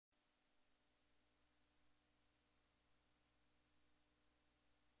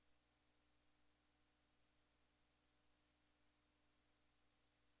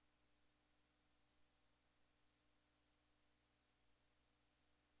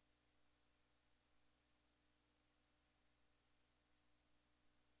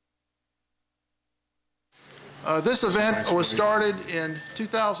This event was started in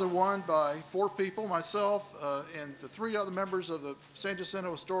 2001 by 4 people, myself and the 3 other members of the San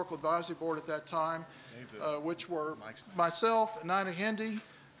Jacinto Historical Advisory Board at that time, which were myself, Nina Hendy,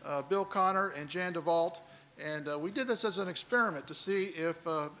 Bill Connor, and Jan DeVault. And we did this as an experiment to see if,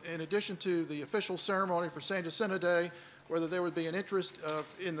 in addition to the official ceremony for San Jacinto Day, whether there would be an interest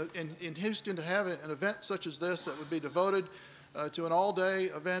in Houston to have an event such as this that would be devoted to an all-day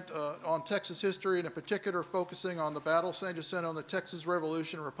event on Texas history, and in particular focusing on the Battle of San Jacinto and the Texas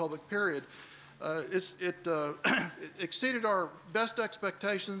Revolution and Republic period. It exceeded our best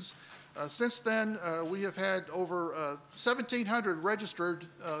expectations. Since then, we have had over 1,700 registered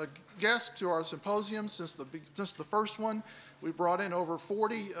guests to our symposium since the first one. We brought in over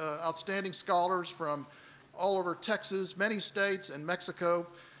 40 outstanding scholars from all over Texas, many states, and Mexico.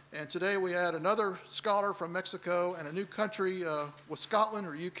 And today we add another scholar from Mexico and a new country with Scotland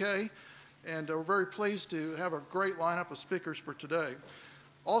or UK. And we're very pleased to have a great lineup of speakers for today.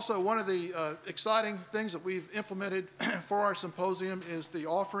 Also, one of the exciting things that we've implemented for our symposium is the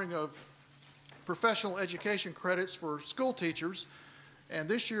offering of professional education credits for school teachers. And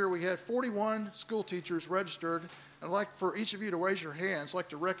this year we had 41 school teachers registered. I'd like for each of you to raise your hands. I'd like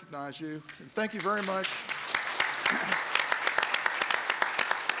to recognize you. And thank you very much.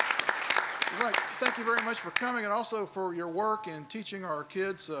 Right. Thank you very much for coming, and also for your work in teaching our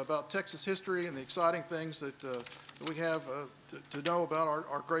kids about Texas history and the exciting things that we have to know about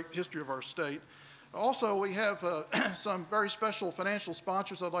our great history of our state. Also, we have some very special financial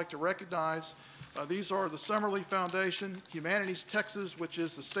sponsors I'd like to recognize. These are the Summerlee Foundation, Humanities Texas, which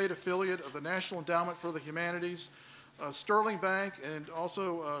is the state affiliate of the National Endowment for the Humanities, Sterling Bank, and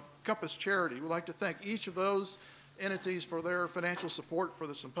also Compass Charity. We'd like to thank each of those entities for their financial support for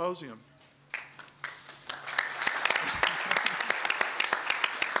the symposium.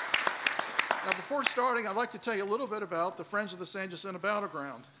 Now, before starting, I'd like to tell you a little bit about the Friends of the San Jacinto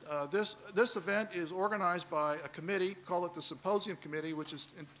Battleground. This event is organized by a committee, call it the Symposium Committee, which is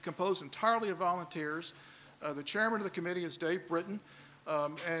composed entirely of volunteers. The chairman of the committee is Dave Britton,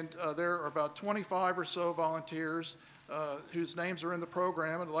 and there are about 25 or so volunteers whose names are in the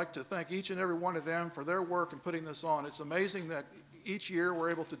program, and I'd like to thank each and every one of them for their work in putting this on. It's amazing that each year we're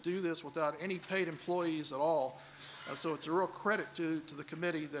able to do this without any paid employees at all. So it's a real credit to the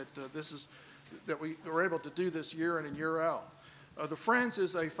committee that we were able to do this year in and year out. The Friends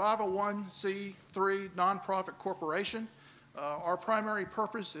is a 501c3 nonprofit corporation. Our primary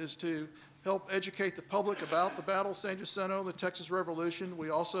purpose is to help educate the public about the Battle of San Jacinto, the Texas Revolution. We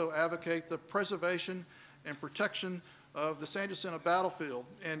also advocate the preservation and protection of the San Jacinto battlefield.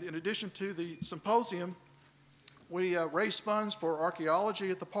 And in addition to the symposium, we raise funds for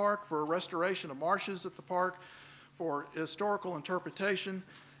archaeology at the park, for restoration of marshes at the park, for historical interpretation,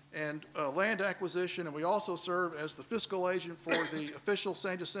 and land acquisition, and we also serve as the fiscal agent for the official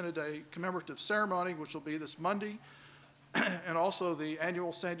San Jacinto Day commemorative ceremony, which will be this Monday, and also the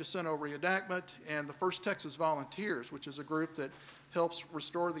annual San Jacinto reenactment, and the First Texas Volunteers, which is a group that helps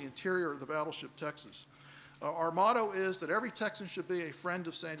restore the interior of the battleship Texas. Our motto is that every Texan should be a friend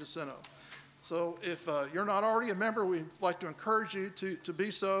of San Jacinto. So if you're not already a member, we'd like to encourage you to be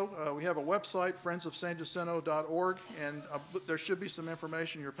so. We have a website, friendsofsanjacinto.org, and there should be some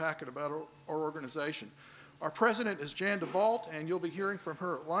information in your packet about our organization. Our president is Jan DeVault, and you'll be hearing from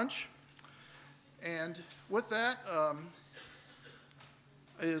her at lunch. And with that,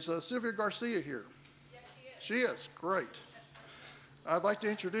 is Sylvia Garcia here? Yes, she is. She is, great. I'd like to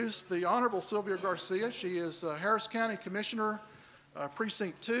introduce the Honorable Sylvia Garcia. She is Harris County Commissioner,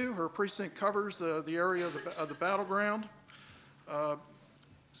 Precinct 2. Her precinct covers the area of the battleground.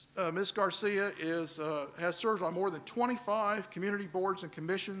 Ms. Garcia has served on more than 25 community boards and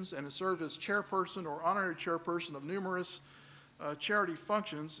commissions and has served as chairperson or honorary chairperson of numerous charity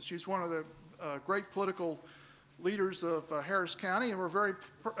functions. She's one of the great political leaders of Harris County, and we're very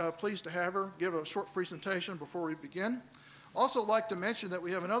pleased to have her give a short presentation before we begin. Also like to mention that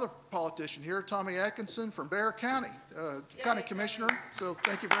we have another politician here, Tommy Atkinson from Bexar County, County Commissioner. So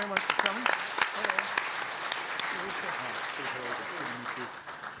thank you very much for coming.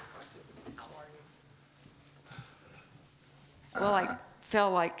 Well, I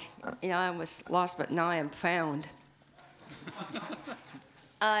felt like, I was lost, but now I am found.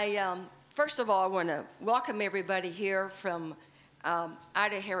 First of all, I want to welcome everybody here from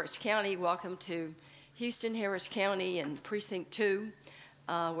Ida Harris County. Welcome to Houston, Harris County, and Precinct 2.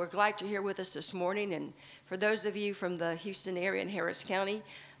 We're glad you're here with us this morning. And for those of you from the Houston area and Harris County,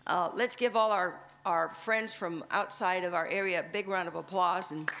 let's give all our friends from outside of our area a big round of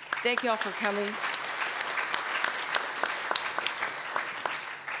applause. And thank you all for coming.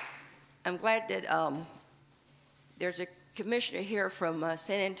 I'm glad that there's a commissioner here from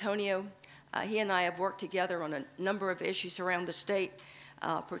San Antonio. He and I have worked together on a number of issues around the state,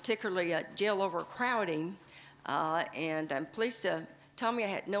 particularly jail overcrowding. And I'm pleased to tell me I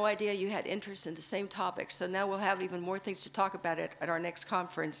had no idea you had interest in the same topic. So now we'll have even more things to talk about at our next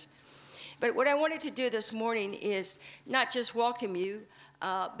conference. But what I wanted to do this morning is not just welcome you,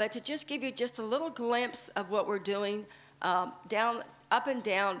 but to just give you just a little glimpse of what we're doing up and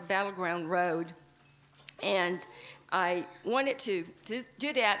down Battleground Road. And I wanted to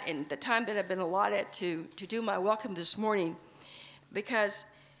do that in the time that I've been allotted to do my welcome this morning, because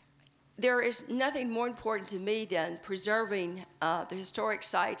there is nothing more important to me than preserving the historic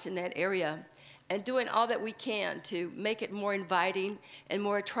sites in that area and doing all that we can to make it more inviting and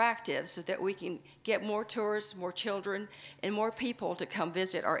more attractive so that we can get more tourists, more children, and more people to come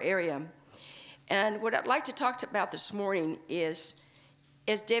visit our area. And what I'd like to talk about this morning is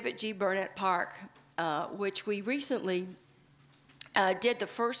David G. Burnett Park, which we recently did the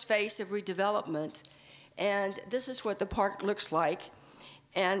first phase of redevelopment. And this is what the park looks like.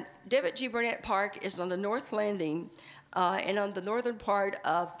 And David G. Burnett Park is on the North Landing and on the northern part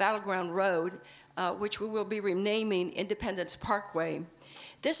of Battleground Road, which we will be renaming Independence Parkway.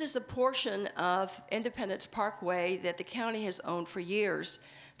 This is a portion of Independence Parkway that the county has owned for years.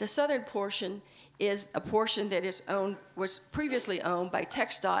 The southern portion is a portion that was previously owned by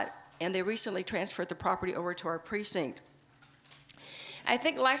TxDOT, and they recently transferred the property over to our precinct. I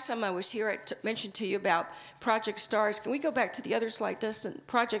think last time I was here, I mentioned to you about Project Stars. Can we go back to the other slide, Dustin?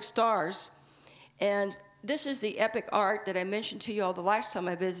 Project Stars. And this is the epic art that I mentioned to you all the last time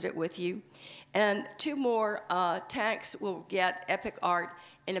I visited with you. And 2 more tanks will get epic art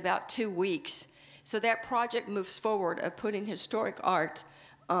in about 2 weeks. So that project moves forward of putting historic art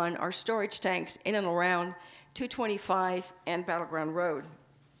on our storage tanks in and around 225 and Battleground Road.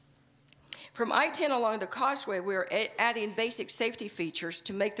 From I-10 along the causeway, we're adding basic safety features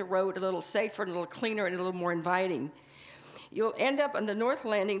to make the road a little safer and a little cleaner and a little more inviting. You'll end up on the North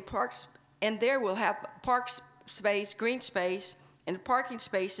Landing parks, and there we'll have park space, green space, and parking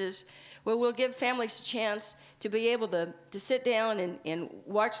spaces where we'll give families a chance to be able to sit down and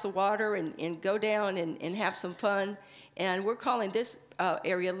watch the water and go down and have some fun. And we're calling this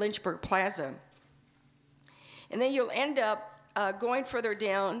area Lynchburg Plaza. And then you'll end up going further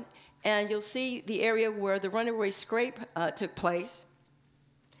down, and you'll see the area where the runaway scrape took place.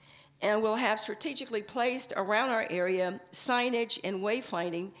 And we'll have strategically placed around our area signage and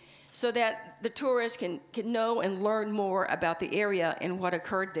wayfinding so that the tourists can know and learn more about the area and what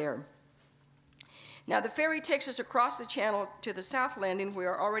occurred there. Now, the ferry takes us across the channel to the South Landing. We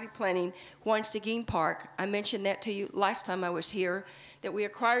are already planning Juan Seguin Park. I mentioned that to you last time I was here, that we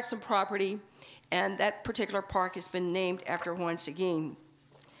acquired some property, and that particular park has been named after Juan Seguin.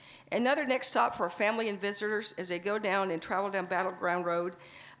 Another next stop for family and visitors as they go down and travel down Battleground Road,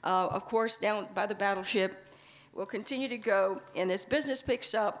 of course, down by the battleship, we'll continue to go, and as business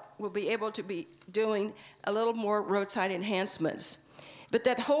picks up, we'll be able to be doing a little more roadside enhancements. But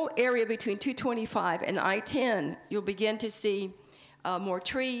that whole area between 225 and I-10, you'll begin to see more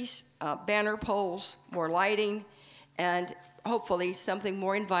trees, banner poles, more lighting, and hopefully something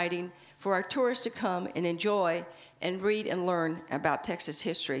more inviting for our tourists to come and enjoy and read and learn about Texas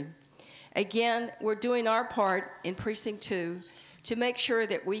history. Again, we're doing our part in Precinct 2 to make sure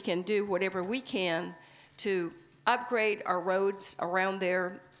that we can do whatever we can to upgrade our roads around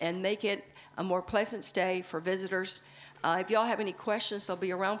there and make it a more pleasant stay for visitors. If y'all have any questions, I'll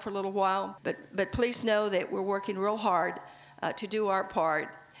be around for a little while, but please know that we're working real hard to do our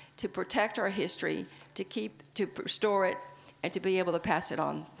part to protect our history, to restore it, and to be able to pass it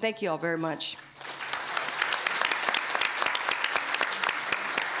on. Thank you all very much.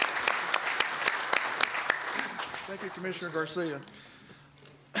 Thank you, Commissioner Garcia.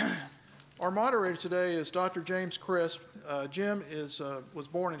 Our moderator today is Dr. James Crisp. Jim was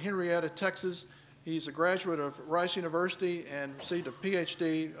born in Henrietta, Texas. He's a graduate of Rice University and received a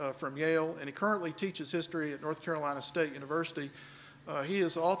PhD from Yale, and he currently teaches history at North Carolina State University. He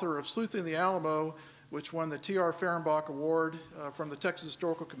is author of Sleuthing the Alamo, which won the T.R. Fehrenbach Award from the Texas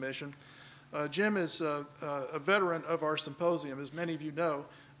Historical Commission. Jim is a veteran of our symposium, as many of you know.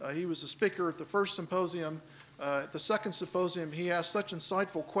 He was a speaker at the first symposium. At the second symposium, he asked such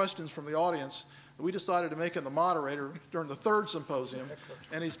insightful questions from the audience that we decided to make him the moderator during the third symposium,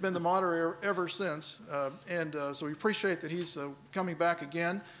 and he's been the moderator ever since. So we appreciate that he's coming back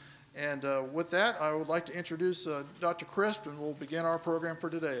again. And with that, I would like to introduce Dr. Crisp, and we'll begin our program for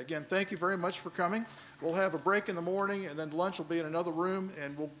today. Again, thank you very much for coming. We'll have a break in the morning, and then lunch will be in another room,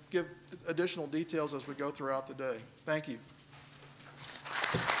 and we'll give additional details as we go throughout the day. Thank you.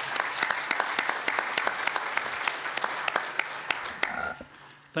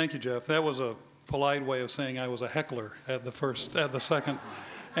 Thank you, Jeff. That was a polite way of saying I was a heckler at the second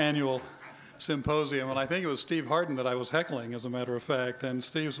annual symposium, and I think it was Steve Harden that I was heckling, as a matter of fact. And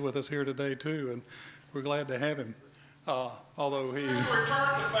Steve's with us here today too, and we're glad to have him. Although he,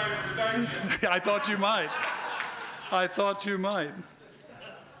 I thought you might. I thought you might.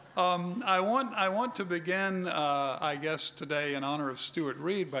 I want to begin, I guess, today in honor of Stewart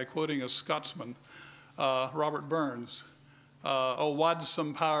Reid by quoting a Scotsman, Robert Burns. Oh, wad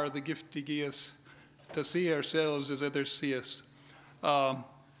some power the gift to gie us, to see ourselves as others see us.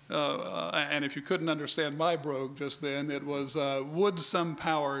 And if you couldn't understand my brogue just then, it was, would some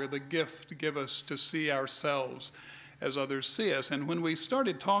power the gift give us to see ourselves as others see us. And when we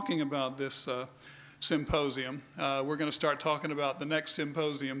started talking about this symposium, we're going to start talking about the next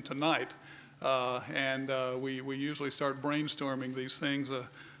symposium tonight. We usually start brainstorming these things a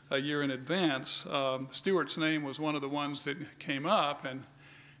year in advance. Stewart's name was one of the ones that came up, and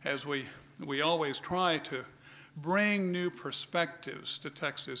as we always try to bring new perspectives to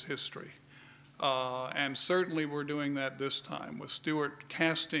Texas history. And certainly we're doing that this time, with Stewart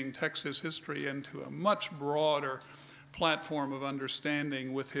casting Texas history into a much broader platform of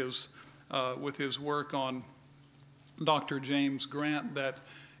understanding with his work on Dr. James Grant, that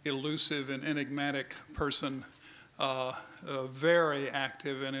elusive and enigmatic person, very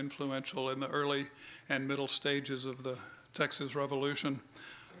active and influential in the early and middle stages of the Texas Revolution.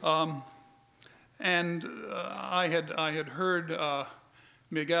 I had heard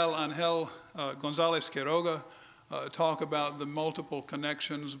Miguel Gonzalez-Quiroga talk about the multiple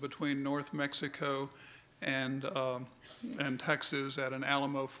connections between North Mexico and Texas at an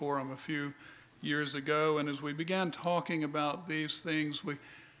Alamo forum a few years ago. And as we began talking about these things,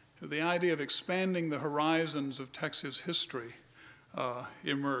 the idea of expanding the horizons of Texas history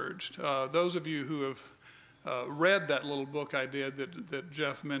emerged. Those of you who have read that little book I did that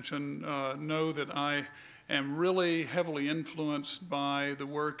Jeff mentioned know that I am really heavily influenced by the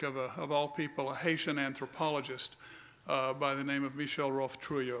work of all people, a Haitian anthropologist by the name of Michel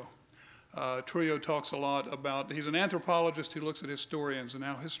Rolfe-Trouillot. Trouillot talks a lot about, he's an anthropologist who looks at historians and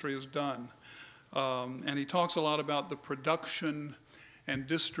how history is done. And he talks a lot about the production and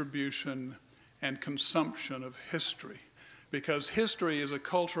distribution and consumption of history, because history is a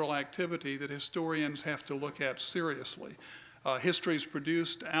cultural activity that historians have to look at seriously. History is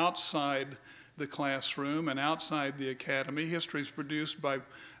produced outside the classroom and outside the academy. History is produced by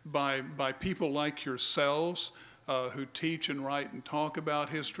people like yourselves who teach and write and talk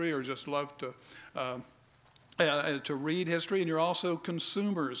about history, or just love to read history, and you're also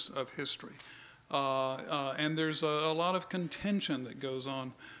consumers of history. And there's a lot of contention that goes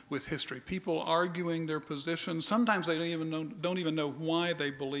on with history. People arguing their positions. Sometimes they don't even know why they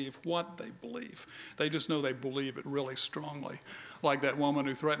believe what they believe. They just know they believe it really strongly. Like that woman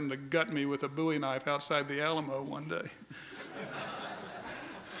who threatened to gut me with a Bowie knife outside the Alamo one day.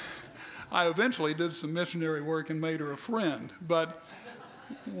 I eventually did some missionary work and made her a friend. But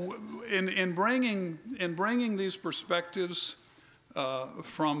in bringing these perspectives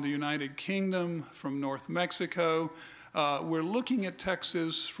from the United Kingdom, from North Mexico, we're looking at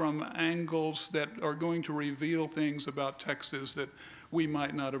Texas from angles that are going to reveal things about Texas that we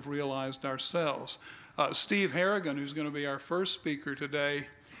might not have realized ourselves. Steve Harrigan, who's going to be our first speaker today,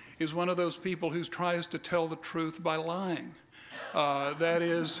 is one of those people who tries to tell the truth by lying. That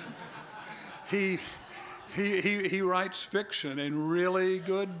is, he writes fiction, and really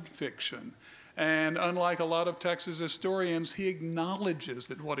good fiction. And unlike a lot of Texas historians, he acknowledges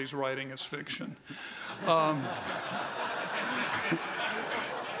that what he's writing is fiction.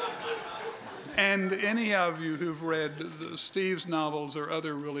 And any of you who've read Steve's novels or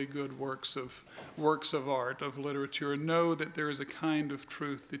other really good works of art, of literature, know that there is a kind of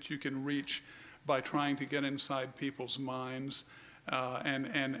truth that you can reach by trying to get inside people's minds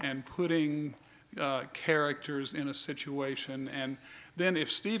and putting characters in a situation. And then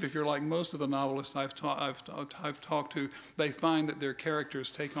if you're like most of the novelists I've talked to, they find that their characters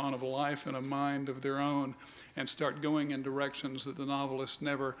take on a life and a mind of their own and start going in directions that the novelist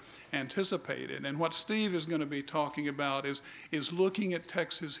never anticipated. And what Steve is going to be talking about is looking at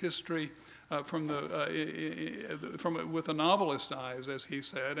Texas history with a novelist's eyes, as he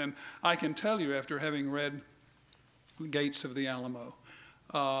said. And I can tell you, after having read Gates of the Alamo,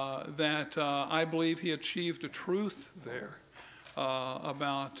 that I believe he achieved a truth there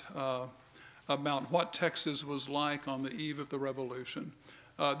about what Texas was like on the eve of the Revolution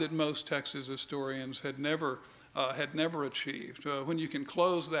that most Texas historians had never achieved. When you can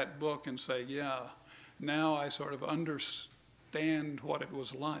close that book and say, yeah, now I sort of understand what it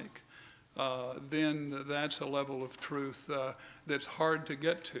was like. then that's a level of truth that's hard to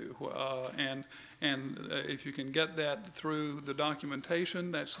get to. And if you can get that through the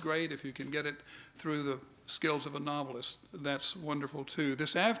documentation, that's great. If you can get it through the skills of a novelist, that's wonderful too.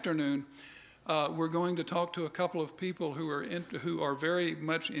 This afternoon, we're going to talk to a couple of people who are very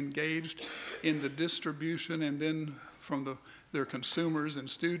much engaged in the distribution, and then from their consumers and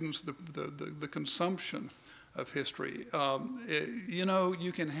students, the consumption of history. You know,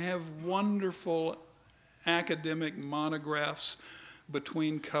 you can have wonderful academic monographs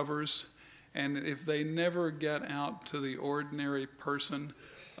between covers, and if they never get out to the ordinary person,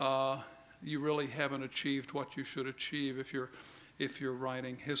 you really haven't achieved what you should achieve if you're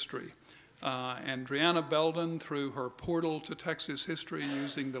writing history. And Drianna Belden, through her portal to Texas history,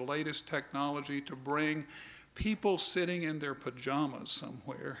 using the latest technology to bring people sitting in their pajamas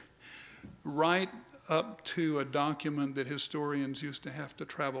somewhere right up to a document that historians used to have to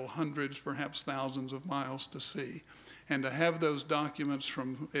travel hundreds, perhaps thousands of miles to see. And to have those documents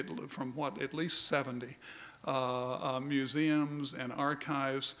from at least 70 museums and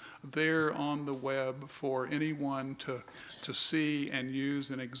archives there on the web for anyone to see and use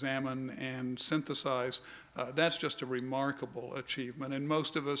and examine and synthesize, that's just a remarkable achievement. And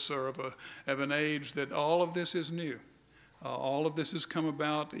most of us are of an age that all of this is new. All of this has come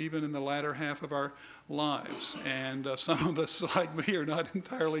about even in the latter half of our lives, and some of us, like me, are not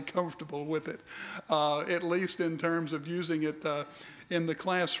entirely comfortable with it, at least in terms of using it in the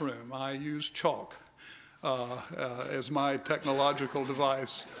classroom. I use chalk as my technological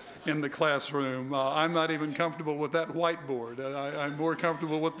device in the classroom. I'm not even comfortable with that whiteboard. I'm more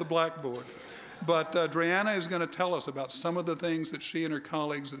comfortable with the blackboard. But Drianna is going to tell us about some of the things that she and her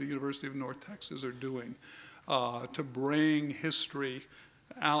colleagues at the University of North Texas are doing to bring history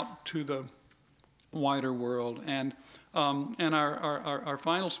out to the wider world. And our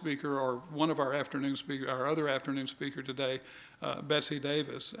final speaker, or one of our afternoon speakers, our other afternoon speaker today, Betsy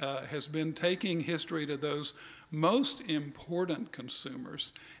Davis, has been taking history to those most important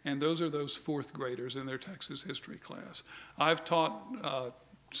consumers, and those are those fourth graders in their Texas history class. I've taught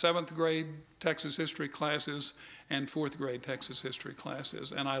seventh grade Texas history classes and fourth grade Texas history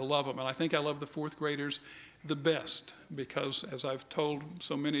classes, and I love them. And I think I love the fourth graders the best because, as I've told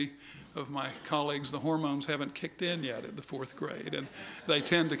so many of my colleagues, the hormones haven't kicked in yet at the fourth grade, and they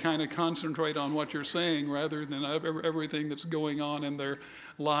tend to kind of concentrate on what you're saying rather than everything that's going on in their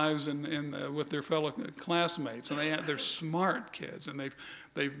lives and with their fellow classmates. And they're smart kids, and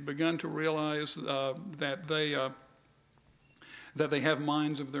they've begun to realize that they have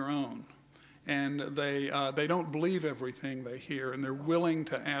minds of their own, and they don't believe everything they hear, and they're willing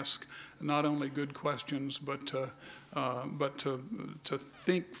to ask not only good questions but to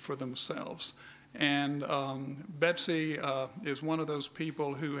think for themselves. And Betsy is one of those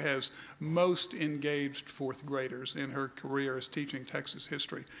people who has most engaged fourth graders in her career as teaching Texas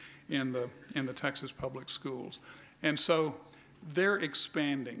history in the Texas public schools, and so they're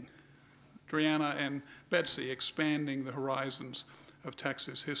expanding. Drianna and Betsy expanding the horizons of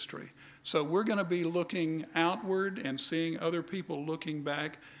Texas history. So we're going to be looking outward and seeing other people looking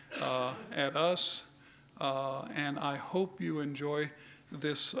back at us, and I hope you enjoy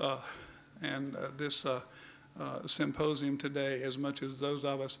this symposium today as much as those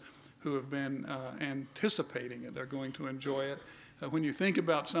of us who have been anticipating it are going to enjoy it. When you think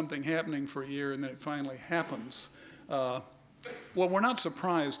about something happening for a year and then it finally happens, well, we're not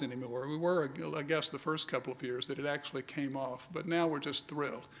surprised anymore. We were, I guess, the first couple of years that it actually came off, but now we're just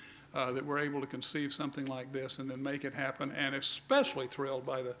thrilled that we're able to conceive something like this and then make it happen, and especially thrilled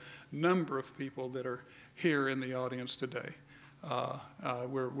by the number of people that are here in the audience today.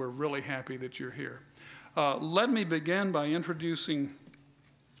 We're really happy that you're here. Let me begin by introducing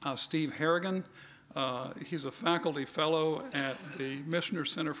Steve Harrigan. He's a faculty fellow at the Mishner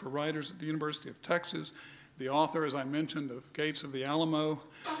Center for Writers at the University of Texas, the author, as I mentioned, of Gates of the Alamo,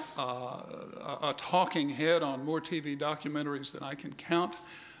 a talking head on more TV documentaries than I can count,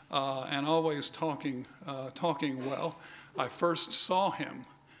 and always talking well. I first saw him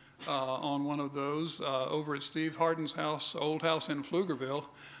on one of those over at Steve Hardin's house, old house in Pflugerville,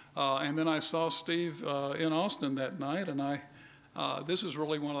 and then I saw Steve in Austin that night, and this is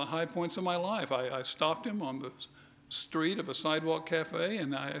really one of the high points of my life. I stopped him on the street of a sidewalk cafe,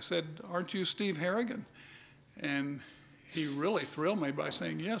 and I said, "Aren't you Steve Harrigan?" And he really thrilled me by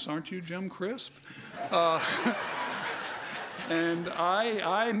saying, "Yes, aren't you Jim Crisp?" And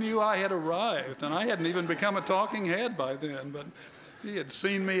I knew I had arrived, and I hadn't even become a talking head by then, but he had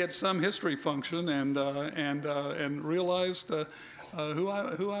seen me at some history function and realized who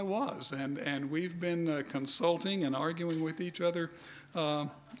I was, and we've been consulting and arguing with each other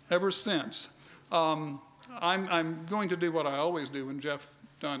ever since. I'm going to do what I always do when Jeff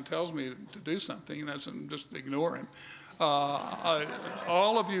Dunn tells me to do something, and that's just ignore him.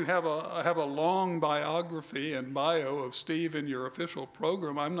 All of you have a long biography and bio of Steve in your official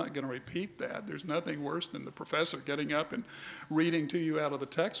program. I'm not going to repeat that. There's nothing worse than the professor getting up and reading to you out of the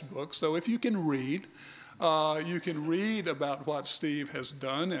textbook. So if you can read about what Steve has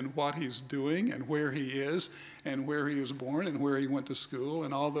done and what he's doing and where he is and where he was born and where he went to school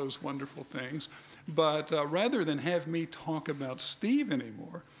and all those wonderful things. But rather than have me talk about Steve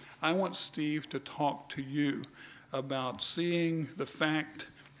anymore, I want Steve to talk to you about seeing the fact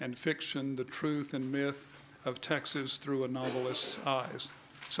and fiction, the truth and myth of Texas through a novelist's eyes.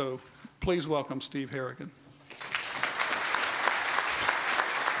 So please welcome Steve Harrigan.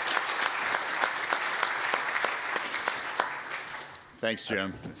 Thanks,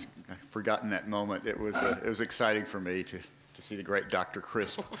 Jim. I've forgotten that moment. It was exciting for me to see the great Dr.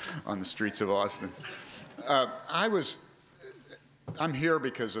 Crisp on the streets of Austin. I'm here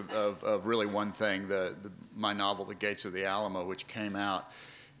because of really one thing, my novel, The Gates of the Alamo, which came out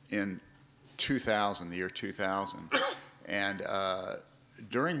in 2000, the year 2000. And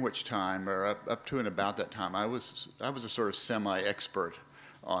during which time, or up to and about that time, I was a sort of semi-expert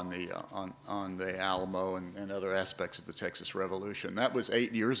on the Alamo and other aspects of the Texas Revolution. That was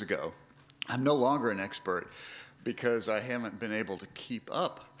 8 years ago. I'm no longer an expert because I haven't been able to keep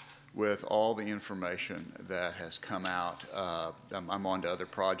up with all the information that has come out. I'm on to other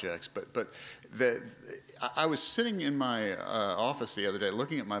projects, but I was sitting in my office the other day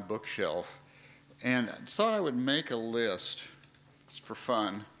looking at my bookshelf and thought I would make a list, just for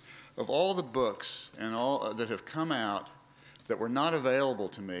fun, of all the books and all that have come out that were not available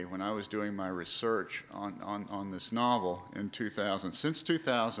to me when I was doing my research on this novel in 2000. Since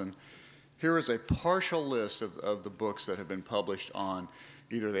 2000, here is a partial list of the books that have been published on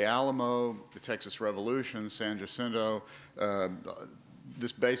either the Alamo, the Texas Revolution, San Jacinto,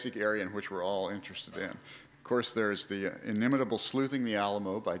 this basic area in which we're all interested in. Of course, there's the inimitable Sleuthing the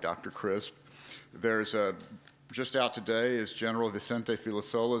Alamo by Dr. Crisp. There's just out today is General Vicente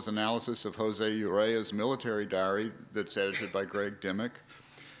Filasola's analysis of Jose Urrea's military diary that's edited by Greg Dimmick.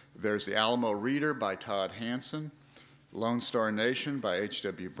 There's the Alamo Reader by Todd Hanson, Lone Star Nation by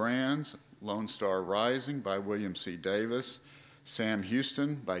H.W. Brands, Lone Star Rising by William C. Davis, Sam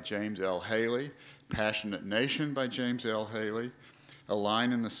Houston by James L. Haley, Passionate Nation by James L. Haley, A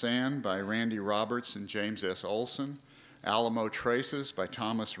Line in the Sand by Randy Roberts and James S. Olson, Alamo Traces by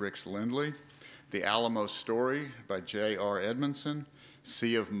Thomas Ricks Lindley, The Alamo Story by J.R. Edmondson,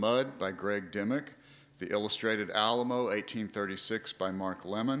 Sea of Mud by Greg Dimmick, The Illustrated Alamo, 1836 by Mark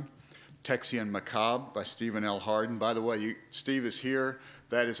Lemon, Texian Macabre by Stephen L. Hardin. By the way, Steve is here.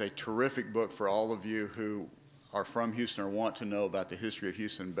 That is a terrific book for all of you who are from Houston or want to know about the history of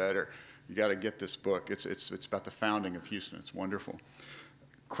Houston better. You got to get this book. It's about the founding of Houston. It's wonderful.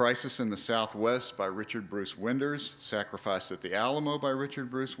 Crisis in the Southwest by Richard Bruce Winters, Sacrifice at the Alamo by Richard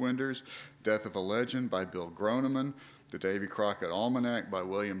Bruce Winters, Death of a Legend by Bill Groneman, The Davy Crockett Almanac by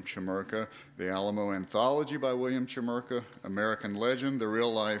William Chimurka, The Alamo Anthology by William Chimurka, American Legend, The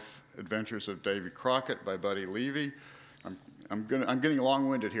Real-Life Adventures of Davy Crockett by Buddy Levy. I'm getting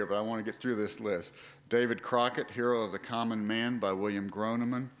long-winded here, but I want to get through this list. David Crockett, Hero of the Common Man by William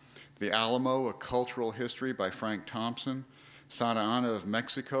Groneman, The Alamo, A Cultural History by Frank Thompson, Santa Ana of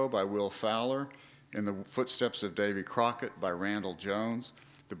Mexico by Will Fowler, In the Footsteps of Davy Crockett by Randall Jones,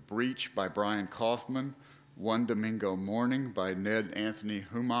 The Breach by Brian Kaufman, One Domingo Morning by Ned Anthony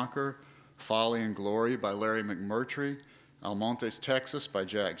Humacher, Folly and Glory by Larry McMurtry, Almontes, Texas by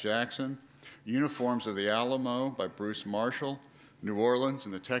Jack Jackson, Uniforms of the Alamo by Bruce Marshall, New Orleans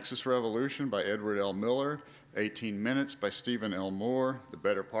and the Texas Revolution by Edward L. Miller, 18 Minutes by Stephen L. Moore, The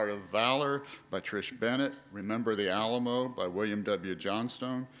Better Part of Valor by Trish Bennett, Remember the Alamo by William W.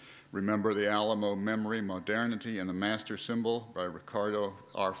 Johnstone, Remember the Alamo Memory, Modernity, and the Master Symbol by Ricardo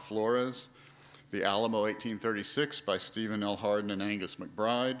R. Flores, The Alamo 1836 by Stephen L. Hardin and Angus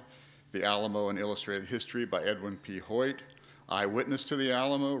McBride, The Alamo An Illustrated History by Edwin P. Hoyt, Eyewitness to the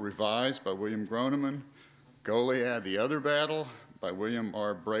Alamo, revised by William Groneman, Goliad, The Other Battle by William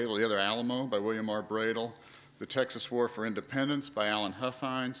R. Bradle, The Other Alamo by William R. Bradle, The Texas War for Independence by Alan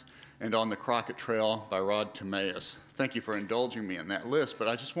Huffines, and On the Crockett Trail by Rod Timaeus. Thank you for indulging me in that list, but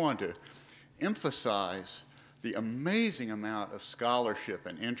I just wanted to emphasize the amazing amount of scholarship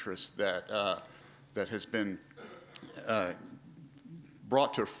and interest that has been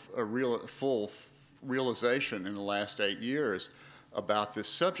brought to a full realization in the last 8 years about this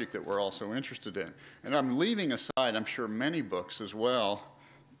subject that we're also interested in. And I'm leaving aside, I'm sure, many books as well.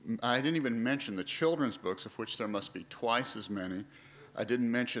 I didn't even mention the children's books, of which there must be twice as many. I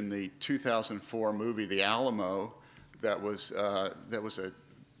didn't mention the 2004 movie, The Alamo, that was a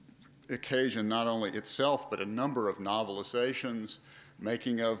occasion not only itself, but a number of novelizations,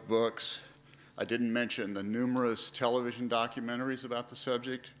 making of books. I didn't mention the numerous television documentaries about the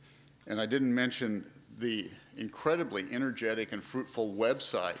subject, and I didn't mention the incredibly energetic and fruitful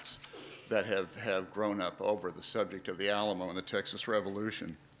websites that have grown up over the subject of the Alamo and the Texas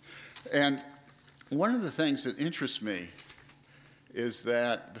Revolution. And one of the things that interests me is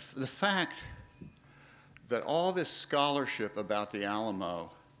that the fact that all this scholarship about the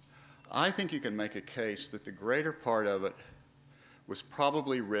Alamo, I think you can make a case that the greater part of it was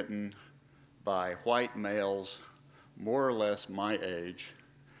probably written by white males, more or less my age,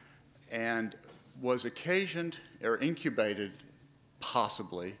 and was occasioned or incubated,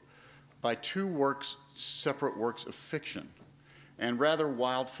 possibly, by two separate works of fiction, and rather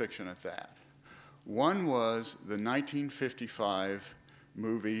wild fiction at that. One was the 1955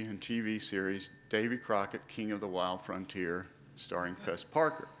 movie and TV series, Davy Crockett, King of the Wild Frontier, starring Fess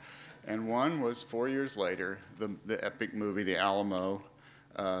Parker. And one was 4 years later, the epic movie, The Alamo,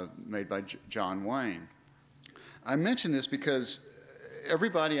 made by John Wayne. I mention this because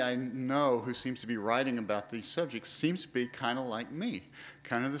everybody I know who seems to be writing about these subjects seems to be kind of like me,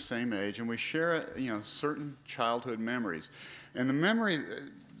 kind of the same age, and we share, certain childhood memories. And the memory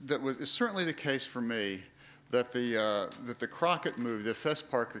is certainly the case for me that the Crockett movie, the Fess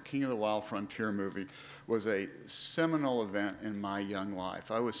Parker King of the Wild Frontier movie, was a seminal event in my young life.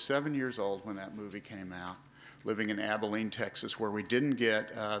 I was 7 years old when that movie came out, living in Abilene, Texas, where we didn't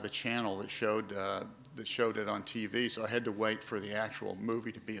get the channel that showed it on TV, so I had to wait for the actual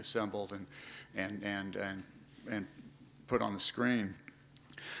movie to be assembled and put on the screen.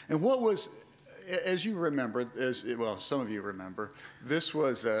 And what was, as you remember, some of you remember, this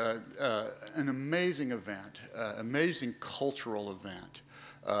was an amazing event, amazing cultural event.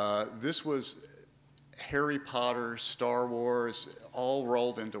 This was Harry Potter, Star Wars, all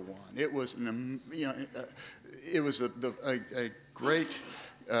rolled into one. It was it was a great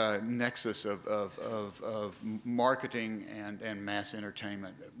nexus of marketing and mass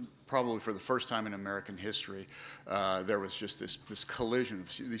entertainment. Probably for the first time in American history, there was just this collision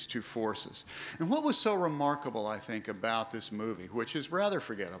of these two forces. And what was so remarkable, I think, about this movie, which is rather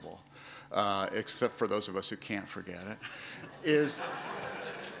forgettable, except for those of us who can't forget it, is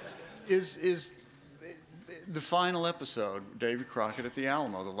the final episode, Davy Crockett at the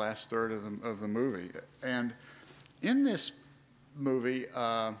Alamo, the last third of the movie. And in this movie,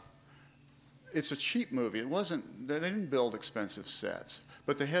 it's a cheap movie. They didn't build expensive sets,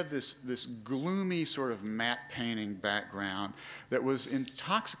 but they had this gloomy sort of matte painting background that was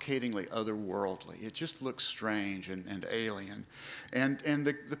intoxicatingly otherworldly. It just looked strange and alien. And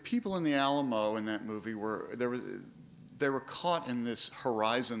the people in the Alamo in that movie they were caught in this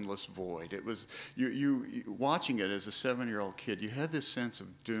horizonless void. It was, you watching it as a 7-year-old kid, you had this sense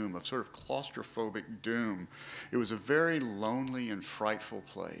of doom, of sort of claustrophobic doom. It was a very lonely and frightful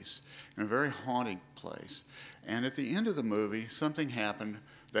place, and a very haunting place. And at the end of the movie, something happened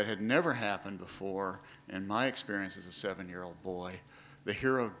that had never happened before in my experience as a 7-year-old boy. The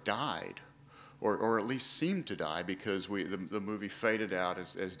hero died, or at least seemed to die, because the movie faded out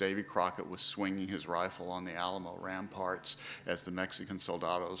as Davy Crockett was swinging his rifle on the Alamo ramparts as the Mexican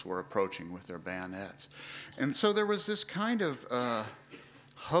soldados were approaching with their bayonets. And so there was this kind of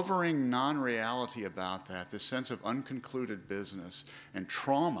hovering non-reality about that, this sense of unconcluded business and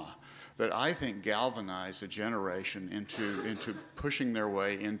trauma that I think galvanized a generation into pushing their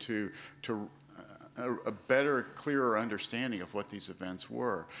way into a better, clearer understanding of what these events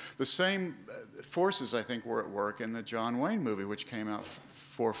were. The same forces, I think, were at work in the John Wayne movie, which came out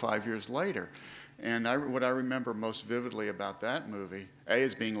 4 or 5 years later. And what I remember most vividly about that movie, A,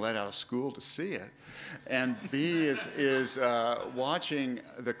 is being let out of school to see it, and B, is watching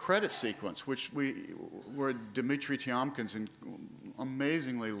the credit sequence, where Dmitri Tiomkin's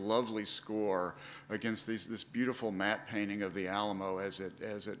amazingly lovely score against this beautiful matte painting of the Alamo as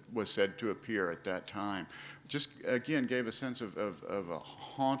it was said to appear at that time. Just, again, gave a sense of a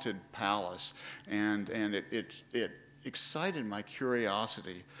haunted palace, and it excited my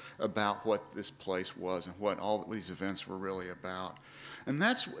curiosity about what this place was and what all these events were really about. And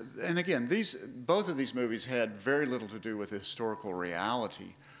again, both of these movies had very little to do with the historical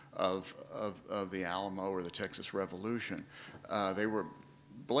reality of the Alamo or the Texas Revolution. They were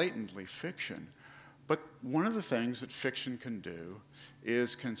blatantly fiction. But one of the things that fiction can do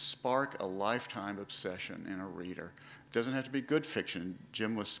is can spark a lifetime obsession in a reader. It doesn't have to be good fiction.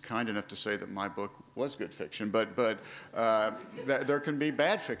 Jim was kind enough to say that my book was good fiction, but there can be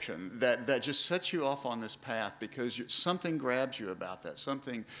bad fiction that just sets you off on this path because something grabs you about that,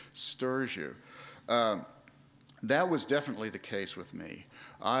 something stirs you. That was definitely the case with me.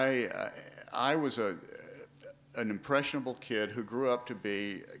 I was an impressionable kid who grew up to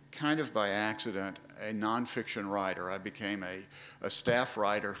be, kind of by accident, a nonfiction writer. I became a staff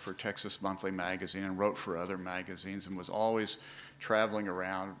writer for Texas Monthly Magazine and wrote for other magazines and was always traveling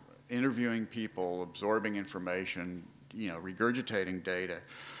around, interviewing people, absorbing information, regurgitating data.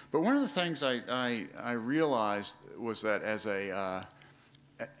 But one of the things I realized was that as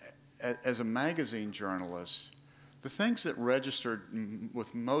a magazine journalist, the things that registered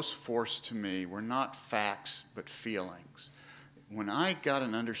with most force to me were not facts, but feelings. When I got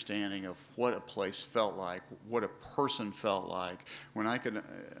an understanding of what a place felt like, what a person felt like, when I could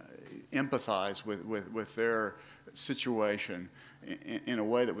empathize with their situation in a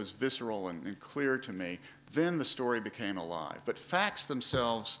way that was visceral and clear to me, then the story became alive. But facts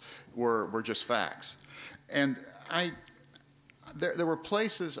themselves were just facts. And there were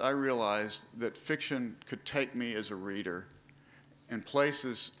places I realized that fiction could take me as a reader and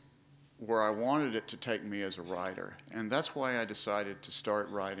places where I wanted it to take me as a writer. And that's why I decided to start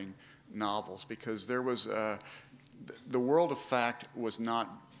writing novels, because there was the world of fact was not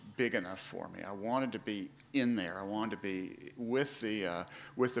big enough for me. I wanted to be in there. I wanted to be with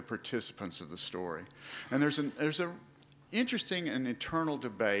the participants of the story. And there's a interesting and eternal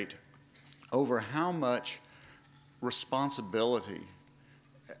debate over how much responsibility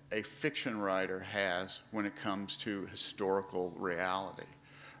a fiction writer has when it comes to historical reality.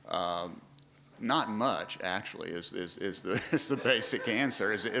 Not much, actually, is the basic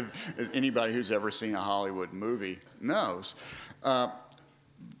answer, as anybody who's ever seen a Hollywood movie knows.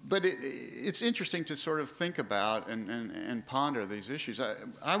 But it's interesting to sort of think about and ponder these issues.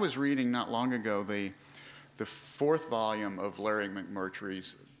 I was reading not long ago the fourth volume of Larry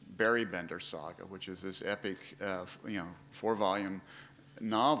McMurtry's Bender saga, which is this epic, 4-volume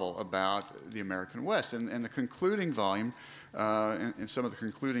novel about the American West. And the concluding volume, and some of the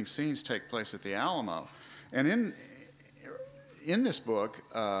concluding scenes take place at the Alamo. And in this book,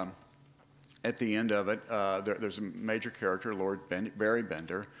 at the end of it, there's a major character, Lord Barry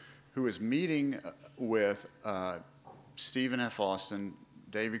Bender, who is meeting with Stephen F. Austin,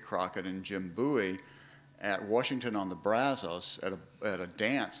 Davy Crockett, and Jim Bowie at Washington on the Brazos at a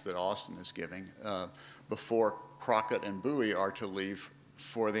dance that Austin is giving before Crockett and Bowie are to leave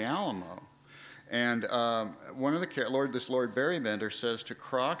for the Alamo. And one of this Lord Barry Bender says to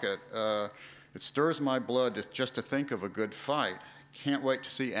Crockett, "It stirs my blood just to think of a good fight. Can't wait to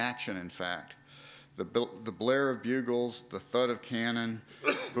see action, in fact. The blare of bugles, the thud of cannon.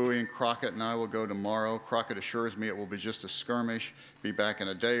 Bowie and Crockett and I will go tomorrow. Crockett assures me it will be just a skirmish, be back in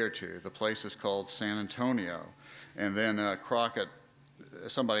a day or two. The place is called San Antonio." And then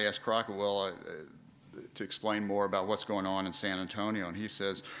somebody asked Crockett, to explain more about what's going on in San Antonio. And he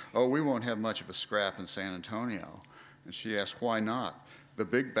says, "Oh, we won't have much of a scrap in San Antonio." And she asked, "Why not?" "The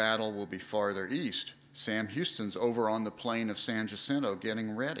big battle will be farther east. Sam Houston's over on the plain of San Jacinto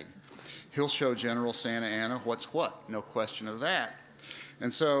getting ready. He'll show General Santa Anna what's what, no question of that."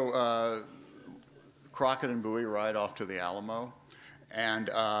 And so Crockett and Bowie ride off to the Alamo, and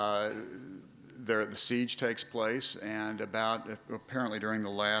the siege takes place, and apparently during the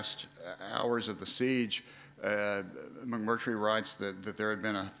last hours of the siege, McMurtry writes that there had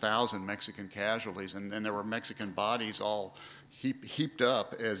been 1,000 Mexican casualties, and there were Mexican bodies all heaped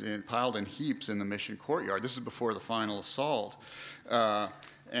up, piled in heaps in the mission courtyard. This is before the final assault.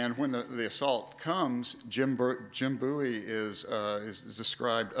 And when the assault comes, Jim Bowie is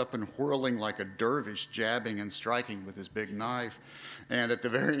described up and whirling like a dervish, jabbing and striking with his big knife. And at the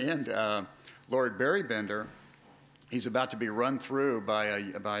very end, Lord Barry Bender, he's about to be run through by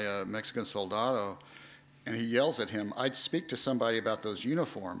a Mexican soldado, and he yells at him, "I'd speak to somebody about those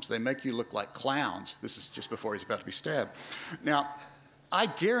uniforms. They make you look like clowns." This is just before he's about to be stabbed. Now, I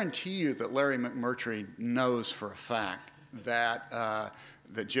guarantee you that Larry McMurtry knows for a fact that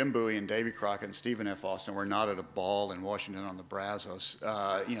Jim Bowie and Davy Crockett and Stephen F. Austin were not at a ball in Washington on the Brazos,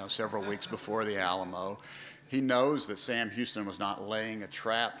 several weeks before the Alamo. He knows that Sam Houston was not laying a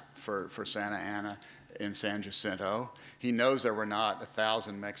trap for Santa Anna in San Jacinto. He knows there were not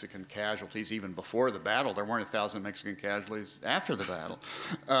 1,000 Mexican casualties even before the battle. There weren't 1,000 Mexican casualties after the battle.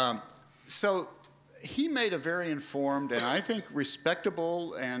 So he made a very informed and I think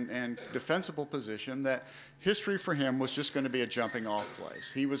respectable and defensible position that history for him was just going to be a jumping off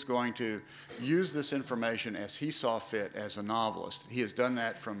place. He was going to use this information as he saw fit as a novelist. He has done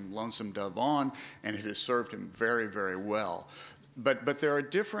that from Lonesome Dove on, and it has served him very, very well. But there are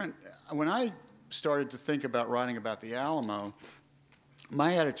different, when I started to think about writing about the Alamo,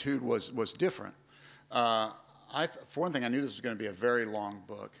 my attitude was different. For one thing, I knew this was going to be a very long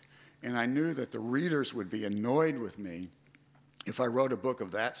book, and I knew that the readers would be annoyed with me if I wrote a book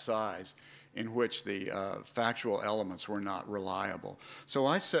of that size in which the factual elements were not reliable. So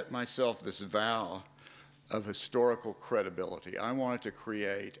I set myself this vow of historical credibility. I wanted to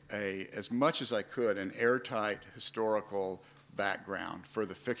create as much as I could, an airtight historical background for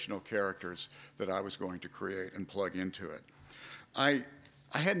the fictional characters that I was going to create and plug into it. I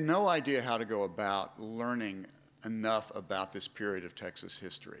had no idea how to go about learning enough about this period of Texas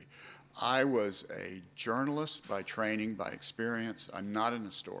history. I was a journalist by training, by experience. I'm not an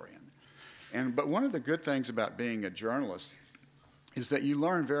historian. But one of the good things about being a journalist is that you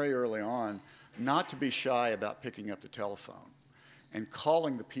learn very early on not to be shy about picking up the telephone and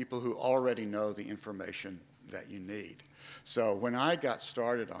calling the people who already know the information that you need. So when I got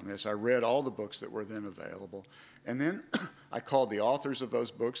started on this, I read all the books that were then available, and then I called the authors of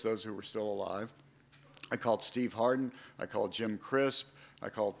those books, those who were still alive. I called Steve Harden, I called Jim Crisp, I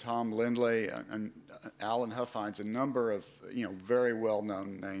called Tom Lindley and Alan Huffines, a number of very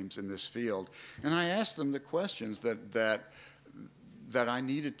well-known names in this field, and I asked them the questions that I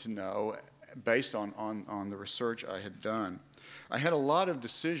needed to know based on the research I had done. I had a lot of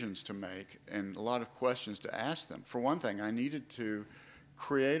decisions to make and a lot of questions to ask them. For one thing, I needed to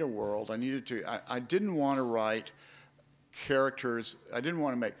create a world. I didn't want to write characters. I didn't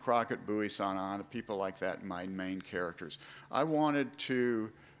want to make Crockett, Bowie, Santa people like that my main characters. I wanted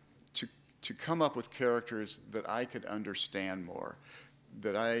to come up with characters that I could understand more,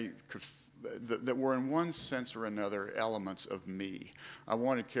 that were in one sense or another elements of me. I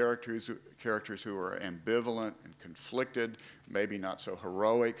wanted characters who were ambivalent and conflicted, maybe not so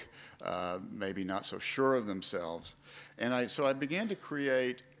heroic, maybe not so sure of themselves. And so I began to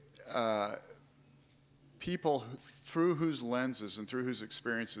create people through whose lenses and through whose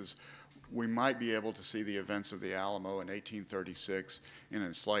experiences we might be able to see the events of the Alamo in 1836 in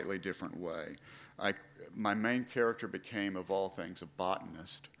a slightly different way. My main character became, of all things, a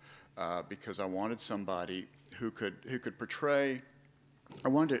botanist because I wanted somebody who could portray.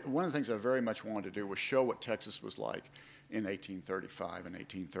 One of the things I very much wanted to do was show what Texas was like in 1835 and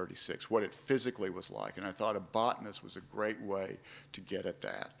 1836, what it physically was like, and I thought a botanist was a great way to get at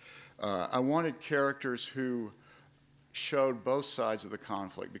that. I wanted characters who showed both sides of the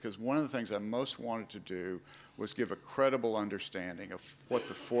conflict, because one of the things I most wanted to do was give a credible understanding of what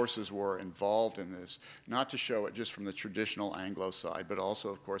the forces were involved in this, not to show it just from the traditional Anglo side, but also,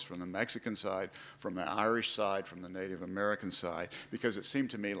 of course, from the Mexican side, from the Irish side, from the Native American side, because it seemed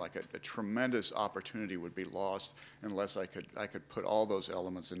to me like a tremendous opportunity would be lost unless I could put all those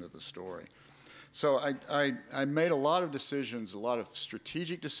elements into the story. So I made a lot of decisions, a lot of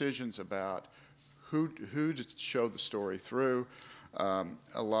strategic decisions about who to show the story through, a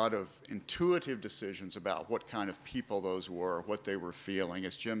lot of intuitive decisions about what kind of people those were, what they were feeling.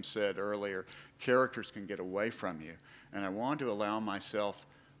 As Jim said earlier, characters can get away from you, and I wanted to allow myself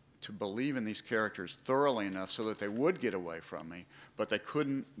to believe in these characters thoroughly enough so that they would get away from me, but they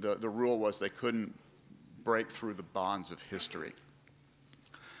couldn't. The rule was they couldn't break through the bonds of history.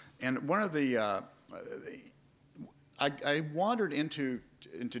 And one of I wandered into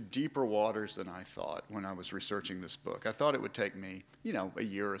deeper waters than I thought when I was researching this book. I thought it would take me, a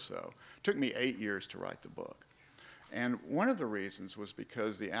year or so. It took me 8 years to write the book. And one of the reasons was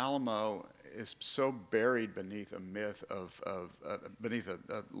because the Alamo is so buried beneath a myth beneath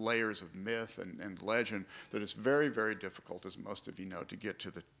layers of myth and legend that it's very, very difficult, as most of you know, to get to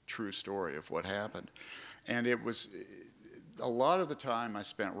the true story of what happened. And it was a lot of the time I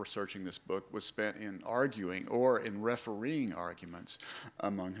spent researching this book was spent in arguing or in refereeing arguments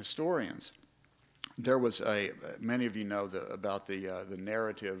among historians. There was many of you know about the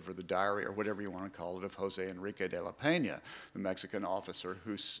narrative or the diary or whatever you want to call it of Jose Enrique de la Peña, the Mexican officer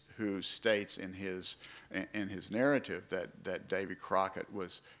who states in his narrative that Davy Crockett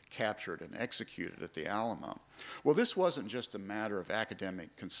was captured and executed at the Alamo. Well, this wasn't just a matter of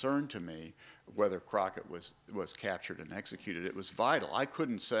academic concern to me whether Crockett was captured and executed. It was vital. I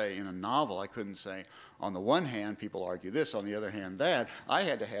couldn't say in a novel, I couldn't say on the one hand people argue this, on the other hand that. I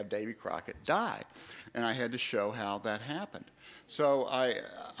had to have Davy Crockett die, and I had to show how that happened. So I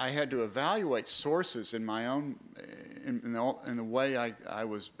had to evaluate sources in my own in the way I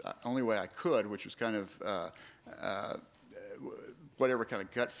was, only way I could, which was kind of whatever kind of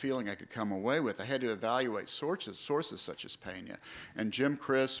gut feeling I could come away with, I had to evaluate sources such as Pena. And Jim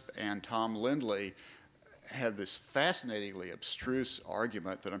Crisp and Tom Lindley have this fascinatingly abstruse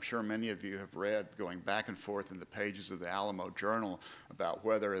argument that I'm sure many of you have read, going back and forth in the pages of the Alamo Journal, about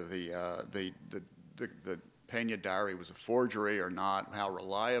whether the Pena diary was a forgery or not, how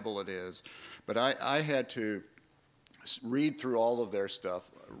reliable it is. But I had to read through all of their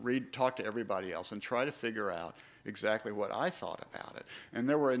stuff, talk to everybody else, and try to figure out exactly what I thought about it. And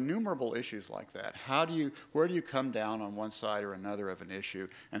there were innumerable issues like that. Where do you come down on one side or another of an issue,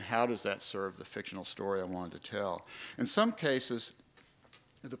 and how does that serve the fictional story I wanted to tell? In some cases,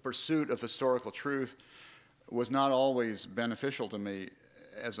 the pursuit of historical truth was not always beneficial to me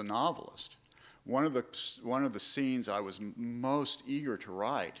as a novelist. One of the scenes I was most eager to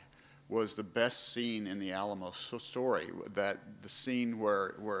write was the best scene in the Alamo story, the scene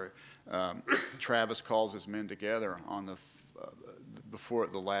where Travis calls his men together on before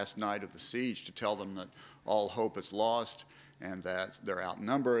the last night of the siege to tell them that all hope is lost and that they're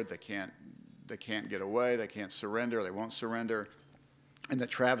outnumbered, they can't get away, they can't surrender, they won't surrender, and that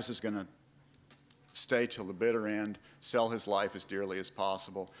Travis is going to stay till the bitter end, sell his life as dearly as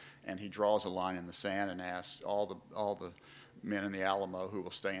possible, and he draws a line in the sand and asks all the men in the Alamo who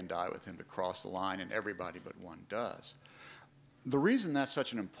will stay and die with him to cross the line, and everybody but one does. The reason that's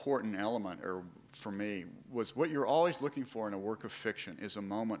such an important element for me was what you're always looking for in a work of fiction is a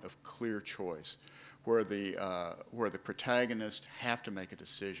moment of clear choice, where the protagonists have to make a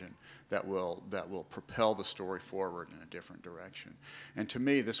decision that will propel the story forward in a different direction. And to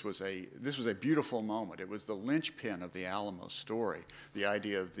me, this was a beautiful moment. It was the linchpin of the Alamo story, the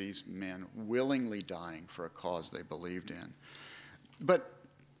idea of these men willingly dying for a cause they believed in. But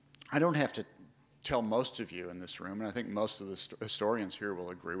I don't have to tell most of you in this room, and I think most of the historians here will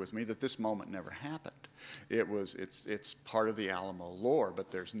agree with me, that this moment never happened. It's part of the Alamo lore,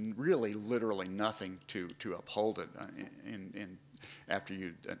 but there's really literally nothing to uphold it after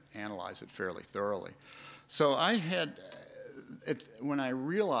you analyze it fairly thoroughly. So when I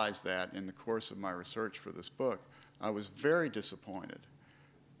realized that in the course of my research for this book, I was very disappointed.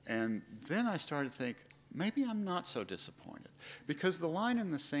 And then I started to think, maybe I'm not so disappointed, because the line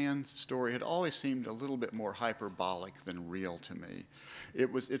in the sand story had always seemed a little bit more hyperbolic than real to me.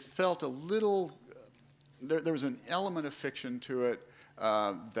 It felt a little, there was an element of fiction to it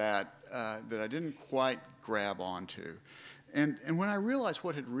that I didn't quite grab onto. And when I realized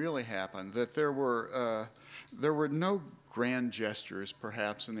what had really happened, that there were no grand gestures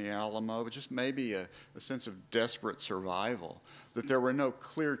perhaps in the Alamo, but just maybe a sense of desperate survival, that there were no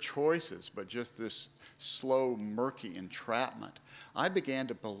clear choices, but just this slow, murky entrapment, I began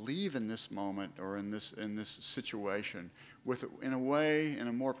to believe in this moment, or in this situation, in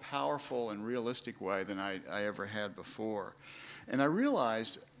a more powerful and realistic way than I ever had before. And I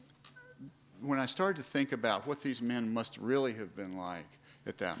realized, when I started to think about what these men must really have been like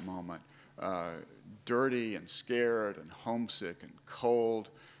at that moment, dirty and scared and homesick and cold,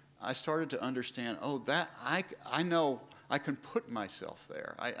 I started to understand, I know I can put myself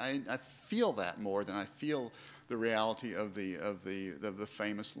there. I feel that more than I feel the reality of the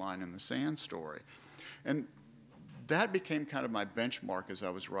famous line in the sand story. And that became kind of my benchmark as I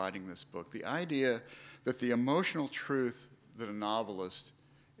was writing this book, the idea that the emotional truth that a novelist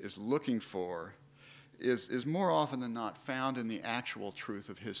is looking for is more often than not found in the actual truth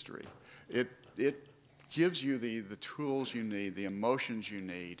of history. It gives you the tools you need, the emotions you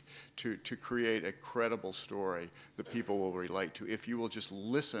need to create a credible story that people will relate to if you will just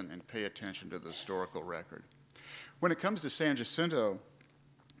listen and pay attention to the historical record. When it comes to San Jacinto,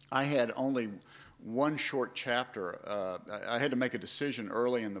 I had only one short chapter. I had to make a decision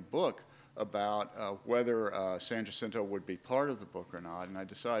early in the book about whether San Jacinto would be part of the book or not, and I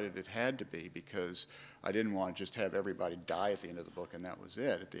decided it had to be, because I didn't want to just have everybody die at the end of the book and that was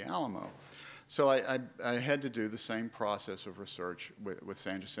it at the Alamo. So I had to do the same process of research with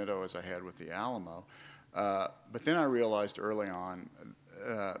San Jacinto as I had with the Alamo. But then I realized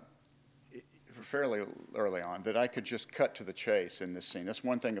fairly early on, that I could just cut to the chase in this scene. That's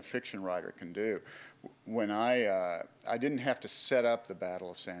one thing a fiction writer can do. When I didn't have to set up the Battle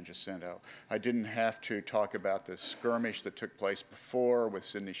of San Jacinto. I didn't have to talk about the skirmish that took place before with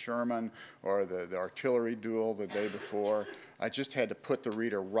Sidney Sherman, or the artillery duel the day before. I just had to put the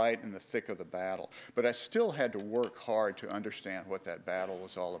reader right in the thick of the battle. But I still had to work hard to understand what that battle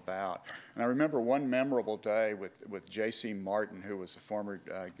was all about. And I remember one memorable day with J.C. Martin, who was the former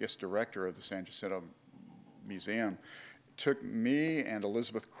guest director of the San Jacinto Museum, took me and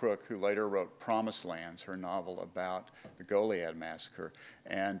Elizabeth Crook, who later wrote Promised Lands, her novel about the Goliad massacre,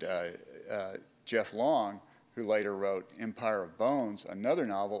 and Jeff Long, who later wrote Empire of Bones, another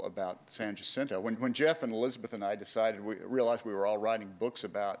novel about San Jacinto. When Jeff and Elizabeth and I realized we were all writing books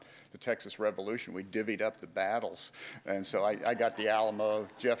about the Texas Revolution, we divvied up the battles. And so I got the Alamo,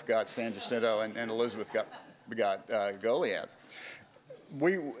 Jeff got San Jacinto, and Elizabeth got Goliad.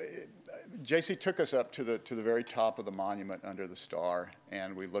 JC took us up to the very top of the monument under the star,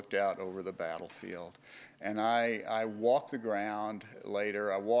 and we looked out over the battlefield. And I walked the ground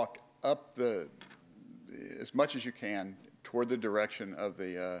later. I walked up as much as you can toward the direction of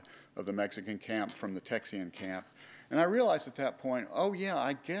the Mexican camp from the Texian camp. And I realized at that point, oh yeah,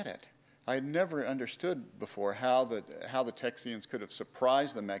 I get it. I had never understood before how the Texians could have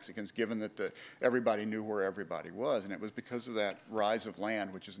surprised the Mexicans, given that everybody knew where everybody was, and it was because of that rise of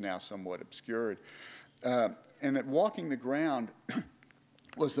land, which is now somewhat obscured. And that walking the ground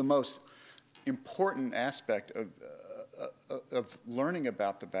was the most important aspect of learning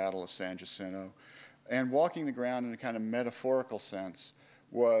about the Battle of San Jacinto. And walking the ground in a kind of metaphorical sense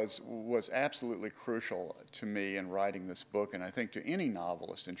was absolutely crucial to me in writing this book, and I think to any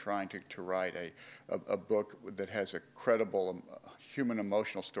novelist in trying to write a book that has a credible human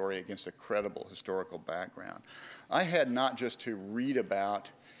emotional story against a credible historical background. I had not just to read about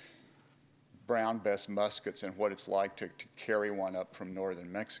Brown Bess muskets and what it's like to carry one up from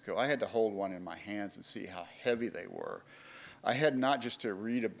northern Mexico. I had to hold one in my hands and see how heavy they were. I had not just to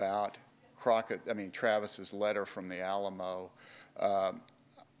read about Travis's letter from the Alamo.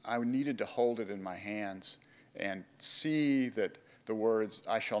 I needed to hold it in my hands and see that the words,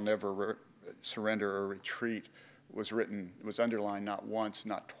 "I shall never surrender or retreat," was underlined not once,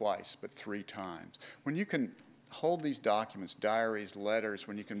 not twice, but 3 times. When you can hold these documents, diaries, letters,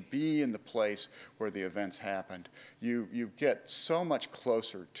 when you can be in the place where the events happened, you get so much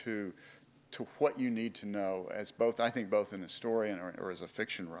closer to what you need to know as I think both an historian or as a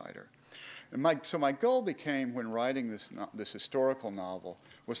fiction writer. And so my goal became, when writing this historical novel,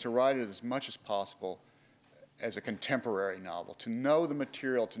 was to write it as much as possible as a contemporary novel, to know the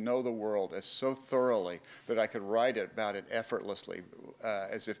material, to know the world as so thoroughly that I could write about it effortlessly,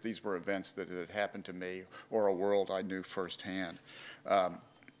 as if these were events that had happened to me or a world I knew firsthand.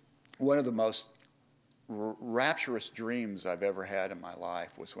 One of the most rapturous dreams I've ever had in my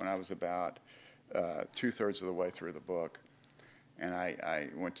life was when I was about 2/3 of the way through the book. And I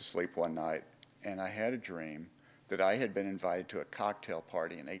went to sleep one night, and I had a dream that I had been invited to a cocktail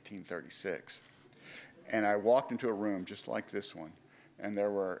party in 1836. And I walked into a room just like this one, and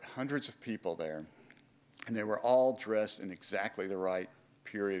there were hundreds of people there, and they were all dressed in exactly the right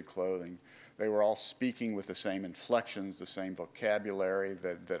period clothing. They were all speaking with the same inflections, the same vocabulary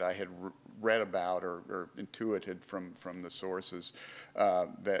that I had read about or intuited from the sources.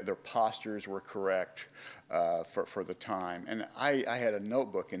 Their postures were correct for the time. And I had a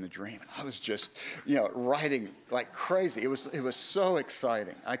notebook in the dream, and I was just, writing like crazy. It was so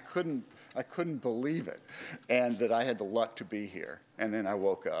exciting. I couldn't believe it, and that I had the luck to be here. And then I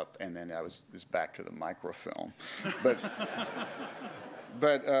woke up, and then I was back to the microfilm. But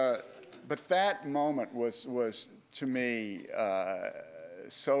that moment was to me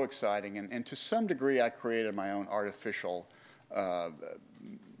so exciting, and to some degree I created my own artificial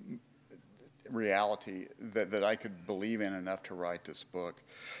reality that I could believe in enough to write this book.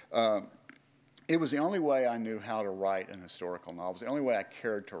 It was the only way I knew how to write an historical novel. It was the only way I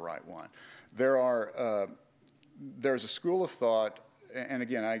cared to write one. There's a school of thought, and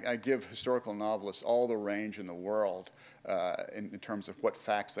again, I give historical novelists all the range in the world in terms of what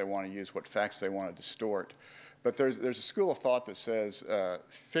facts they want to use, what facts they want to distort. But there's a school of thought that says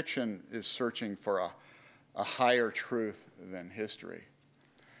fiction is searching for a higher truth than history.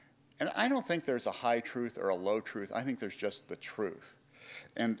 And I don't think there's a high truth or a low truth. I think there's just the truth.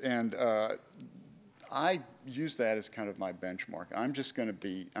 And I use that as kind of my benchmark. I'm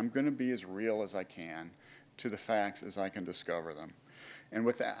going to be as real as I can to the facts as I can discover them. And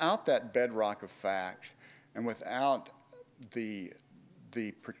without that bedrock of fact, and without the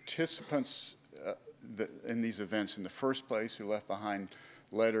participants in these events in the first place, who left behind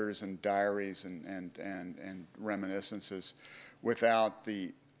letters and diaries and reminiscences, without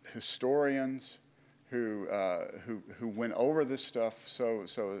the historians who went over this stuff so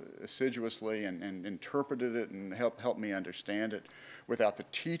assiduously and interpreted it and helped me understand it, without the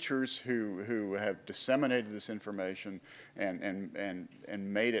teachers who have disseminated this information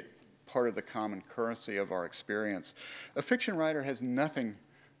and made it part of the common currency of our experience, a fiction writer has nothing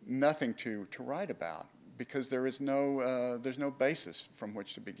to write about, because there's no basis from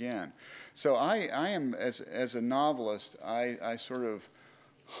which to begin. So I am, as a novelist, I sort of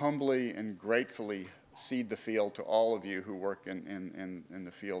humbly and gratefully cede the field to all of you who work in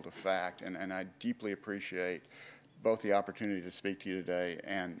the field of fact, and I deeply appreciate both the opportunity to speak to you today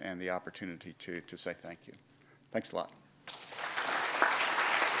and the opportunity to say thank you. Thanks a lot.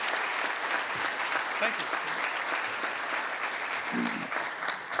 Thank you.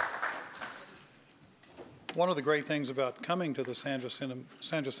 One of the great things about coming to the San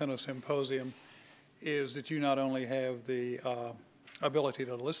Jacinto Symposium is that you not only have the ability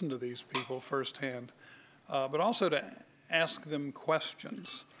to listen to these people firsthand, but also to ask them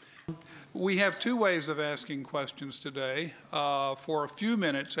questions. We have two ways of asking questions today. For a few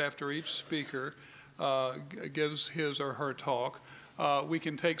minutes after each speaker gives his or her talk, we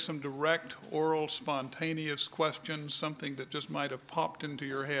can take some direct, oral, spontaneous questions, something that just might have popped into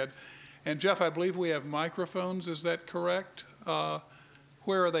your head. And Jeff, I believe we have microphones, is that correct?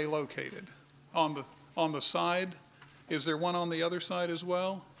 Where are they located? On the side? Is there one on the other side as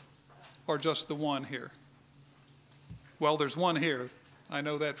well? Or just the one here? Well, there's one here. I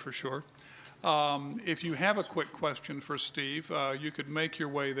know that for sure. If you have a quick question for Steve, you could make your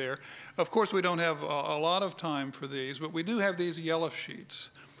way there. Of course, we don't have a lot of time for these, but we do have these yellow sheets.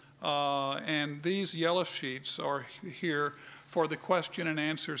 And these yellow sheets are here for the question and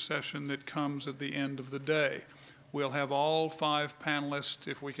answer session that comes at the end of the day. We'll have all 5 panelists,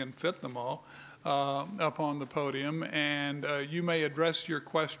 if we can fit them all, up on the podium, and you may address your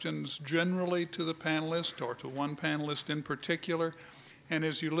questions generally to the panelist or to one panelist in particular. And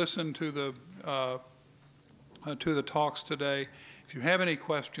as you listen to the talks today, if you have any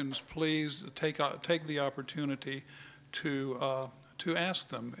questions, please take the opportunity to ask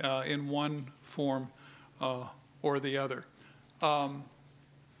them in one form or the other.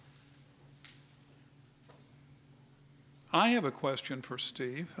 I have a question for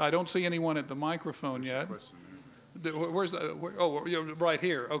Steve. I don't see anyone at the microphone yet. Where's oh, you're right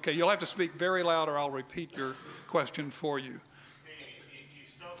here. Okay, you'll have to speak very loud or I'll repeat your question for you. Steve, you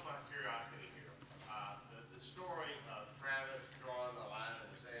stoked my curiosity here. The story of Travis drawing the line in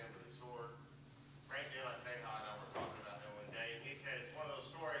the sand with his sword, Frank De La Teja and I were talking about that one day, and he said it's one of those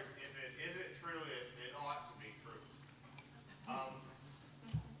stories, if it isn't true, it ought to be true.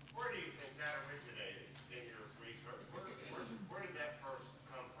 Where do you think that originated in your research? Where did that first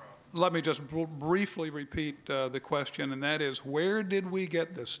come from? Let me just briefly repeat the question, and that is, where did we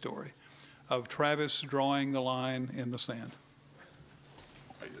get this story of Travis drawing the line in the sand?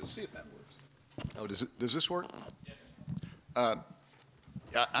 Let's see if that works. Oh, does this work? Yes. I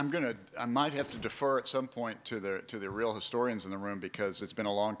might have to defer at some point to the real historians in the room because it's been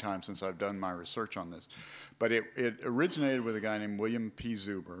a long time since I've done my research on this. But it originated with a guy named William P.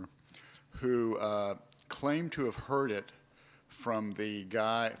 Zuber, who claimed to have heard it from the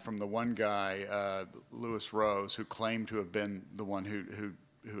one guy, Lewis Rose, who claimed to have been the one who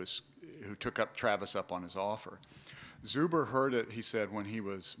took up Travis up on his offer. Zuber heard it, he said, when he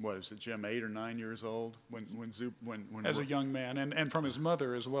was, what is it, Jim, 8 or 9 years old? When as a young man, and from his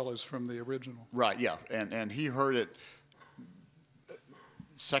mother as well as from the original. Right, yeah, and he heard it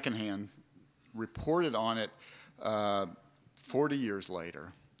secondhand, reported on it 40 years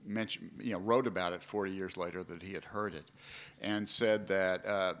later, wrote about it 40 years later that he had heard it, and said that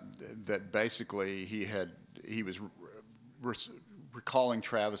that basically he was recalling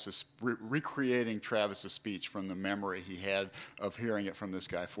recreating Travis's speech from the memory he had of hearing it from this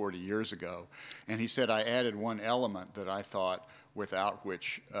guy 40 years ago. And he said, I added one element that I thought without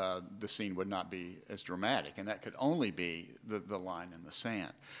which the scene would not be as dramatic, and that could only be the line in the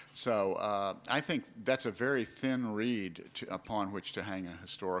sand. So I think that's a very thin reed upon which to hang a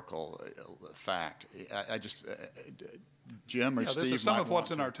historical fact. I just... Jim or Steve, some of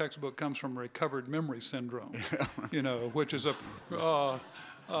what's in our textbook comes from recovered memory syndrome, which is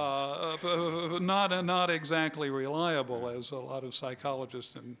not exactly reliable, as a lot of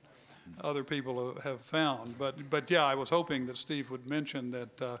psychologists and other people have found. But yeah, I was hoping that Steve would mention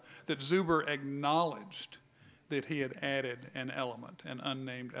that Zuber acknowledged that he had added an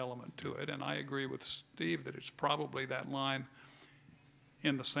unnamed element to it, and I agree with Steve that it's probably that line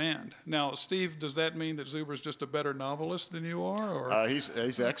in the sand. Now, Steve, does that mean that Zuber's just a better novelist than you are? Or? He's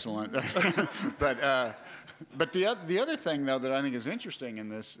excellent. but the other thing, though, that I think is interesting in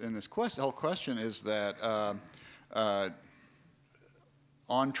this whole question is that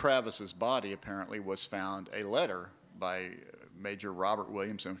on Travis's body apparently was found a letter by Major Robert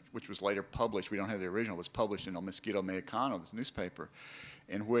Williamson, which was later published. We don't have the original. It was published in El Mosquito Mexicano, this newspaper,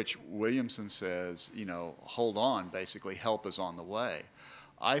 in which Williamson says, hold on, basically, help is on the way.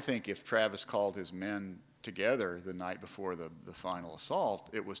 I think if Travis called his men together the night before the final assault,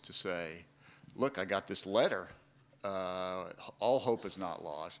 it was to say, look, I got this letter. All hope is not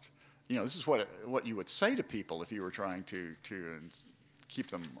lost. You know, this is what you would say to people if you were trying to keep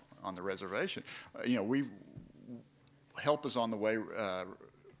them on the reservation. You know, help is on the way.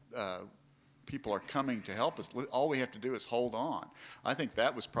 People are coming to help us. All we have to do is hold on. I think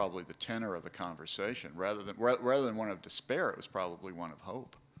that was probably the tenor of the conversation. Rather than one of despair, it was probably one of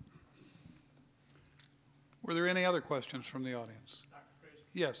hope. Were there any other questions from the audience? Dr. Chris,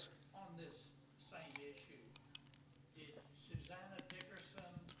 Yes. on this same issue, did Susanna Dickerson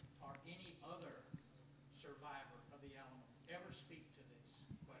or any other survivor of the Alamo ever speak to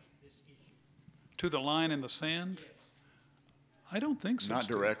this issue? To the line in the sand? Yes. I don't think so. Not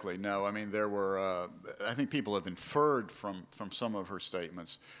Steve. directly, no. I mean, there were, I think people have inferred from some of her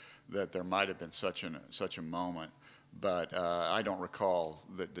statements that there might have been such a moment, but I don't recall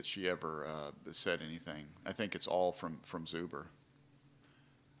that she ever said anything. I think it's all from Zuber.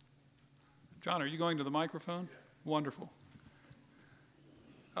 John, are you going to the microphone? Yeah. Wonderful.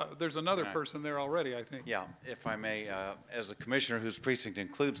 There's another person there already, I think. Yeah, if I may, as a commissioner whose precinct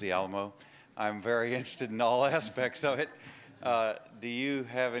includes the Alamo, I'm very interested in all aspects of it. Do you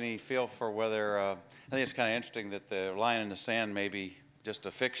have any feel for whether, I think it's kind of interesting that the line in the sand may be just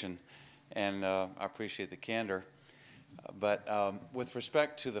a fiction, and I appreciate the candor. But with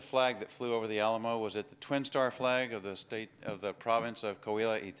respect to the flag that flew over the Alamo, was it the Twin Star flag of the province of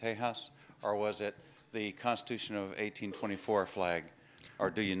Coahuila y Tejas, or was it the Constitution of 1824 flag,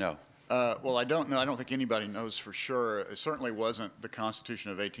 or do you know? Well, I don't know. I don't think anybody knows for sure. It certainly wasn't the Constitution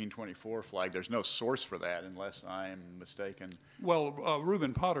of 1824 flag. There's no source for that, unless I am mistaken. Well,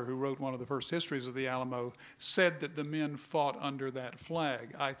 Reuben Potter, who wrote one of the first histories of the Alamo, said that the men fought under that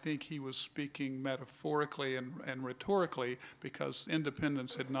flag. I think he was speaking metaphorically and rhetorically because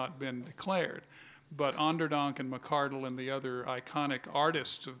independence had not been declared. But Onderdonk and McCardle and the other iconic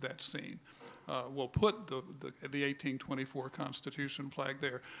artists of that scene will put the 1824 Constitution flag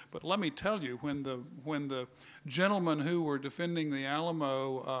there. But let me tell you, when the gentlemen who were defending the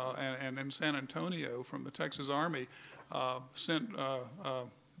Alamo and in San Antonio from the Texas Army sent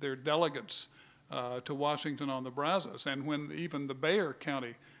their delegates to Washington on the Brazos, and when even the Bexar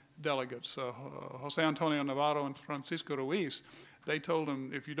County delegates, Jose Antonio Navarro and Francisco Ruiz, they told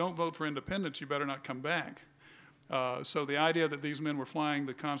them, if you don't vote for independence, you better not come back. So the idea that these men were flying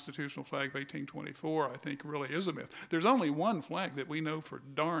the constitutional flag of 1824, I think, really is a myth. There's only one flag that we know for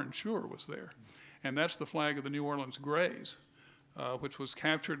darn sure was there, and that's the flag of the New Orleans Grays, which was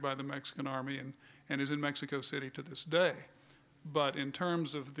captured by the Mexican Army and is in Mexico City to this day. But in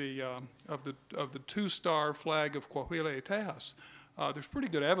terms of the two-star flag of Coahuila y Tejas, there's pretty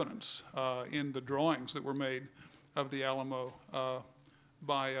good evidence in the drawings that were made of the Alamo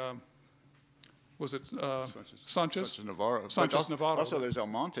by was it Sanchez Navarro? Sanchez Navarro. Also, there's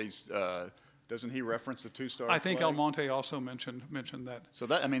Almonte's. Doesn't he reference the two-star? I think flag? Almonte also mentioned that. So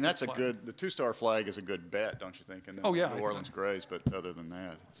that, I mean, that's a good. The two-star flag is a good bet, don't you think? And Oh yeah, New Orleans Grays, but other than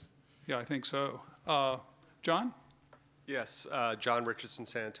that, it's... Yeah, I think so. John? Yes, John Richardson,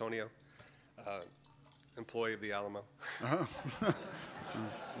 San Antonio, employee of the Alamo.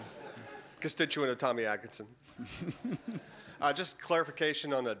 Constituent of Tommy Atkinson. Just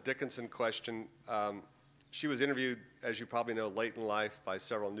clarification on the Dickinson question. She was interviewed, as you probably know, late in life by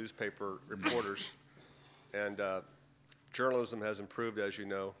several newspaper reporters. And journalism has improved, as you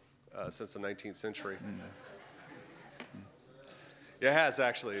know, since the 19th century. Yeah, it has,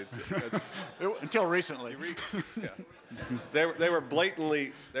 actually. It's Until recently. Yeah. They were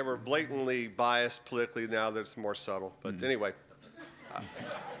blatantly biased politically. Now that it's more subtle. But anyway,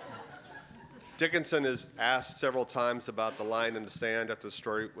 Dickinson is asked several times about the line in the sand after the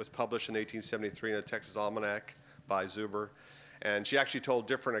story was published in 1873 in a Texas Almanac by Zuber. And she actually told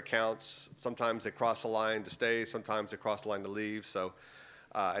different accounts. Sometimes they crossed the line to stay, sometimes they crossed the line to leave. So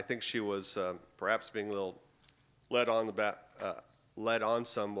I think she was perhaps being a little led on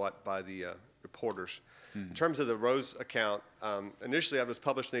somewhat by the reporters. In terms of the Rose account, initially it was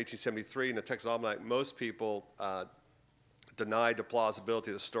published in 1873 in the Texas Almanac. Most people denied the plausibility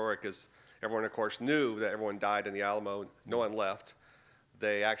of the story because everyone, of course, knew that everyone died in the Alamo. No one left.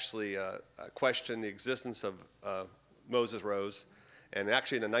 They actually questioned the existence of Moses Rose. And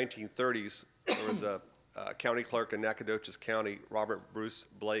actually in the 1930s, there was a county clerk in Nacogdoches County, Robert Bruce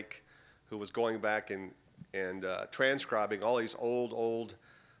Blake, who was going back and transcribing all these old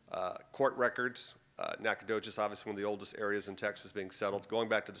court records. Nacogdoches, obviously one of the oldest areas in Texas being settled, going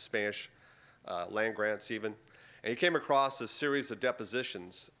back to the Spanish land grants even. And he came across a series of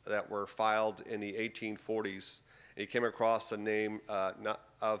depositions that were filed in the 1840s. And he came across the name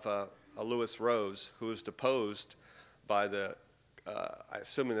of Louis Rose, who was deposed by the, I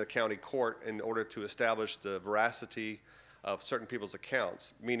assume in the county court, in order to establish the veracity of certain people's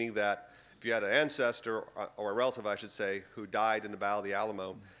accounts, meaning that if you had an ancestor, or a relative, I should say, who died in the Battle of the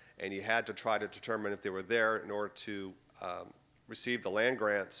Alamo, and you had to try to determine if they were there in order to receive the land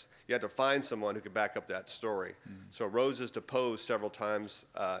grants, you had to find someone who could back up that story. So Rose is deposed several times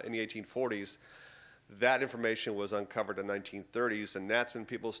in the 1840s. That information was uncovered in the 1930s, and that's when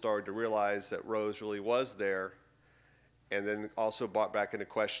people started to realize that Rose really was there, and then also brought back into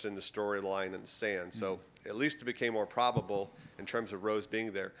question the storyline in the sand. So at least it became more probable in terms of Rose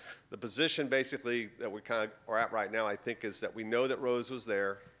being there. The position basically that we kind of are at right now, I think, is that we know that Rose was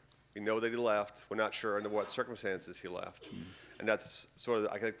there. We know that he left. We're not sure under what circumstances he left. And that's sort of,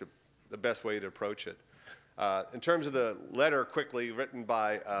 I think, the best way to approach it. In terms of the letter, quickly, written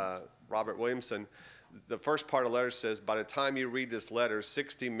by Robert Williamson, the first part of the letter says, by the time you read this letter,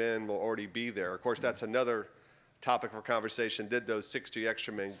 60 men will already be there. Of course, that's another topic for conversation. Did those 60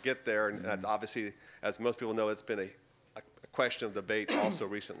 extra men get there? And that's obviously, as most people know, it's been a question of debate also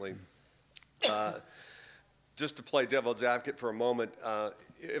recently. Just to play devil's advocate for a moment,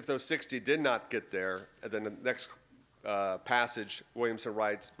 if those 60 did not get there, and then the next passage, Williamson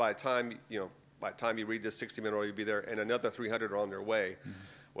writes, by the time you read this, 60 men will already be there, and another 300 are on their way.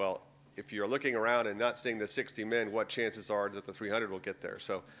 Well, if you're looking around and not seeing the 60 men, what chances are that the 300 will get there?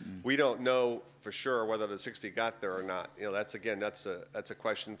 So we don't know for sure whether the 60 got there or not. That's a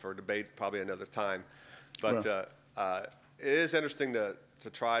question for debate probably another time. But it is interesting to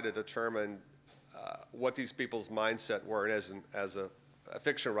try to determine what these people's mindset were. And as a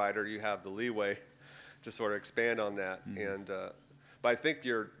fiction writer, you have the leeway to sort of expand on that. But I think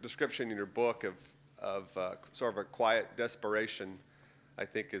your description in your book of sort of a quiet desperation, I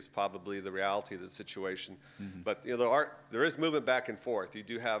think, is probably the reality of the situation. But there is movement back and forth. You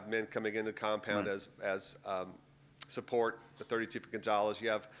do have men coming into the compound as support the 32 for Gonzalez. You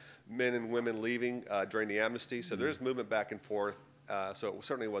have men and women leaving during the amnesty. So there is movement back and forth. So it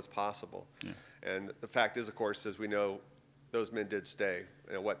certainly was possible. And the fact is, of course, as we know, those men did stay.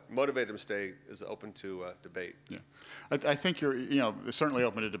 What motivated them to stay is open to debate. Yeah, I think you're certainly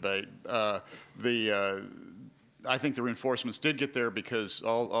open to debate. I think the reinforcements did get there because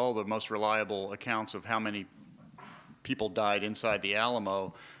all the most reliable accounts of how many people died inside the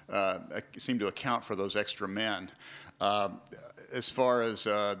Alamo seem to account for those extra men. As far as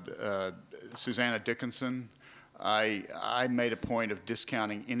Susanna Dickinson, I made a point of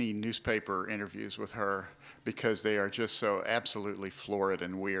discounting any newspaper interviews with her because they are just so absolutely florid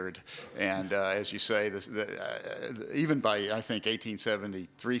and weird. And as you say, even by, I think,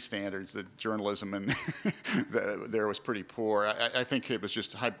 1873 standards, the journalism and there was pretty poor. I think it was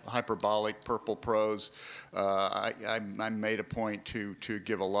just hyperbolic, purple prose. I made a point to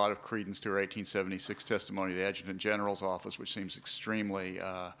give a lot of credence to her 1876 testimony to the Adjutant General's office, which seems extremely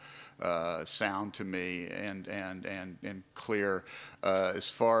sound to me and clear.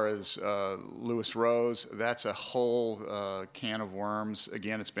 As far as Louis Rose, that's a whole can of worms.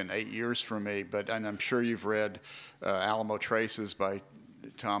 Again, it's been 8 years for me, and I'm sure you've read Alamo Traces by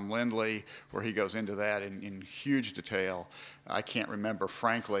Tom Lindley, where he goes into that in huge detail. I can't remember,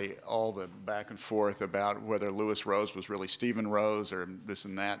 frankly, all the back and forth about whether Louis Rose was really Stephen Rose or this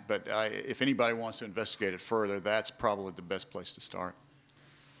and that, but if anybody wants to investigate it further, that's probably the best place to start.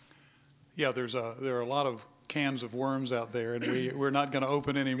 Yeah, there are a lot of cans of worms out there, and we're not going to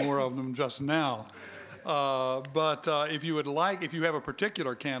open any more of them just now. But if you have a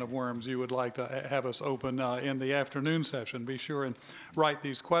particular can of worms you would like to have us open in the afternoon session, be sure and write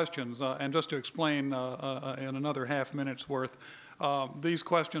these questions. And just to explain in another half minute's worth, these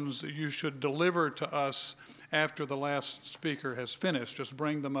questions you should deliver to us after the last speaker has finished. Just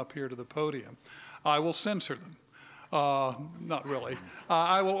bring them up here to the podium. I will censor them. Not really.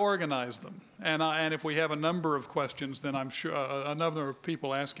 I will organize them. And if we have a number of questions, then I'm sure a number of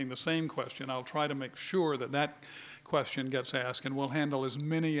people asking the same question, I'll try to make sure that question gets asked, and we'll handle as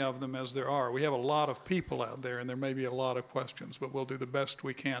many of them as there are. We have a lot of people out there, and there may be a lot of questions, but we'll do the best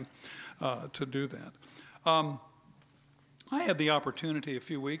we can to do that. I had the opportunity a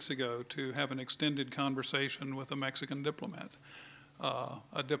few weeks ago to have an extended conversation with a Mexican diplomat.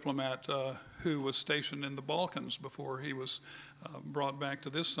 A diplomat who was stationed in the Balkans before he was brought back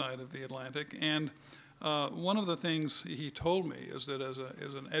to this side of the Atlantic. And one of the things he told me is that as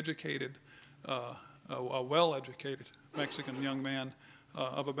an educated, a well-educated Mexican young man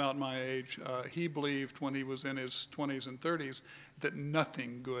of about my age, he believed when he was in his 20s and 30s that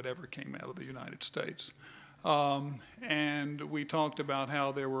nothing good ever came out of the United States. And we talked about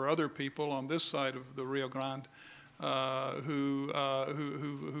how there were other people on this side of the Rio Grande who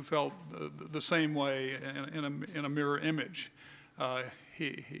felt the same way in a mirror image.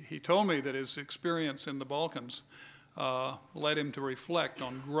 He told me that his experience in the Balkans led him to reflect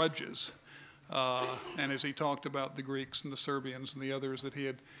on grudges. And as he talked about the Greeks and the Serbians and the others that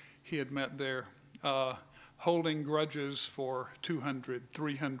he had met there, holding grudges for 200,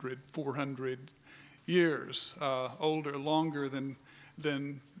 300, 400 years, longer than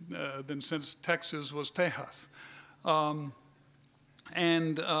since Texas was Tejas.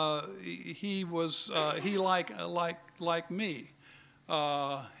 He like me,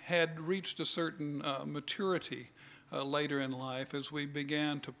 had reached a certain maturity later in life as we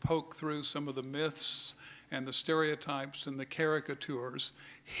began to poke through some of the myths and the stereotypes and the caricatures,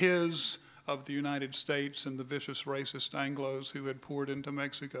 his of the United States and the vicious racist Anglos who had poured into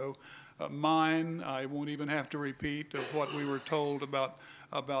Mexico. Mine, I won't even have to repeat, of what we were told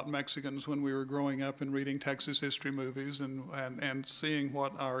about Mexicans when we were growing up and reading Texas history movies and seeing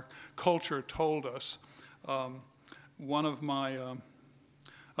what our culture told us. One of my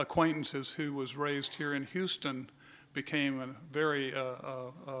acquaintances who was raised here in Houston became a very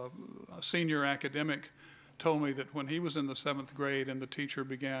senior academic, told me that when he was in the 7th grade and the teacher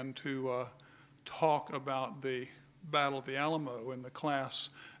began to talk about the Battle of the Alamo in the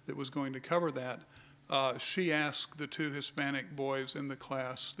class that was going to cover that, she asked the 2 Hispanic boys in the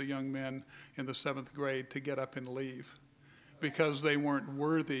class, the young men in the 7th grade, to get up and leave because they weren't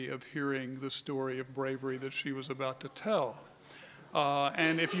worthy of hearing the story of bravery that she was about to tell.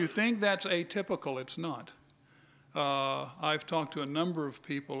 And if you think that's atypical, it's not. I've talked to a number of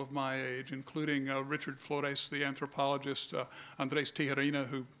people of my age, including Richard Flores, the anthropologist, Andres Tijerina,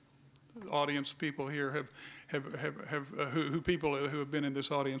 who audience people here who people who have been in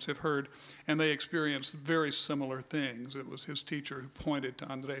this audience have heard, and they experienced very similar things. It was his teacher who pointed to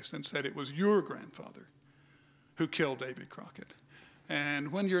Andres and said, "It was your grandfather who killed Davy Crockett."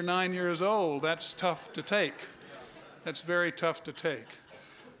 And when you're 9 years old, that's tough to take. That's very tough to take.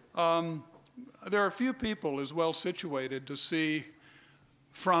 There are few people as well situated to see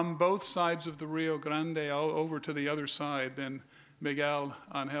from both sides of the Rio Grande over to the other side than Miguel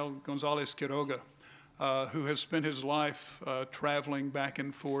Angel Gonzalez-Quiroga, who has spent his life traveling back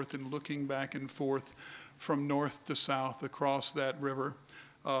and forth and looking back and forth from north to south across that river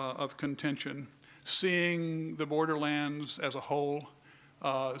of contention, seeing the borderlands as a whole,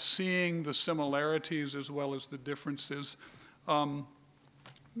 seeing the similarities as well as the differences.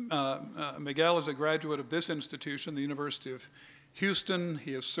 Miguel is a graduate of this institution, the University of Houston.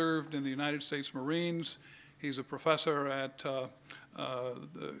 He has served in the United States Marines. He's a professor at the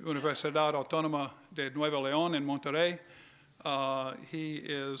Universidad Autónoma de Nuevo León in Monterrey. He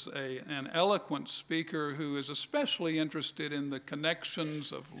is an eloquent speaker who is especially interested in the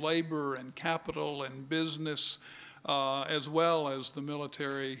connections of labor and capital and business, as well as the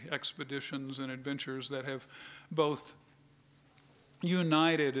military expeditions and adventures that have both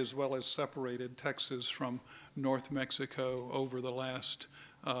united as well as separated Texas from North Mexico over the last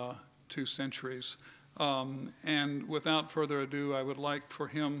 2 centuries. And without further ado, I would like for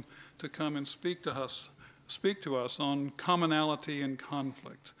him to come and speak to us on commonality and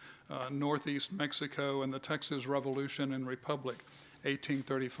conflict, Northeast Mexico and the Texas Revolution and Republic,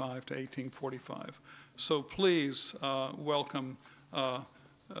 1835 to 1845. So please welcome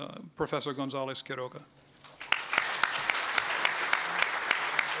Professor Gonzalez-Quiroga.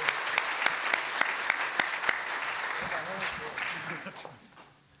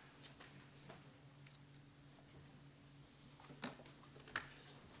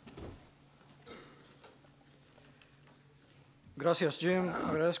 Gracias, Jim.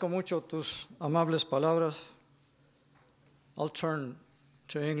 Agradezco mucho tus amables palabras. I'll turn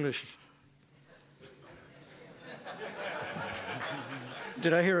to English.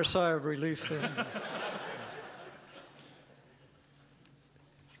 Did I hear a sigh of relief there?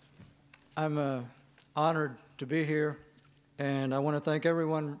 I'm honored to be here, and I want to thank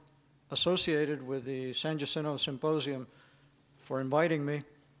everyone associated with the San Jacinto Symposium for inviting me.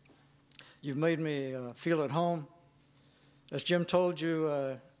 You've made me feel at home. As Jim told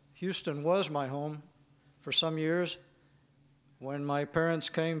you, Houston was my home for some years. When my parents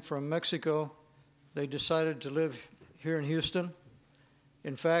came from Mexico, they decided to live here in Houston.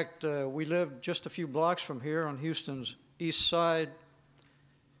 In fact, we lived just a few blocks from here on Houston's east side.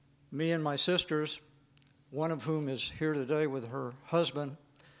 Me and my sisters, one of whom is here today with her husband.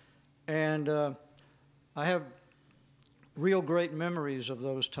 And I have real great memories of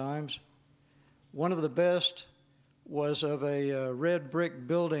those times. One of the best was of a red brick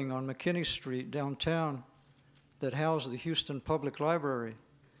building on McKinney Street downtown that housed the Houston Public Library.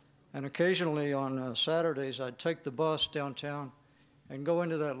 And occasionally on Saturdays, I'd take the bus downtown and go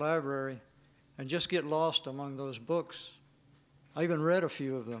into that library and just get lost among those books. I even read a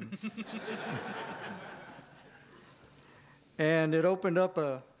few of them. And it opened up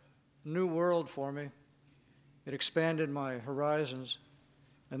a new world for me. It expanded my horizons.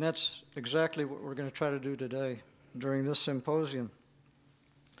 And that's exactly what we're going to try to do today during this symposium.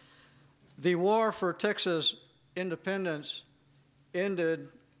 The war for Texas independence ended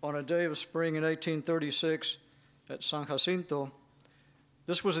on a day of spring in 1836 at San Jacinto.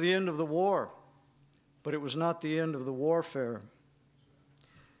 This was the end of the war, but it was not the end of the warfare.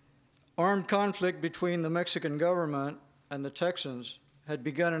 Armed conflict between the Mexican government and the Texans had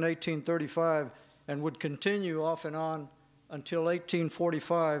begun in 1835 and would continue off and on until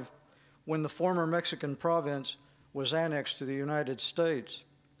 1845, when the former Mexican province was annexed to the United States.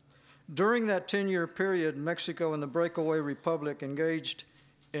 During that 10-year period, Mexico and the breakaway republic engaged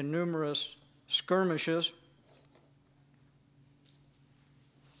in numerous skirmishes.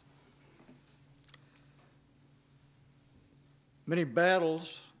 Many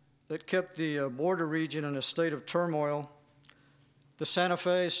battles that kept the border region in a state of turmoil. The Santa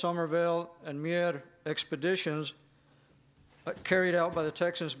Fe, Somerville, and Mier expeditions carried out by the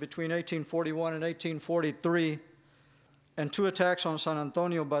Texans between 1841 and 1843, and 2 attacks on San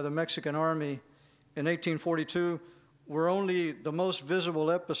Antonio by the Mexican Army in 1842 were only the most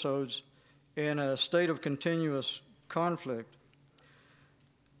visible episodes in a state of continuous conflict.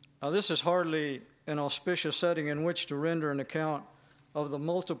 Now, this is hardly an auspicious setting in which to render an account of the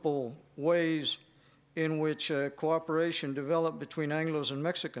multiple ways in which cooperation developed between Anglos and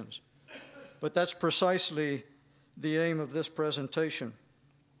Mexicans, but that's precisely the aim of this presentation.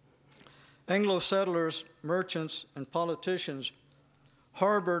 Anglo settlers, merchants, and politicians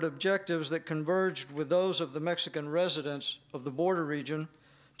harbored objectives that converged with those of the Mexican residents of the border region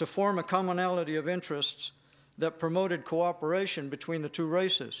to form a commonality of interests that promoted cooperation between the two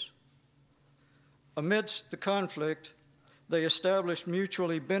races. Amidst the conflict, they established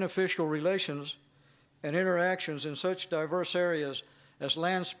mutually beneficial relations and interactions in such diverse areas as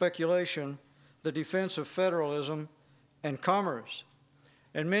land speculation, the defense of federalism, and commerce.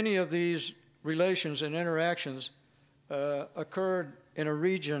 And many of these relations and interactions occurred in a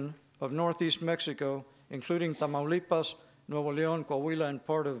region of northeast Mexico, including Tamaulipas, Nuevo León, Coahuila, and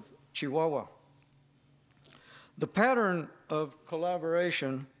part of Chihuahua. The pattern of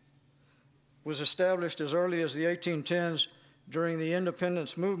collaboration was established as early as the 1810s during the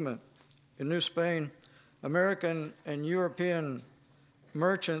independence movement in New Spain. American and European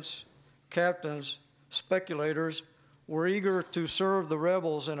merchants, captains, speculators were eager to serve the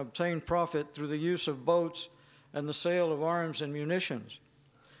rebels and obtain profit through the use of boats and the sale of arms and munitions.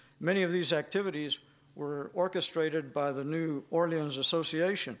 Many of these activities were orchestrated by the New Orleans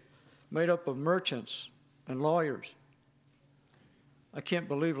Association, made up of merchants and lawyers. I can't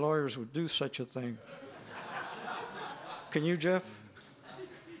believe lawyers would do such a thing. Can you, Jeff?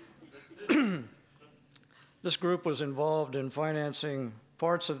 This group was involved in financing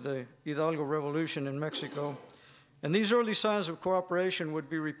parts of the Hidalgo Revolution in Mexico, and these early signs of cooperation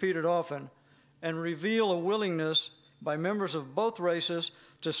would be repeated often and reveal a willingness by members of both races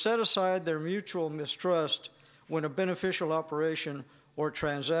to set aside their mutual mistrust when a beneficial operation or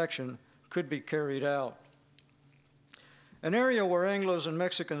transaction could be carried out. An area where Anglos and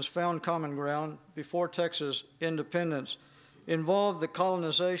Mexicans found common ground before Texas independence involved the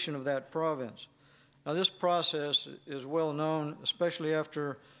colonization of that province. Now, this process is well known, especially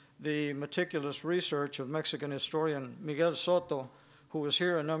after the meticulous research of Mexican historian Miguel Soto, who was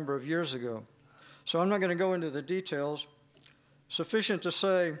here a number of years ago. So I'm not going to go into the details. Sufficient to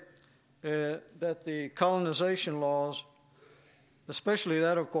say that the colonization laws, especially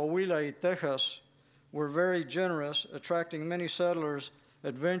that of Coahuila y Texas, were very generous, attracting many settlers,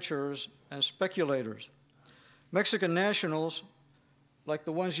 adventurers, and speculators. Mexican nationals, like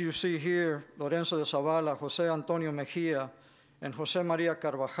the ones you see here, Lorenzo de Zavala, José Antonio Mejía, and José María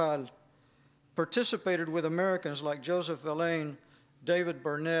Carvajal, participated with Americans like Joseph Verlaine, David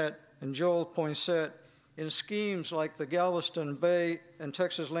Burnett, and Joel Poinsett in schemes like the Galveston Bay and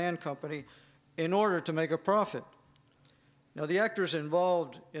Texas Land Company in order to make a profit. Now, the actors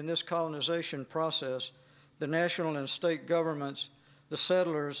involved in this colonization process, the national and state governments, the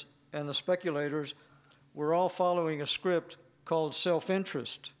settlers, and the speculators, were all following a script called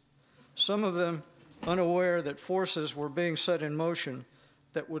self-interest, some of them unaware that forces were being set in motion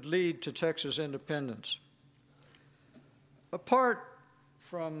that would lead to Texas independence. Apart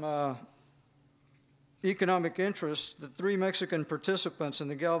from economic interests, the 3 Mexican participants in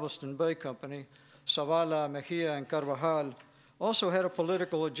the Galveston Bay Company, Zavala, Mejia, and Carvajal, also had a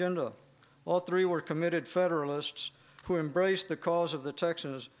political agenda. All three were committed Federalists who embraced the cause of the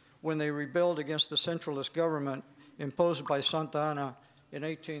Texans when they rebelled against the centralist government imposed by Santa Anna in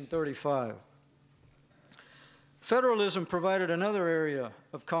 1835. Federalism provided another area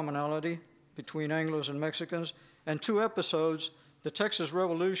of commonality between Anglos and Mexicans, and two episodes, the Texas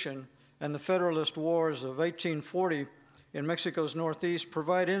Revolution and the Federalist Wars of 1840 in Mexico's Northeast,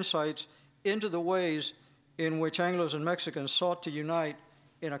 provide insights into the ways in which Anglos and Mexicans sought to unite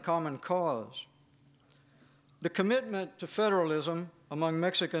in a common cause. The commitment to federalism among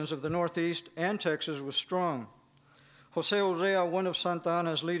Mexicans of the Northeast and Texas was strong. Jose Urrea, one of Santa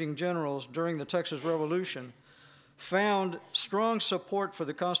Anna's leading generals during the Texas Revolution, found strong support for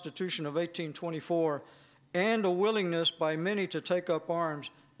the Constitution of 1824 and a willingness by many to take up arms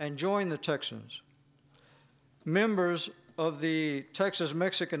and join the Texans. Members of the Texas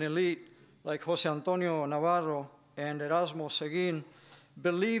Mexican elite, like Jose Antonio Navarro and Erasmo Seguin,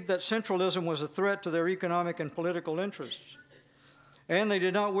 believed that centralism was a threat to their economic and political interests, and they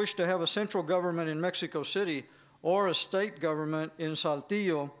did not wish to have a central government in Mexico City or a state government in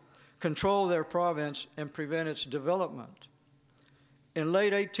Saltillo control their province and prevent its development. In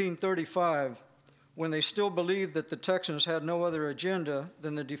late 1835, when they still believed that the Texans had no other agenda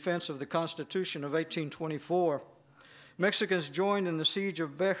than the defense of the Constitution of 1824, Mexicans joined in the siege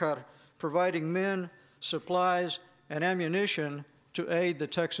of Béjar, providing men, supplies, and ammunition to aid the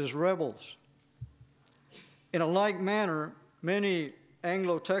Texas rebels. In a like manner, many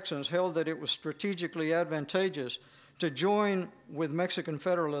Anglo-Texans held that it was strategically advantageous to join with Mexican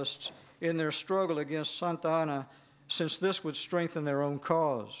Federalists in their struggle against Santa Anna, since this would strengthen their own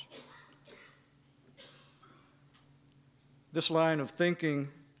cause. This line of thinking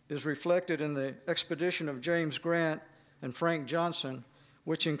is reflected in the expedition of James Grant and Frank Johnson,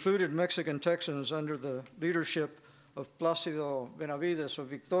 which included Mexican Texans under the leadership of Plácido Benavides of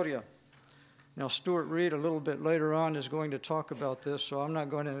Victoria. Now, Stewart Reid, a little bit later on, is going to talk about this, so I'm not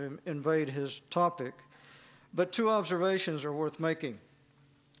going to invade his topic. But two observations are worth making.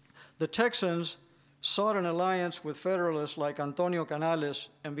 The Texans sought an alliance with Federalists like Antonio Canales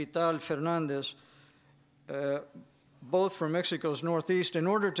and Vital Fernandez, both from Mexico's Northeast, in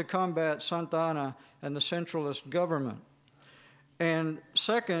order to combat Santa Anna and the centralist government. And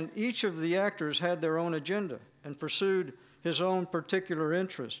second, each of the actors had their own agenda and pursued his own particular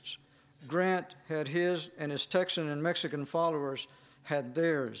interests. Grant had his, and his Texan and Mexican followers had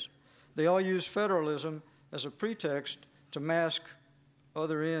theirs. They all used federalism as a pretext to mask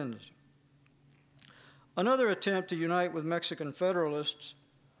other ends. Another attempt to unite with Mexican Federalists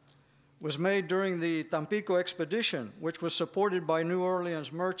was made during the Tampico expedition, which was supported by New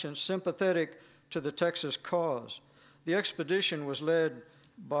Orleans merchants sympathetic to the Texas cause. The expedition was led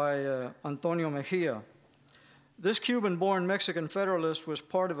by Antonio Mejia. This Cuban-born Mexican Federalist was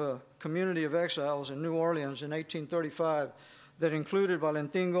part of a community of exiles in New Orleans in 1835 that included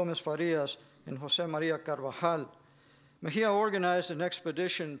Valentin Gomez Farias and Jose Maria Carvajal. Mejia organized an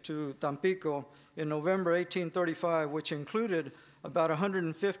expedition to Tampico in November 1835, which included about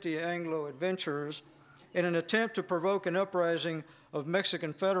 150 Anglo adventurers in an attempt to provoke an uprising of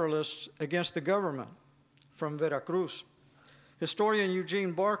Mexican Federalists against the government from Veracruz. Historian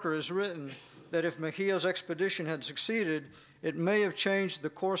Eugene Barker has written that if Mejia's expedition had succeeded, it may have changed the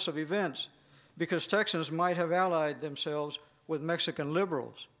course of events because Texans might have allied themselves with Mexican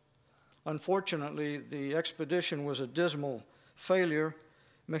liberals. Unfortunately, the expedition was a dismal failure.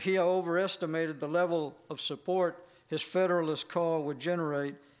 Mejia overestimated the level of support his Federalist call would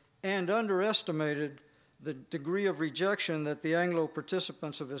generate and underestimated the degree of rejection that the Anglo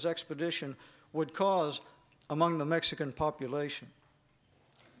participants of his expedition would cause among the Mexican population.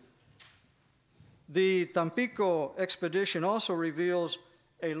 The Tampico expedition also reveals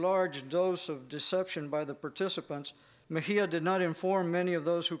a large dose of deception by the participants. Mejia did not inform many of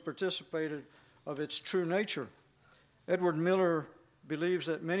those who participated of its true nature. Edward Miller believes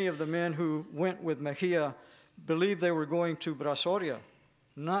that many of the men who went with Mejia believed they were going to Brazoria,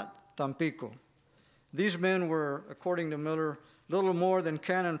 not Tampico. These men were, according to Miller, little more than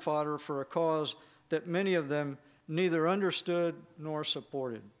cannon fodder for a cause that many of them neither understood nor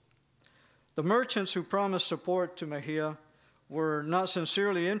supported. The merchants who promised support to Mejia were not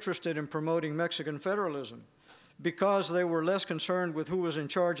sincerely interested in promoting Mexican federalism because they were less concerned with who was in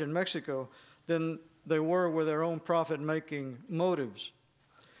charge in Mexico than they were with their own profit-making motives.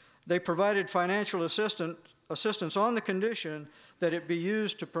 They provided financial assistance on the condition that it be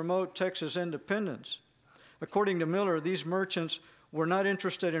used to promote Texas independence. According to Miller, these merchants were not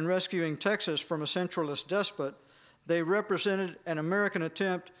interested in rescuing Texas from a centralist despot. They represented an American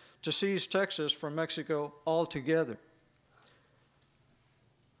attempt to seize Texas from Mexico altogether.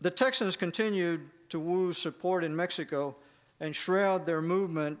 The Texans continued to woo support in Mexico and shroud their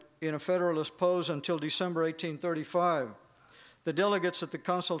movement in a Federalist pose until December 1835. The delegates at the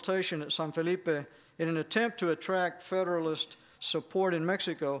consultation at San Felipe, in an attempt to attract Federalist support in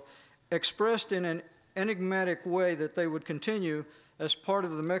Mexico, expressed in an enigmatic way that they would continue as part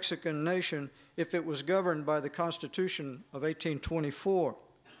of the Mexican nation if it was governed by the Constitution of 1824.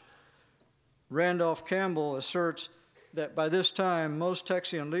 Randolph Campbell asserts that by this time, most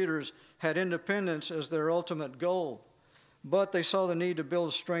Texian leaders had independence as their ultimate goal, but they saw the need to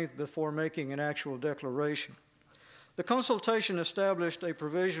build strength before making an actual declaration. The consultation established a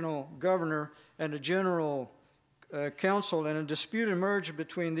provisional governor and a general council, and a dispute emerged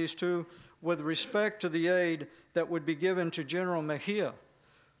between these two with respect to the aid that would be given to General Mejia,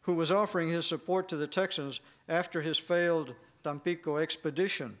 who was offering his support to the Texans after his failed Tampico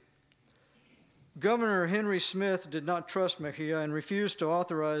expedition. Governor Henry Smith did not trust Mejia and refused to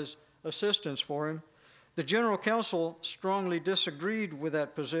authorize assistance for him. The General Council strongly disagreed with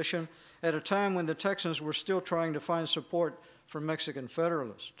that position at a time when the Texans were still trying to find support from Mexican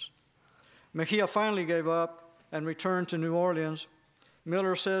Federalists. Mejia finally gave up and returned to New Orleans.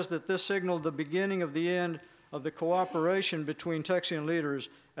 Miller says that this signaled the beginning of the end of the cooperation between Texian leaders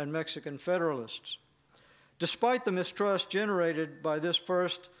and Mexican Federalists. Despite the mistrust generated by this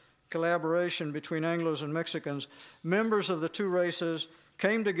first collaboration between Anglos and Mexicans, members of the two races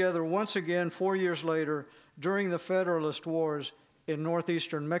came together once again 4 years later during the Federalist Wars in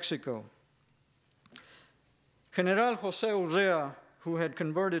northeastern Mexico. General Jose Urrea, who had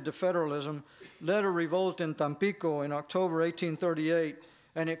converted to Federalism, led a revolt in Tampico in October 1838,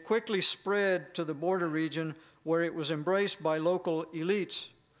 and it quickly spread to the border region where it was embraced by local elites.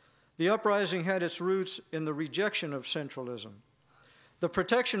 The uprising had its roots in the rejection of centralism. The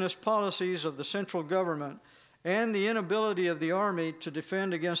protectionist policies of the central government and the inability of the Army to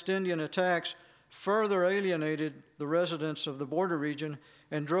defend against Indian attacks further alienated the residents of the border region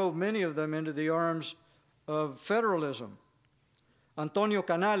and drove many of them into the arms of federalism. Antonio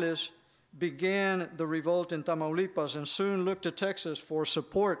Canales began the revolt in Tamaulipas and soon looked to Texas for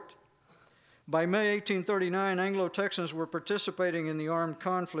support. By May 1839, Anglo-Texans were participating in the armed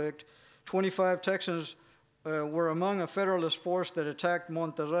conflict. 25 Texans were among a Federalist force that attacked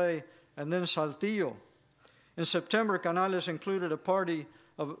Monterrey and then Saltillo. In September, Canales included a party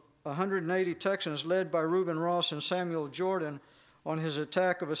of 180 Texans led by Reuben Ross and Samuel Jordan on his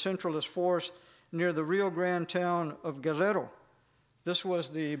attack of a centralist force near the Rio Grande town of Guerrero. This was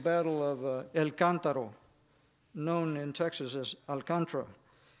the Battle of El Cántaro, known in Texas as Alcantara,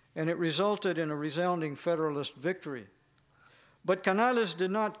 and it resulted in a resounding Federalist victory. But Canales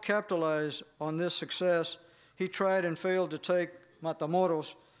did not capitalize on this success. He tried and failed to take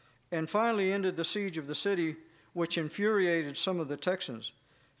Matamoros and finally ended the siege of the city, which infuriated some of the Texans.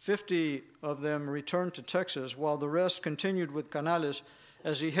 50 of them returned to Texas, while the rest continued with Canales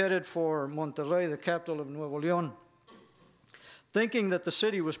as he headed for Monterrey, the capital of Nuevo León. Thinking that the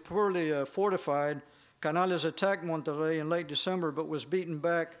city was poorly fortified, Canales attacked Monterrey in late December but was beaten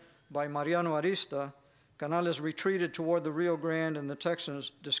back by Mariano Arista. Canales retreated toward the Rio Grande, and the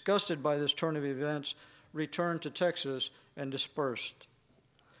Texans, disgusted by this turn of events, returned to Texas and dispersed.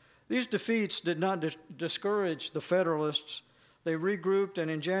 These defeats did not discourage the Federalists. They regrouped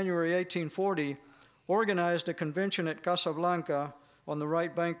and in January 1840 organized a convention at Casablanca on the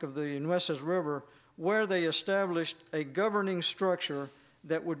right bank of the Nueces River, where they established a governing structure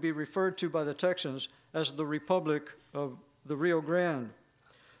that would be referred to by the Texans as the Republic of the Rio Grande.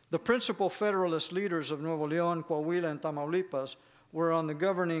 The principal Federalist leaders of Nuevo León, Coahuila, and Tamaulipas were on the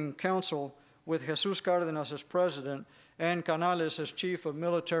governing council with Jesus Cárdenas as president and Canales as chief of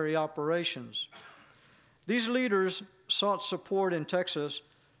military operations. These leaders sought support in Texas.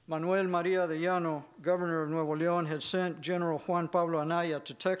 Manuel María de Llano, governor of Nuevo León, had sent General Juan Pablo Anaya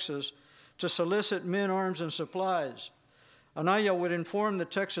to Texas to solicit men, arms, and supplies. Anaya would inform the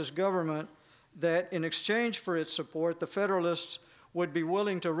Texas government that in exchange for its support, the Federalists would be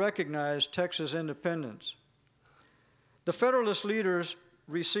willing to recognize Texas independence. The Federalist leaders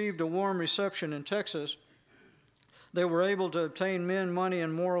received a warm reception in Texas. They were able to obtain men, money,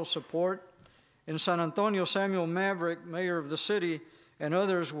 and moral support. In San Antonio, Samuel Maverick, mayor of the city, and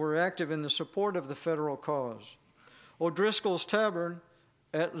others were active in the support of the federal cause. O'Driscoll's Tavern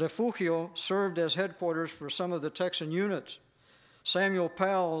at Refugio served as headquarters for some of the Texan units. Samuel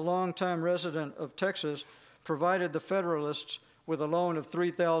Powell, a longtime resident of Texas, provided the Federalists with a loan of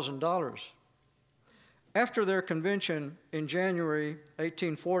 $3,000. After their convention in January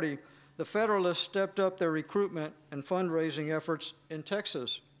 1840, the Federalists stepped up their recruitment and fundraising efforts in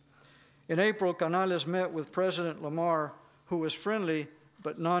Texas. In April, Canales met with President Lamar, who was friendly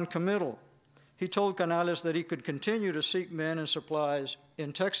but non-committal. He told Canales that he could continue to seek men and supplies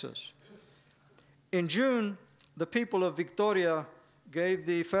in Texas. In June, the people of Victoria gave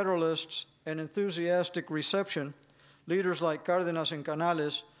the Federalists an enthusiastic reception. Leaders like Cárdenas and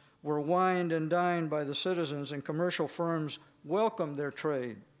Canales were wined and dined by the citizens, and commercial firms welcomed their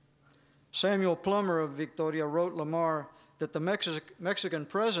trade. Samuel Plummer of Victoria wrote Lamar that the Mexican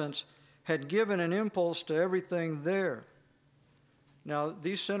presence had given an impulse to everything there. Now,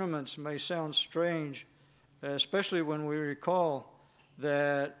 these sentiments may sound strange, especially when we recall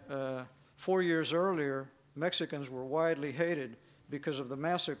that 4 years earlier, Mexicans were widely hated because of the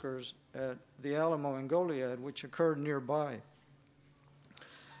massacres at the Alamo and Goliad, which occurred nearby.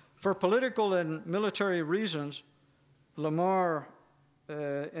 For political and military reasons, Lamar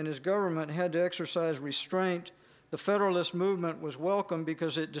and his government had to exercise restraint. The Federalist movement was welcome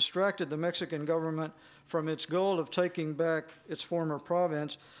because it distracted the Mexican government from its goal of taking back its former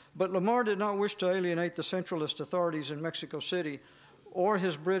province. But Lamar did not wish to alienate the centralist authorities in Mexico City or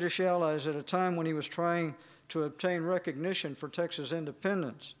his British allies at a time when he was trying to obtain recognition for Texas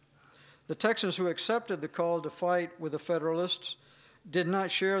independence. The Texans who accepted the call to fight with the Federalists did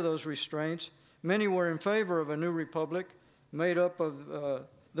not share those restraints. Many were in favor of a new republic made up of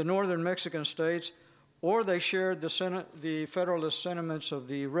the northern Mexican states, or they shared the Federalist sentiments of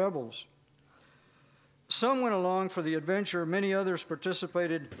the rebels. Some went along for the adventure. Many others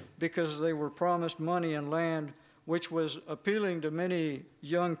participated because they were promised money and land, which was appealing to many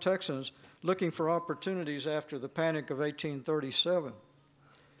young Texans looking for opportunities after the Panic of 1837.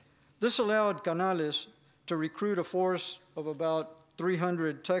 This allowed Canales to recruit a force of about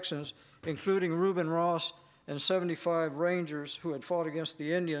 300 Texans, including Reuben Ross and 75 Rangers who had fought against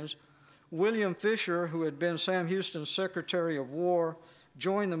the Indians. William Fisher, who had been Sam Houston's Secretary of War,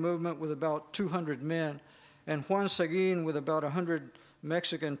 joined the movement with about 200 men, and Juan Seguin with about 100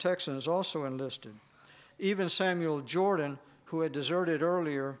 Mexican Texans also enlisted. Even Samuel Jordan, who had deserted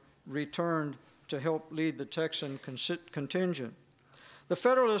earlier, returned to help lead the Texan contingent. The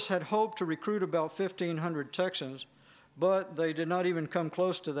Federalists had hoped to recruit about 1,500 Texans, but they did not even come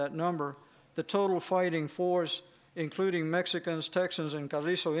close to that number. The total fighting force, including Mexicans, Texans, and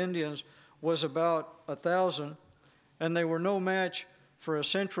Carrizo Indians, was about 1,000, and they were no match for a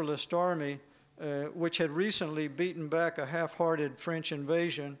centralist army, which had recently beaten back a half-hearted French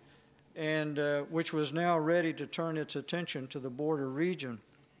invasion and which was now ready to turn its attention to the border region.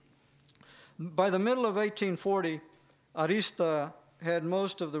 By the middle of 1840, Arista had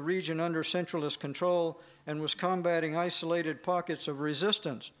most of the region under centralist control and was combating isolated pockets of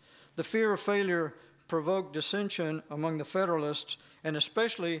resistance. The fear of failure provoked dissension among the Federalists, and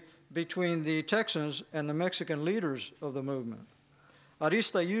especially between the Texans and the Mexican leaders of the movement.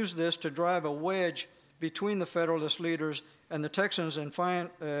 Arista used this to drive a wedge between the Federalist leaders and the Texans, and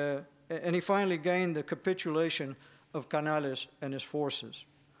he finally gained the capitulation of Canales and his forces.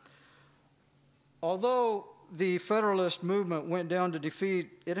 Although the Federalist movement went down to defeat,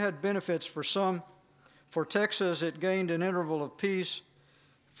 it had benefits for some. For Texas, it gained an interval of peace.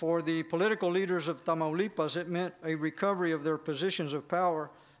 For the political leaders of Tamaulipas, it meant a recovery of their positions of power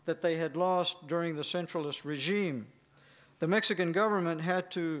that they had lost during the centralist regime. The Mexican government had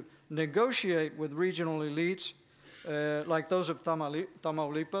to negotiate with regional elites like those of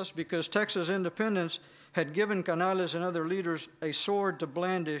Tamaulipas because Texas independence had given Canales and other leaders a sword to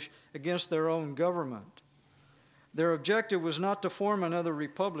blandish against their own government. Their objective was not to form another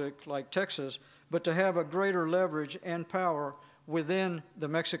republic like Texas, but to have a greater leverage and power within the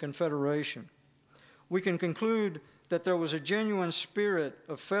Mexican Federation. We can conclude that there was a genuine spirit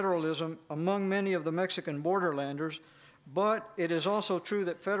of federalism among many of the Mexican borderlanders, but it is also true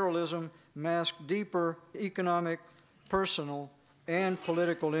that federalism masked deeper economic, personal, and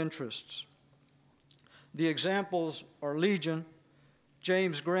political interests. The examples are legion.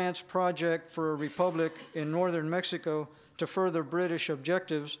 James Grant's project for a republic in northern Mexico to further British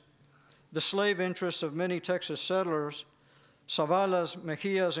objectives, the slave interests of many Texas settlers, Zavala's,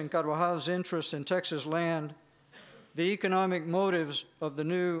 Mejia's, and Carvajal's interests in Texas land, the economic motives of the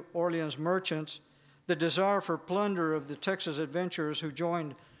New Orleans merchants, the desire for plunder of the Texas adventurers who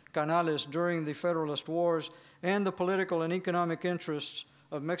joined Canales during the Federalist Wars, and the political and economic interests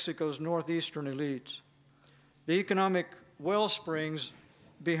of Mexico's northeastern elites. The economic wellsprings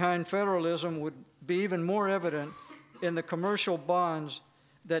behind federalism would be even more evident in the commercial bonds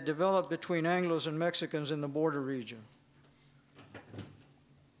that developed between Anglos and Mexicans in the border region.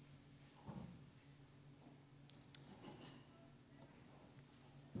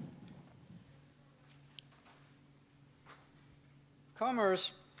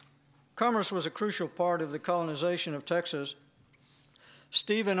 Commerce was a crucial part of the colonization of Texas.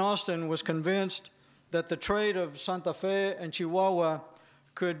 Stephen Austin was convinced that the trade of Santa Fe and Chihuahua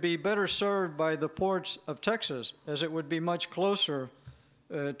could be better served by the ports of Texas, as it would be much closer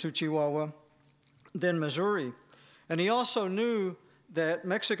to Chihuahua than Missouri. And he also knew that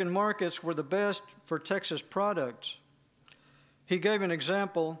Mexican markets were the best for Texas products. He gave an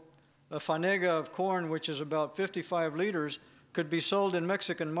example. A fanega of corn, which is about 55 liters, could be sold in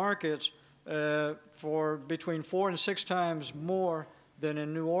Mexican markets for between 4 and 6 times more than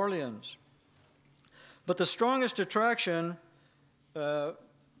in New Orleans. But the strongest attraction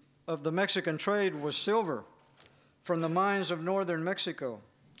of the Mexican trade was silver from the mines of northern Mexico.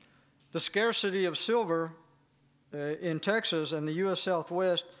 The scarcity of silver in Texas and the U.S.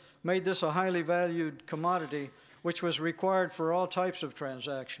 Southwest made this a highly valued commodity, which was required for all types of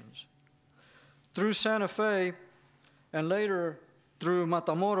transactions. Through Santa Fe and later through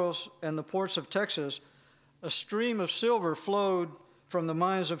Matamoros and the ports of Texas, a stream of silver flowed from the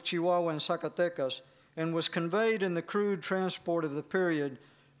mines of Chihuahua and Zacatecas and was conveyed in the crude transport of the period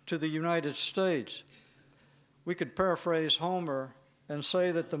to the United States. We could paraphrase Homer and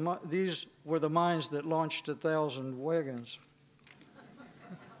say that these were the mines that launched 1,000 wagons.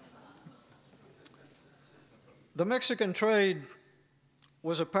 The Mexican trade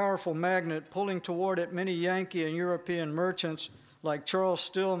was a powerful magnet, pulling toward it many Yankee and European merchants like Charles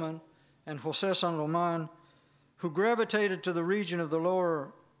Stillman and José San Román, who gravitated to the region of the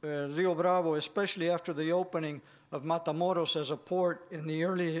lower Rio Bravo, especially after the opening of Matamoros as a port in the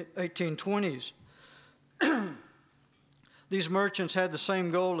early 1820s. These merchants had the same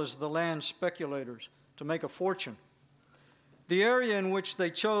goal as the land speculators, to make a fortune. The area in which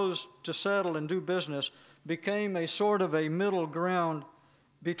they chose to settle and do business became a sort of a middle ground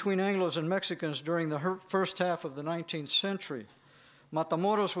between Anglos and Mexicans during the first half of the 19th century.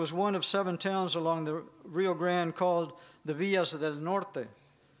 Matamoros was one of 7 towns along the Rio Grande called the Villas del Norte,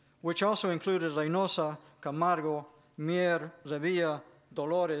 which also included Reynosa, Camargo, Mier, Revilla,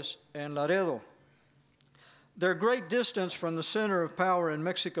 Dolores, and Laredo. Their great distance from the center of power in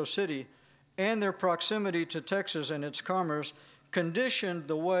Mexico City and their proximity to Texas and its commerce conditioned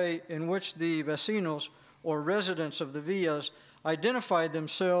the way in which the vecinos, or residents of the villas, identified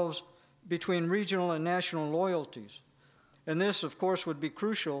themselves between regional and national loyalties. And this, of course, would be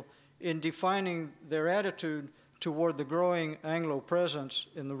crucial in defining their attitude toward the growing Anglo presence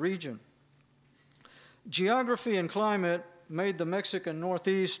in the region. Geography and climate made the Mexican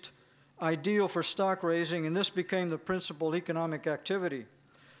Northeast ideal for stock raising, and this became the principal economic activity.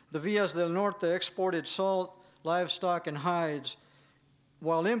 The Villas del Norte exported salt, livestock, and hides,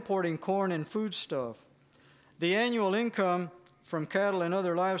 while importing corn and foodstuff. The annual income from cattle and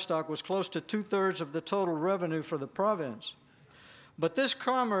other livestock was close to 2/3 of the total revenue for the province. But this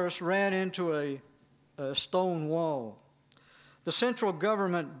commerce ran into a stone wall. The central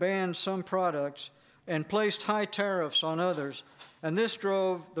government banned some products and placed high tariffs on others, and this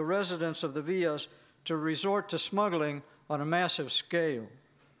drove the residents of the villas to resort to smuggling on a massive scale.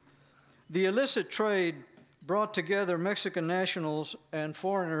 The illicit trade brought together Mexican nationals and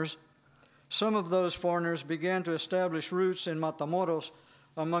foreigners. Some of those foreigners began to establish roots in Matamoros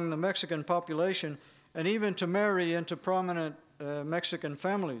among the Mexican population and even to marry into prominent Mexican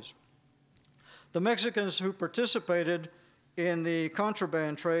families. The Mexicans who participated in the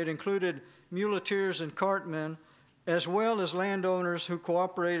contraband trade included muleteers and cartmen, as well as landowners who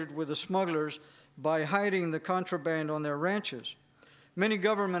cooperated with the smugglers by hiding the contraband on their ranches. Many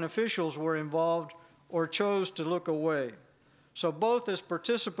government officials were involved or chose to look away. So both as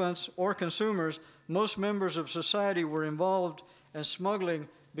participants or consumers, most members of society were involved, and smuggling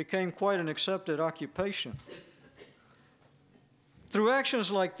became quite an accepted occupation. Through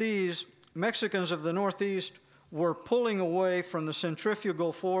actions like these, Mexicans of the Northeast were pulling away from the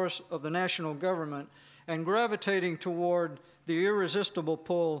centrifugal force of the national government and gravitating toward the irresistible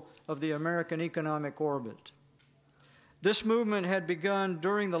pull of the American economic orbit. This movement had begun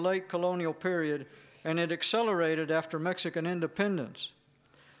during the late colonial period, and it accelerated after Mexican independence.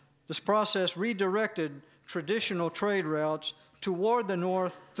 This process redirected traditional trade routes toward the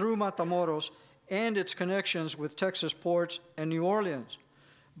north through Matamoros and its connections with Texas ports and New Orleans.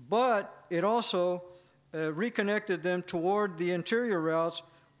 But it also reconnected them toward the interior routes,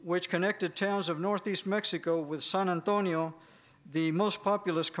 which connected towns of northeast Mexico with San Antonio, the most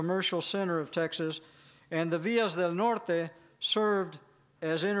populous commercial center of Texas, and the Villas del Norte served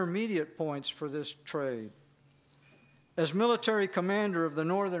as intermediate points for this trade. As military commander of the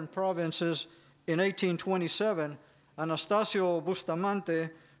northern provinces in 1827, Anastasio Bustamante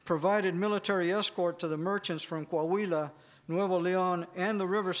provided military escort to the merchants from Coahuila, Nuevo León, and the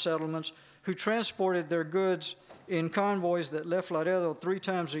river settlements who transported their goods in convoys that left Laredo 3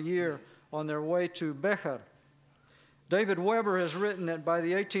 times a year on their way to Béjar. David Weber has written that by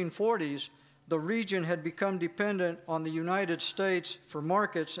the 1840s, the region had become dependent on the United States for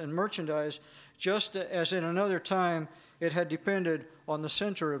markets and merchandise, just as in another time it had depended on the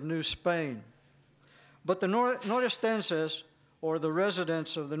center of New Spain. But the Noristenses, or the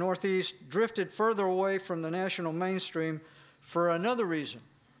residents of the Northeast, drifted further away from the national mainstream for another reason.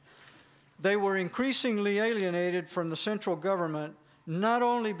 They were increasingly alienated from the central government, not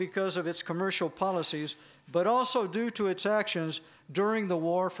only because of its commercial policies, but also due to its actions during the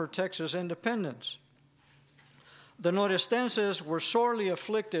War for Texas independence. The Noristenses were sorely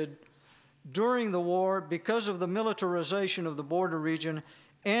afflicted during the war because of the militarization of the border region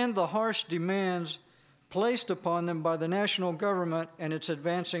and the harsh demands placed upon them by the national government and its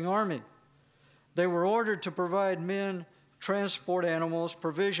advancing army. They were ordered to provide men, transport animals,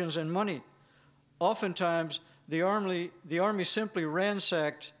 provisions, and money. Oftentimes, the army simply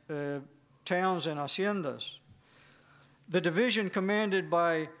ransacked towns and haciendas. The division commanded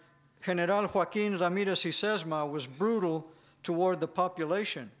by General Joaquin Ramirez y Sesma was brutal toward the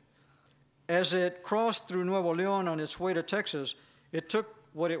population. As it crossed through Nuevo León on its way to Texas, it took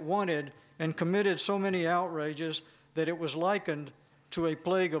what it wanted and committed so many outrages that it was likened to a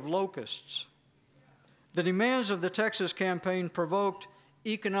plague of locusts. The demands of the Texas campaign provoked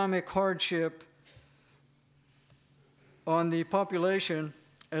economic hardship on the population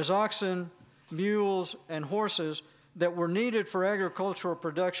as oxen, mules, and horses that were needed for agricultural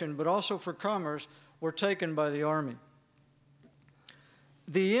production but also for commerce were taken by the army.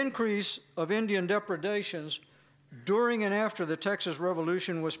 The increase of Indian depredations during and after the Texas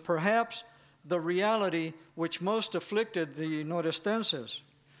Revolution was perhaps the reality which most afflicted the Noristenses.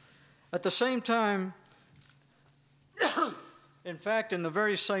 At the same time, in fact, in the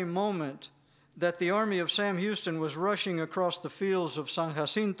very same moment that the army of Sam Houston was rushing across the fields of San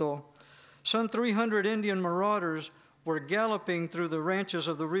Jacinto, some 300 Indian marauders were galloping through the ranches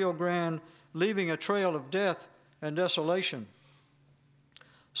of the Rio Grande, leaving a trail of death and desolation.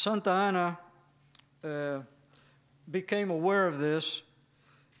 Santa Anna became aware of this.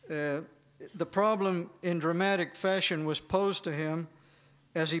 The problem in dramatic fashion was posed to him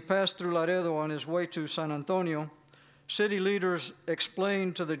as he passed through Laredo on his way to San Antonio. City leaders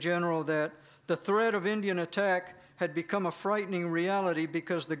explained to the general that the threat of Indian attack had become a frightening reality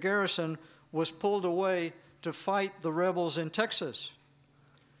because the garrison was pulled away to fight the rebels in Texas.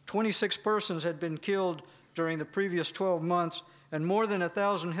 26 persons had been killed during the previous 12 months and more than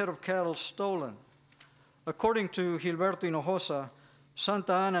 1,000 head of cattle stolen. According to Gilberto Hinojosa,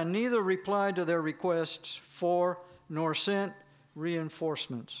 Santa Anna neither replied to their requests for nor sent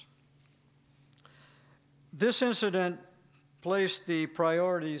reinforcements. This incident placed the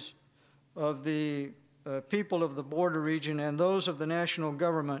priorities of the people of the border region and those of the national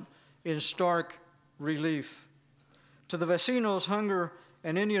government in stark relief. To the vecinos, hunger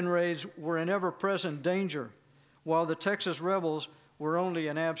and Indian raids were an ever-present danger, while the Texas rebels were only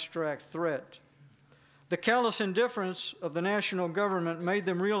an abstract threat. The callous indifference of the national government made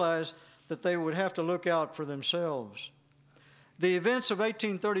them realize that they would have to look out for themselves. The events of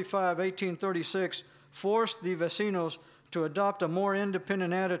 1835-1836 forced the vecinos to adopt a more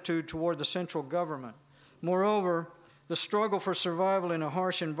independent attitude toward the central government. Moreover, the struggle for survival in a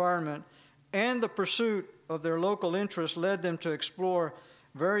harsh environment and the pursuit of their local interests led them to explore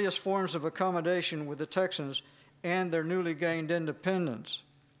various forms of accommodation with the Texans and their newly gained independence.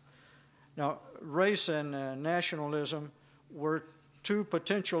 Now, race and nationalism were two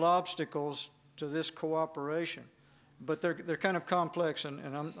potential obstacles to this cooperation, but they're kind of complex, and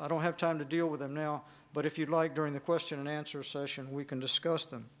I don't have time to deal with them now, but if you'd like, during the question and answer session, we can discuss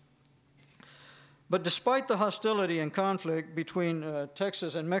them. But despite the hostility and conflict between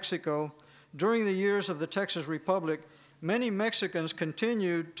Texas and Mexico, during the years of the Texas Republic, many Mexicans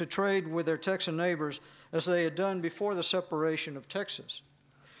continued to trade with their Texan neighbors as they had done before the separation of Texas.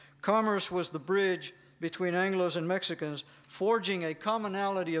 Commerce was the bridge between Anglos and Mexicans, forging a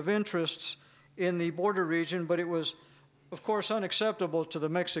commonality of interests in the border region, but it was, of course, unacceptable to the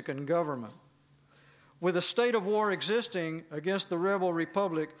Mexican government. With a state of war existing against the rebel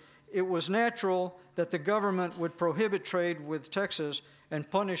republic, it was natural that the government would prohibit trade with Texas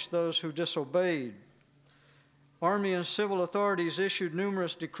and punish those who disobeyed. Army and civil authorities issued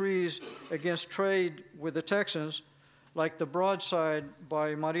numerous decrees against trade with the Texans, like the broadside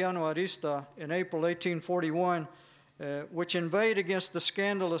by Mariano Arista in April 1841, which inveighed against the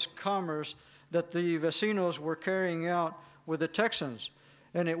scandalous commerce that the vecinos were carrying out with the Texans,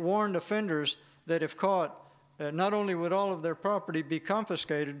 and it warned offenders that if caught, not only would all of their property be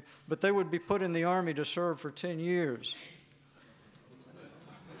confiscated, but they would be put in the Army to serve for 10 years.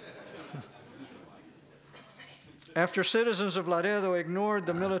 After citizens of Laredo ignored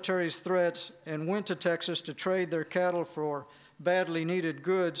the military's threats and went to Texas to trade their cattle for badly needed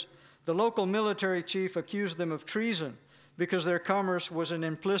goods, the local military chief accused them of treason because their commerce was an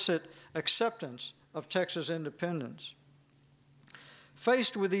implicit acceptance of Texas independence.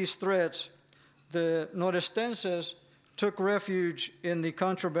 Faced with these threats, the Norestenses took refuge in the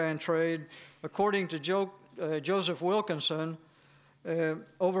contraband trade. According to Joseph Wilkinson,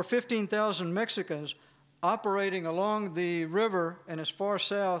 over 15,000 Mexicans operating along the river and as far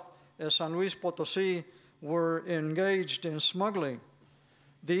south as San Luis Potosí were engaged in smuggling.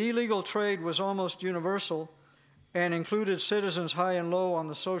 The illegal trade was almost universal and included citizens high and low on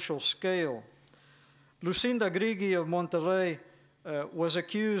the social scale. Lucinda Grigui of Monterrey was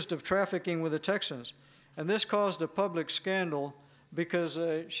accused of trafficking with the Texans, and this caused a public scandal because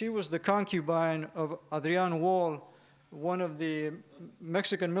she was the concubine of Adrian Wall, one of the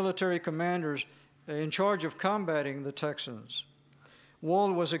Mexican military commanders in charge of combating the Texans.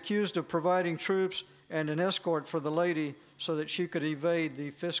 Wall was accused of providing troops and an escort for the lady so that she could evade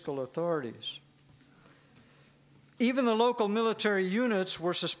the fiscal authorities. Even the local military units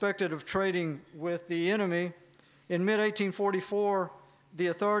were suspected of trading with the enemy. In mid-1844, the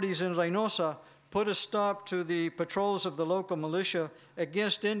authorities in Reynosa put a stop to the patrols of the local militia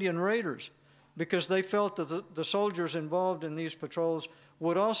against Indian raiders because they felt that the soldiers involved in these patrols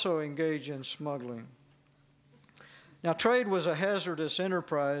would also engage in smuggling. Now, trade was a hazardous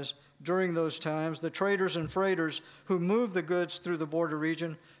enterprise during those times. The traders and freighters who moved the goods through the border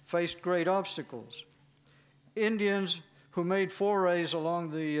region faced great obstacles. Indians who made forays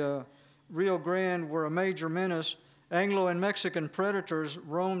along the Rio Grande were a major menace. Anglo and Mexican predators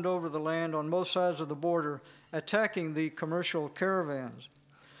roamed over the land on both sides of the border, attacking the commercial caravans.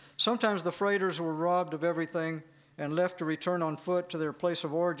 Sometimes the freighters were robbed of everything and left to return on foot to their place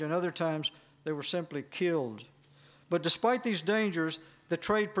of origin. Other times, they were simply killed. But despite these dangers, the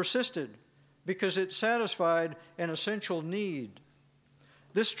trade persisted because it satisfied an essential need.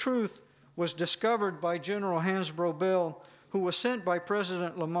 This truth was discovered by General Hans Brobel, who was sent by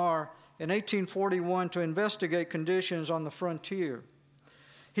President Lamar in 1841 to investigate conditions on the frontier.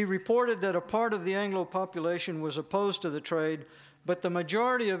 He reported that a part of the Anglo population was opposed to the trade, but the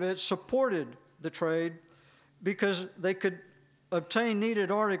majority of it supported the trade because they could obtain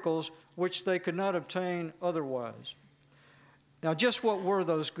needed articles which they could not obtain otherwise. Now, just what were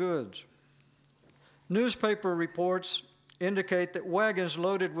those goods? Newspaper reports indicate that wagons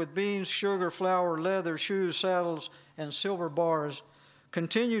loaded with beans, sugar, flour, leather, shoes, saddles, and silver bars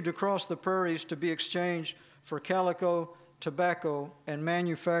continued to cross the prairies to be exchanged for calico, tobacco, and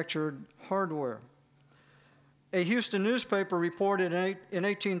manufactured hardware. A Houston newspaper reported in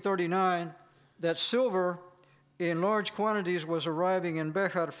 1839 that silver in large quantities was arriving in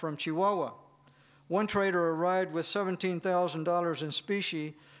Béjar from Chihuahua. One trader arrived with $17,000 in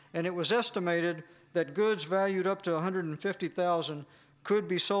specie, and it was estimated that goods valued up to $150,000 could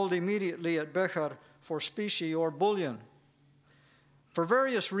be sold immediately at Béjar for specie or bullion. For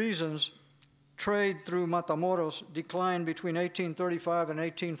various reasons, trade through Matamoros declined between 1835 and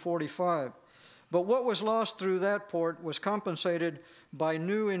 1845. But what was lost through that port was compensated by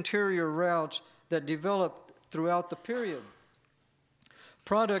new interior routes that developed throughout the period.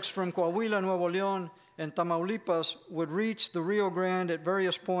 Products from Coahuila, Nuevo León, and Tamaulipas would reach the Rio Grande at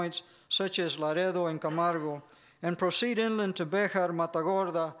various points, such as Laredo and Camargo, and proceed inland to Béjar,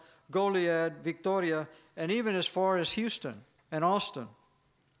 Matagorda, Goliad, Victoria, and even as far as Houston and Austin.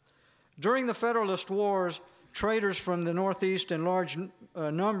 During the Federalist Wars, traders from the Northeast in large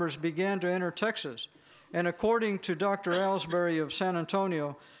numbers began to enter Texas, and according to Dr. Ellsbury of San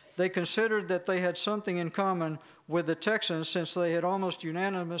Antonio, they considered that they had something in common with the Texans since they had almost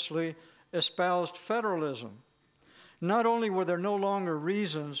unanimously espoused federalism. Not only were there no longer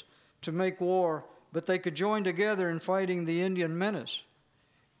reasons to make war, but they could join together in fighting the Indian menace.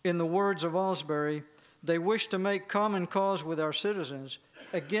 In the words of Ellsbury, they wished to make common cause with our citizens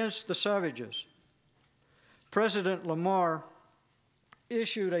against the savages. President Lamar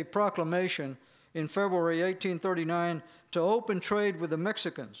issued a proclamation in February 1839 to open trade with the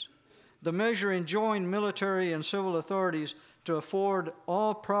Mexicans. The measure enjoined military and civil authorities to afford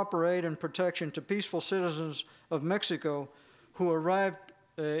all proper aid and protection to peaceful citizens of Mexico who arrived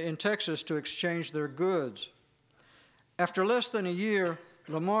in Texas to exchange their goods. After less than a year,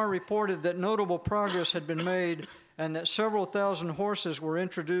 Lamar reported that notable progress had been made and that several thousand horses were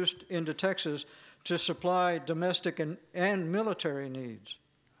introduced into Texas to supply domestic and military needs.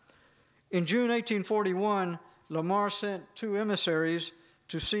 In June 1841, Lamar sent 2 emissaries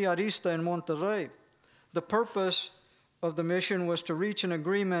to see Arista in Monterrey. The purpose of the mission was to reach an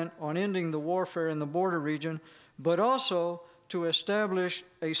agreement on ending the warfare in the border region, but also to establish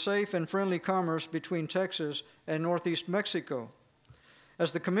a safe and friendly commerce between Texas and northeast Mexico.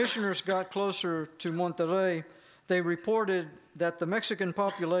 As the commissioners got closer to Monterrey, they reported that the Mexican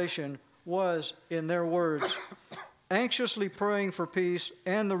population was, in their words, anxiously praying for peace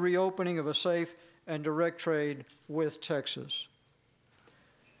and the reopening of a safe and direct trade with Texas.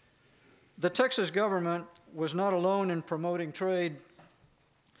 The Texas government was not alone in promoting trade.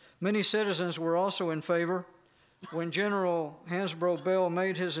 Many citizens were also in favor. When General Hansbrough Bell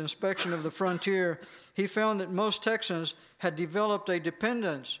made his inspection of the frontier, he found that most Texans had developed a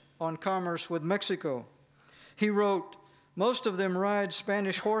dependence on commerce with Mexico. He wrote, "Most of them ride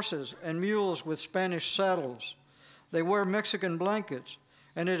Spanish horses and mules with Spanish saddles. They wear Mexican blankets,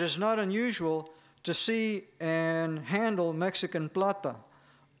 and it is not unusual to see and handle Mexican plata,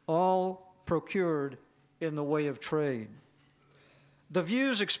 all procured in the way of trade." The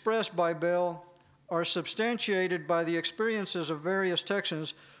views expressed by Bell are substantiated by the experiences of various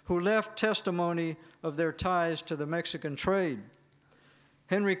Texans who left testimony of their ties to the Mexican trade.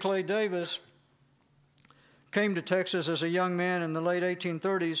 Henry Clay Davis came to Texas as a young man in the late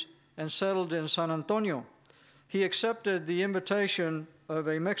 1830s and settled in San Antonio. He accepted the invitation of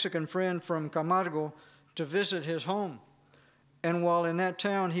a Mexican friend from Camargo to visit his home. And while in that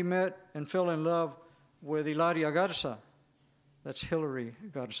town, he met and fell in love with Hilaria Garza. That's Hillary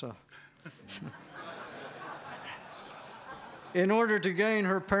Garza. In order to gain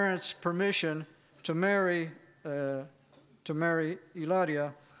her parents' permission to marry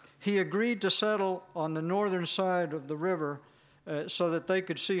Hilaria, he agreed to settle on the northern side of the river so that they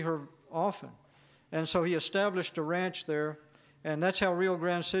could see her often. And so he established a ranch there, and that's how Rio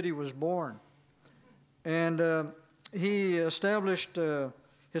Grande City was born. And he established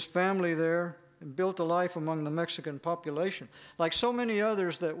his family there and built a life among the Mexican population, like so many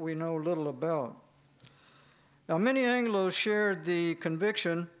others that we know little about. Now, many Anglos shared the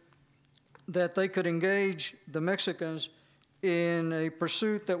conviction that they could engage the Mexicans in a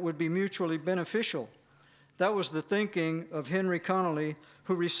pursuit that would be mutually beneficial. That was the thinking of Henry Connolly,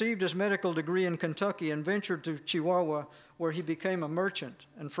 who received his medical degree in Kentucky and ventured to Chihuahua, where he became a merchant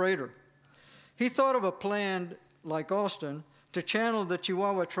and freighter. He thought of a plan, like Austin, to channel the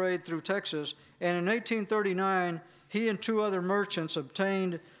Chihuahua trade through Texas, and in 1839, he and 2 other merchants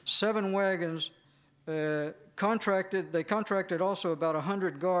obtained 7 wagons. They contracted also about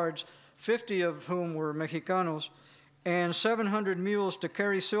 100 guards, 50 of whom were Mexicanos, and 700 mules to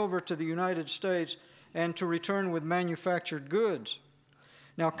carry silver to the United States and to return with manufactured goods.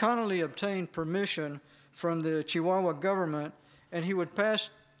 Now, Connolly obtained permission from the Chihuahua government, and he would pass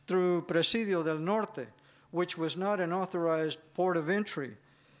through Presidio del Norte, which was not an authorized port of entry.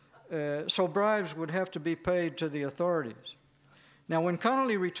 So bribes would have to be paid to the authorities. Now, when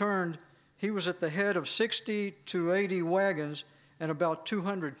Connolly returned, he was at the head of 60 to 80 wagons and about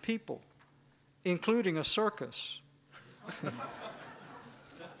 200 people, including a circus.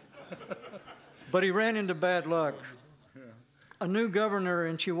 But he ran into bad luck. A new governor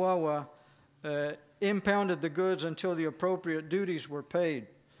in Chihuahua impounded the goods until the appropriate duties were paid,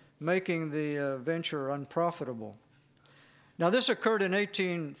 making the venture unprofitable. Now, this occurred in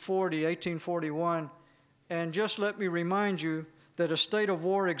 1840, 1841, and just let me remind you that a state of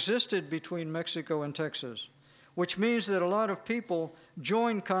war existed between Mexico and Texas, which means that a lot of people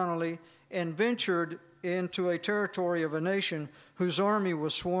joined Connolly and ventured into a territory of a nation whose army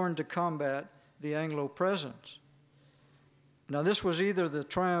was sworn to combat the Anglo presence. Now, this was either the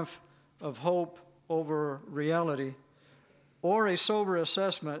triumph of hope over reality or a sober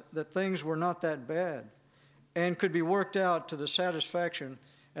assessment that things were not that bad and could be worked out to the satisfaction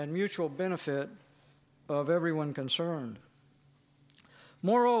and mutual benefit of everyone concerned.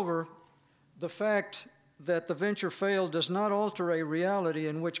 Moreover, the fact that the venture failed does not alter a reality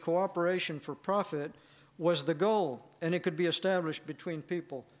in which cooperation for profit was the goal, and it could be established between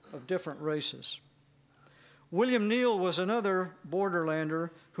people of different races. William Neal was another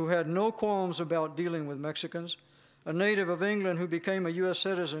borderlander who had no qualms about dealing with Mexicans. A native of England who became a U.S.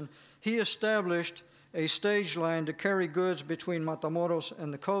 citizen, he established a stage line to carry goods between Matamoros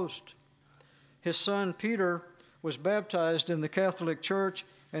and the coast. His son, Peter, was baptized in the Catholic Church,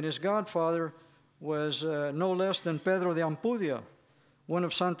 and his godfather was no less than Pedro de Ampudia, one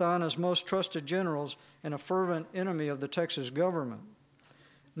of Santa Anna's most trusted generals and a fervent enemy of the Texas government.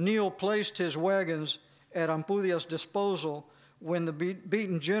 Neal placed his wagons at Ampudia's disposal when the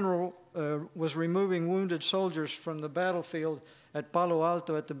beaten general was removing wounded soldiers from the battlefield at Palo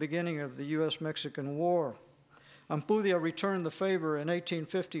Alto at the beginning of the U.S.-Mexican War. Ampudia returned the favor in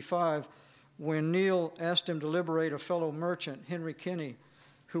 1855 when Neil asked him to liberate a fellow merchant, Henry Kinney,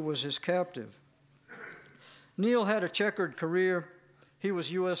 who was his captive. Neil had a checkered career. He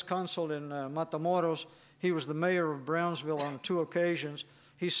was U.S. consul in Matamoros. He was the mayor of Brownsville on 2 occasions.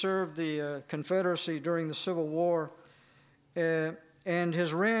 He served the Confederacy during the Civil War. And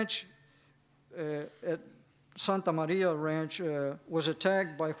his ranch at Santa Maria Ranch was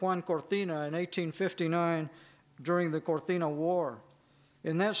attacked by Juan Cortina in 1859 during the Cortina War.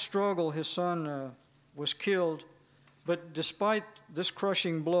 In that struggle, his son was killed, but despite this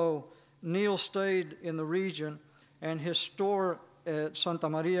crushing blow, Neil stayed in the region, and his store at Santa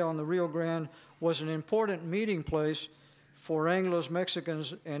Maria on the Rio Grande was an important meeting place for Anglos,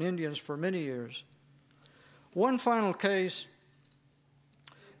 Mexicans, and Indians for many years. One final case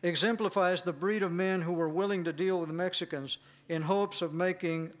exemplifies the breed of men who were willing to deal with the Mexicans in hopes of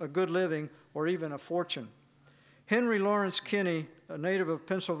making a good living or even a fortune. Henry Lawrence Kinney, a native of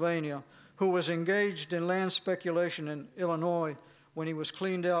Pennsylvania, who was engaged in land speculation in Illinois when he was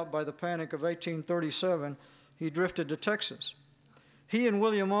cleaned out by the Panic of 1837, he drifted to Texas. He and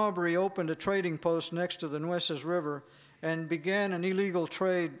William Aubrey opened a trading post next to the Nueces River and began an illegal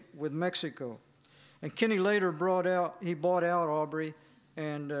trade with Mexico. And Kinney later bought out Aubrey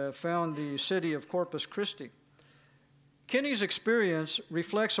and found the city of Corpus Christi. Kinney's experience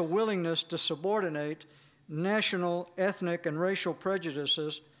reflects a willingness to subordinate national, ethnic, and racial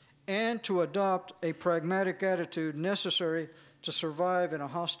prejudices and to adopt a pragmatic attitude necessary to survive in a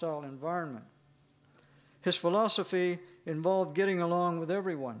hostile environment. His philosophy involved getting along with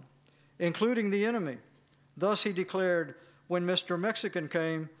everyone, including the enemy. Thus, he declared, "When Mr. Mexican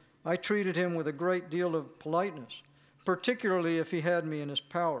came, I treated him with a great deal of politeness, particularly if he had me in his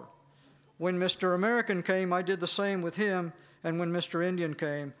power. When Mr. American came, I did the same with him, and when Mr. Indian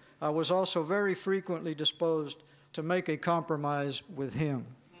came, I was also very frequently disposed to make a compromise with him."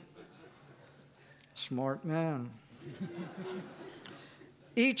 Smart man.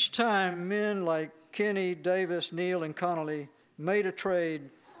 Each time men like Kinney, Davis, Neal, and Connolly made a trade,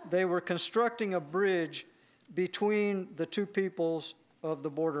 they were constructing a bridge between the two peoples of the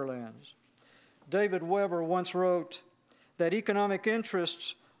borderlands. David Weber once wrote that economic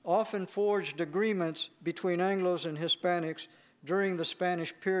interests often forged agreements between Anglos and Hispanics during the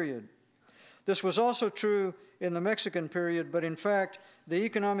Spanish period. This was also true in the Mexican period, but in fact, the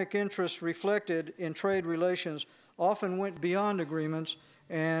economic interests reflected in trade relations often went beyond agreements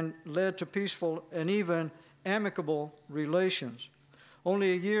and led to peaceful and even amicable relations.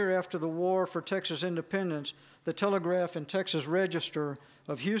 Only a year after the war for Texas independence, the Telegraph and Texas Register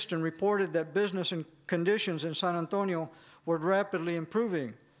of Houston reported that business and conditions in San Antonio were rapidly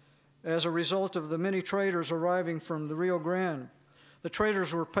improving as a result of the many traders arriving from the Rio Grande. The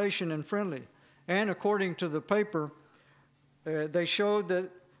traders were patient and friendly, and according to the paper, they showed that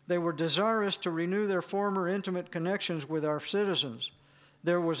they were desirous to renew their former intimate connections with our citizens.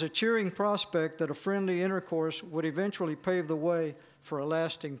 There was a cheering prospect that a friendly intercourse would eventually pave the way for a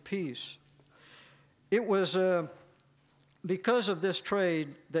lasting peace. It was because of this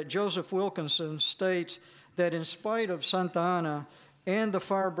trade that Joseph Wilkinson states that in spite of Santa Ana and the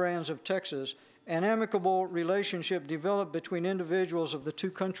firebrands of Texas, an amicable relationship developed between individuals of the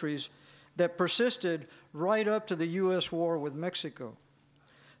two countries that persisted right up to the U.S. war with Mexico.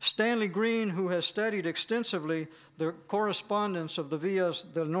 Stanley Green, who has studied extensively the correspondence of the Villas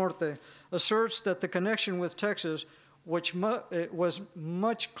del Norte, asserts that the connection with Texas was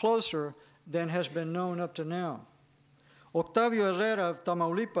much closer than has been known up to now. Octavio Herrera of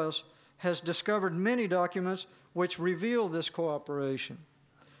Tamaulipas has discovered many documents which reveal this cooperation.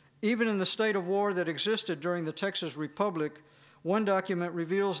 Even in the state of war that existed during the Texas Republic, one document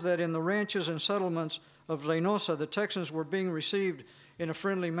reveals that in the ranches and settlements of Reynosa, the Texans were being received in a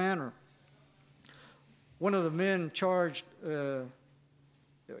friendly manner. One of the men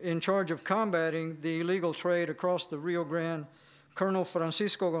in charge of combating the illegal trade across the Rio Grande, Colonel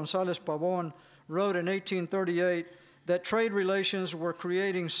Francisco Gonzalez Pavon, wrote in 1838 that trade relations were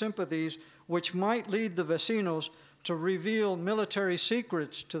creating sympathies which might lead the vecinos to reveal military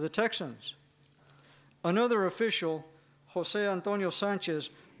secrets to the Texans. Another official, Jose Antonio Sanchez,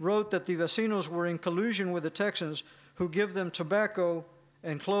 wrote that the vecinos were in collusion with the Texans who give them tobacco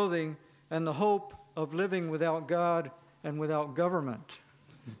and clothing and the hope of living without God and without government.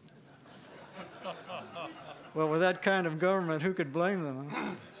 Well, with that kind of government, who could blame them?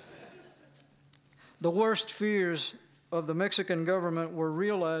 Huh? The worst fears of the Mexican government were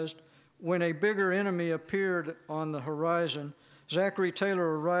realized when a bigger enemy appeared on the horizon. Zachary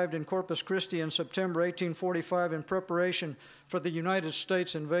Taylor arrived in Corpus Christi in September 1845 in preparation for the United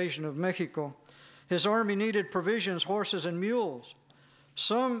States invasion of Mexico. His army needed provisions, horses, and mules.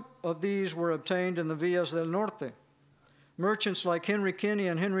 Some of these were obtained in the Villas del Norte. Merchants like Henry Kinney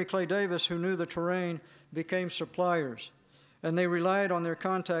and Henry Clay Davis, who knew the terrain, became suppliers, and they relied on their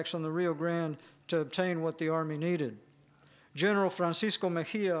contacts on the Rio Grande to obtain what the army needed. General Francisco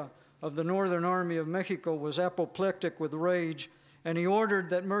Mejia of the Northern Army of Mexico was apoplectic with rage, and he ordered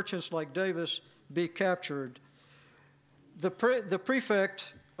that merchants like Davis be captured. The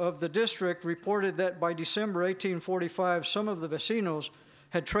prefect of the district reported that by December 1845, some of the vecinos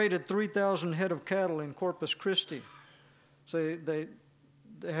had traded 3,000 head of cattle in Corpus Christi. So they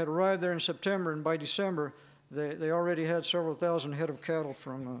had arrived there in September, and by December, they already had several thousand head of cattle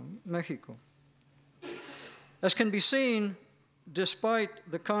from Mexico. As can be seen, despite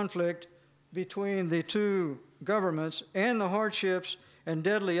the conflict between the two governments and the hardships and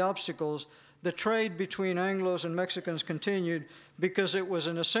deadly obstacles, the trade between Anglos and Mexicans continued because it was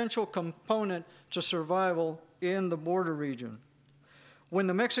an essential component to survival in the border region. When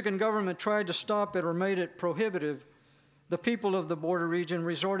the Mexican government tried to stop it or made it prohibitive, the people of the border region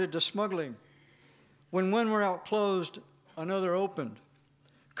resorted to smuggling. When one route closed, another opened.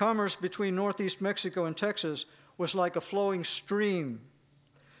 Commerce between northeast Mexico and Texas was like a flowing stream.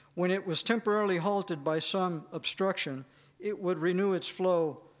 When it was temporarily halted by some obstruction, it would renew its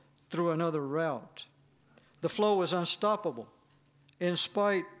flow through another route. The flow was unstoppable in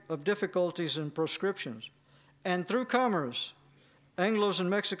spite of difficulties and proscriptions. And through commerce, Anglos and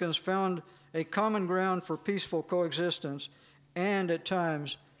Mexicans found a common ground for peaceful coexistence and, at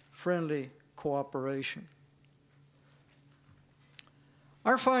times, friendly cooperation.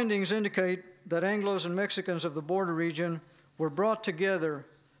 Our findings indicate that Anglos and Mexicans of the border region were brought together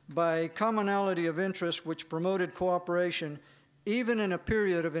by a commonality of interest which promoted cooperation even in a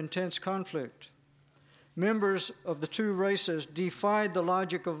period of intense conflict. Members of the two races defied the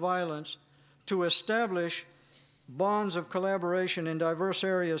logic of violence to establish bonds of collaboration in diverse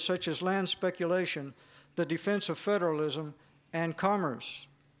areas such as land speculation, the defense of federalism, and commerce.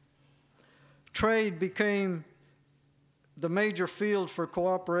 Trade became the major field for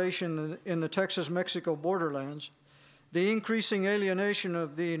cooperation in the Texas-Mexico borderlands. The increasing alienation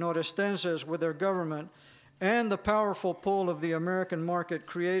of the Norestenses with their government and the powerful pull of the American market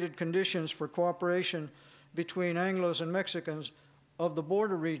created conditions for cooperation between Anglos and Mexicans of the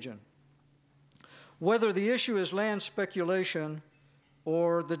border region. Whether the issue is land speculation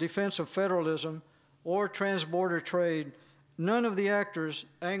or the defense of federalism or transborder trade, none of the actors,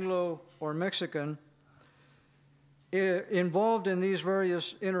 Anglo or Mexican, involved in these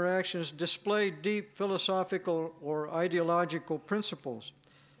various interactions displayed deep philosophical or ideological principles.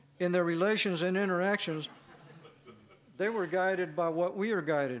 In their relations and interactions, they were guided by what we are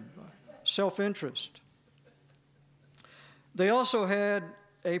guided by, self-interest. They also had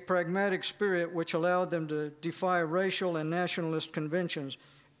a pragmatic spirit which allowed them to defy racial and nationalist conventions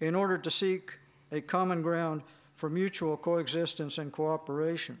in order to seek a common ground for mutual coexistence and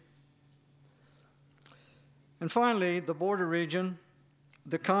cooperation. And finally, the border region,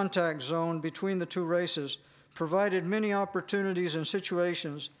 the contact zone between the two races, provided many opportunities and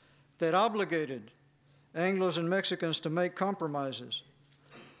situations that obligated Anglos and Mexicans to make compromises.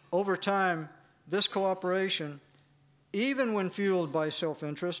 Over time, this cooperation, even when fueled by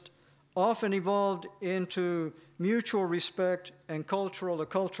self-interest, often evolved into mutual respect and cultural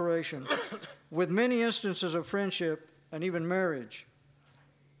acculturation, with many instances of friendship and even marriage.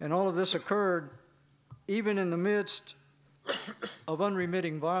 And all of this occurred even in the midst of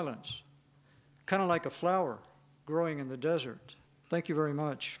unremitting violence, kind of like a flower growing in the desert. Thank you very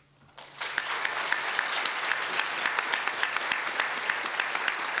much.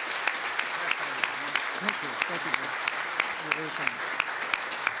 Thank you. Thank you. You're very kind.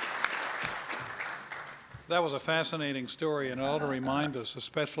 That was a fascinating story, and it ought to remind us,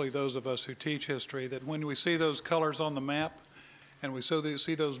 especially those of us who teach history, that when we see those colors on the map and we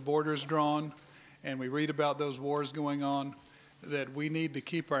see those borders drawn and we read about those wars going on, that we need to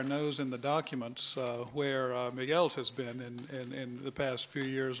keep our nose in the documents where Miguel's has been in the past few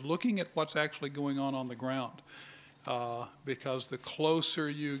years, looking at what's actually going on the ground. Because the closer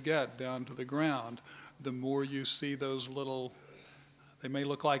you get down to the ground, the more you see those little, they may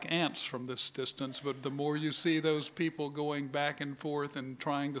look like ants from this distance, but the more you see those people going back and forth and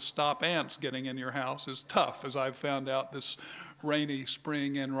trying to stop ants getting in your house is tough, as I've found out this rainy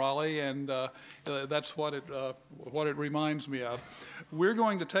spring in Raleigh, and that's what it reminds me of. We're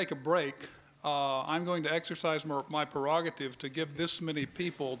going to take a break. I'm going to exercise my prerogative to give this many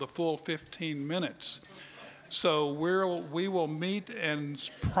people the full 15 minutes. So we will meet and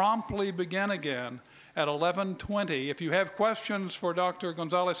promptly begin again at 11:20. If you have questions for Dr.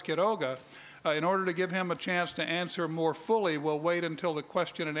 Gonzalez-Quiroga, In order to give him a chance to answer more fully, we'll wait until the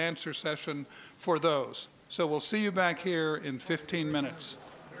question and answer session for those. So we'll see you back here in 15 minutes.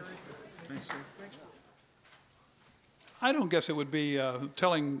 Thanks, sir. I don't guess it would be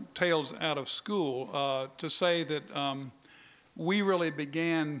telling tales out of school to say that we really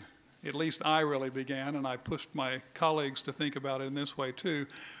began, at least I really began, and I pushed my colleagues to think about it in this way too,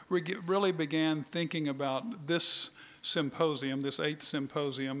 really began thinking about this symposium, this 8th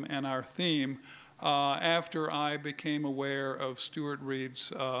symposium, and our theme after I became aware of Stewart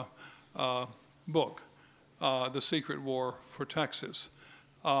Reid's book, The Secret War for Texas.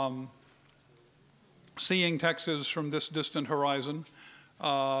 Seeing Texas from this distant horizon,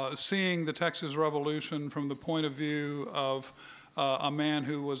 seeing the Texas Revolution from the point of view of a man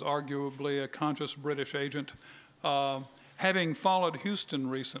who was arguably a conscious British agent, having followed Houston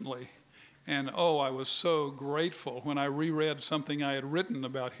recently. And oh, I was so grateful when I reread something I had written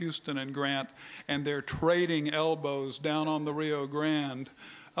about Houston and Grant and their trading elbows down on the Rio Grande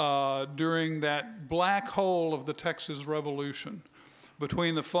during that black hole of the Texas Revolution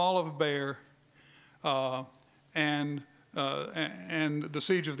between the fall of Bear and the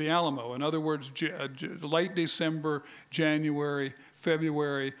siege of the Alamo. In other words, late December, January,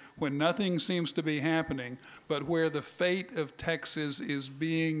 February, when nothing seems to be happening, but where the fate of Texas is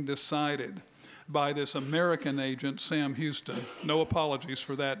being decided by this American agent, Sam Houston. No apologies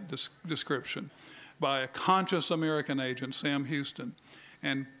for that description. By a conscious American agent, Sam Houston.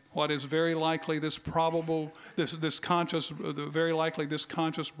 And what is very likely this conscious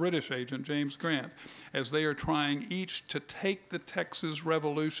British agent, James Grant, as they are trying each to take the Texas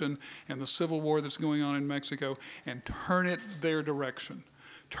Revolution and the Civil War that's going on in Mexico and turn it their direction,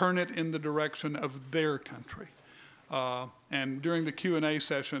 turn it in the direction of their country. And during the Q&A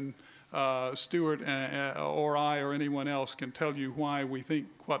session, Stewart or I or anyone else can tell you why we think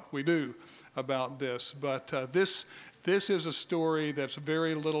what we do about this. But this is a story that's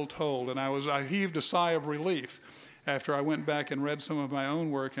very little told, and I heaved a sigh of relief after I went back and read some of my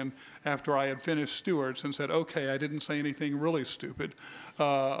own work, and after I had finished Stewart's and said, okay, I didn't say anything really stupid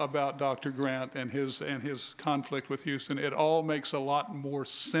about Dr. Grant and his conflict with Houston. It all makes a lot more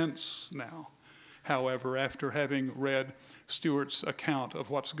sense now, however, after having read Stewart's account of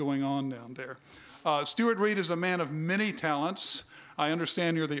what's going on down there. Stewart Reid is a man of many talents. I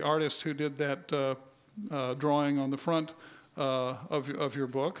understand you're the artist who did that drawing on the front of your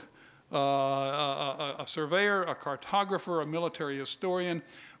book. A surveyor, a cartographer, a military historian.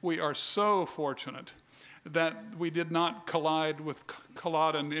 We are so fortunate that we did not collide with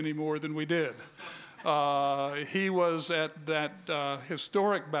Culloden any more than we did. He was at that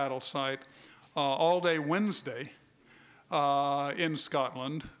historic battle site all day Wednesday in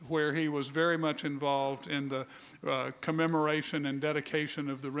Scotland, where he was very much involved in the commemoration and dedication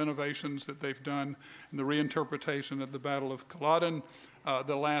of the renovations that they've done and the reinterpretation of the Battle of Culloden,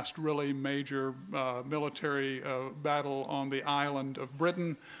 the last really major military battle on the island of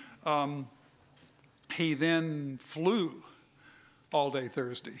Britain. He then flew all day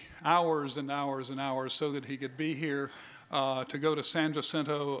Thursday, hours and hours and hours, so that he could be here to go to San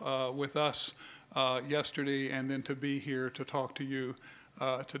Jacinto with us yesterday, and then to be here to talk to you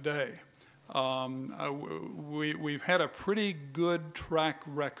today. We've had a pretty good track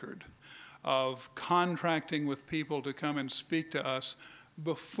record of contracting with people to come and speak to us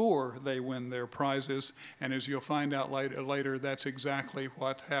before they win their prizes, and as you'll find out later, that's exactly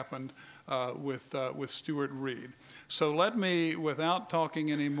what happened with Stewart Reid. So let me, without talking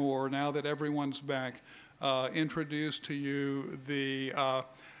anymore, now that everyone's back, introduce to you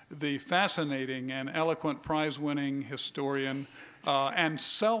the fascinating and eloquent prize-winning historian and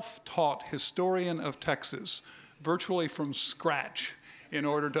self-taught historian of Texas, virtually from scratch, in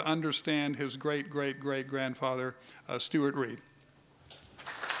order to understand his great-great-great-grandfather, Stewart Reid.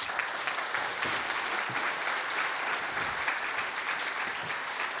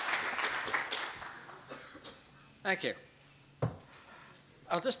 Thank you.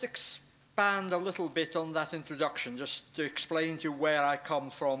 I'll just expand a little bit on that introduction, just to explain to you where I come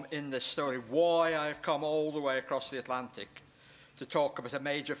from in this story, why I've come all the way across the Atlantic to talk about a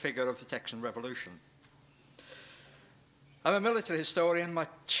major figure of the Texan Revolution. I'm a military historian. My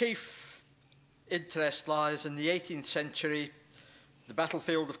chief interest lies in the 18th century, the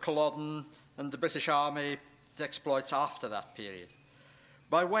battlefield of Culloden, and the British Army exploits after that period.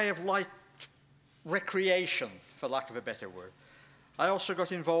 By way of light recreation, for lack of a better word, I also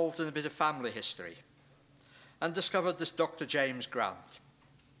got involved in a bit of family history and discovered this Dr. James Grant,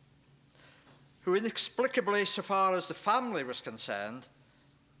 who inexplicably, so far as the family was concerned,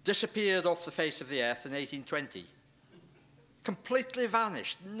 disappeared off the face of the earth in 1820. Completely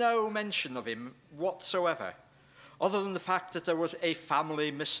vanished. No mention of him whatsoever, other than the fact that there was a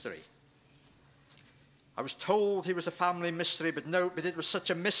family mystery. I was told he was a family mystery, but it was such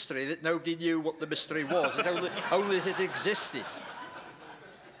a mystery that nobody knew what the mystery was. Only that it existed.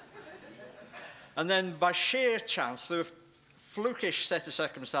 And then, by sheer chance, through a flukish set of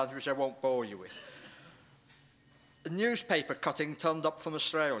circumstances which I won't bore you with, a newspaper cutting turned up from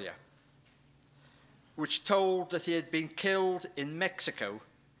Australia, which told that he had been killed in Mexico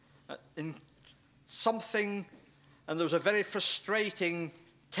in something, and there was a very frustrating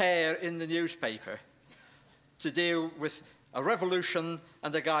tear in the newspaper to deal with a revolution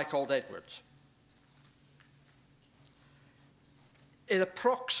and a guy called Edwards. In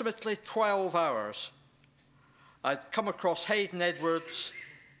approximately 12 hours, I'd come across Hayden Edwards,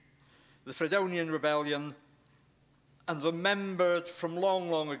 the Fredonian Rebellion, and remembered from long,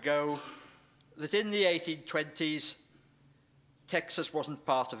 long ago that in the 1820s, Texas wasn't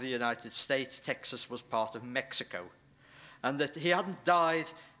part of the United States, Texas was part of Mexico. And that he hadn't died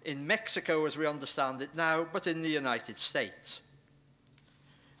in Mexico as we understand it now, but in the United States,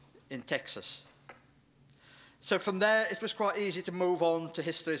 in Texas. So from there, it was quite easy to move on to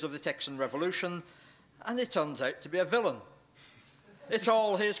histories of the Texan Revolution, and it turns out to be a villain. It's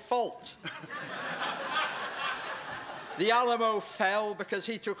all his fault. The Alamo fell because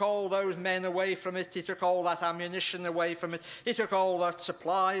he took all those men away from it, he took all that ammunition away from it, he took all that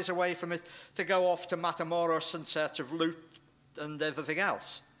supplies away from it to go off to Matamoros in search of loot and everything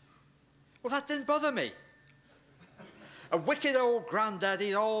else. Well, that didn't bother me. A wicked old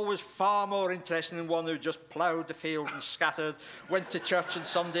granddaddy, always far more interesting than one who just ploughed the field and scattered, went to church on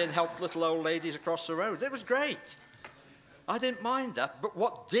Sunday and helped little old ladies across the road. It was great. I didn't mind that, but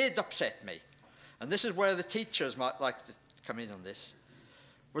what did upset me, and this is where the teachers might like to come in on this,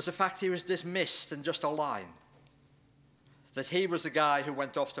 was the fact he was dismissed in just a line. That he was the guy who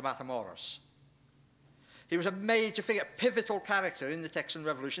went off to Matamoros. He was a major figure, a pivotal character in the Texan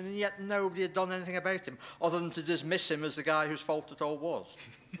Revolution, and yet nobody had done anything about him, other than to dismiss him as the guy whose fault it all was.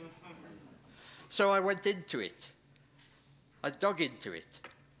 So I went into it. I dug into it.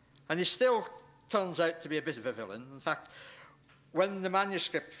 And he still turns out to be a bit of a villain. In fact, when the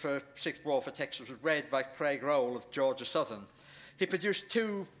manuscript for Sixth War for Texas was read by Craig Rowell of Georgia Southern, he produced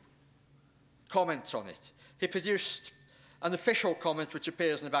two comments on it. He produced an official comment which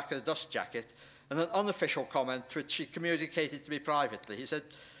appears in the back of the dust jacket, and an unofficial comment which he communicated to me privately. He said,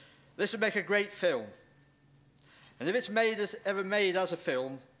 "This would make a great film. And if it's ever made as a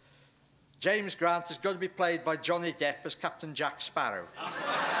film, James Grant is going to be played by Johnny Depp as Captain Jack Sparrow."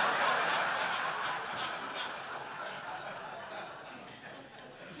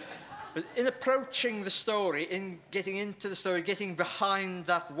 But in approaching the story, in getting into the story, getting behind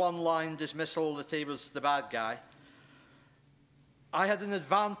that one-line dismissal that he was the bad guy, I had an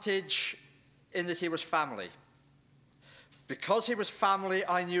advantage in that he was family. Because he was family,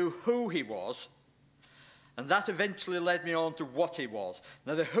 I knew who he was, and that eventually led me on to what he was.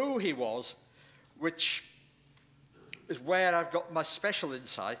 Now, the who he was, which is where I've got my special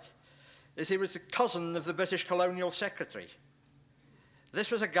insight, is he was the cousin of the British Colonial Secretary. This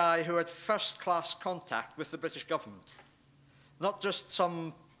was a guy who had first-class contact with the British government. Not just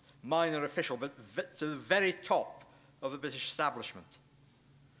some minor official, but to the very top of the British establishment.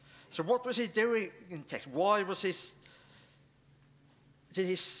 So what was he doing in Texas? Why was did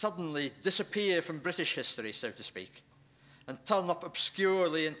he suddenly disappear from British history, so to speak, and turn up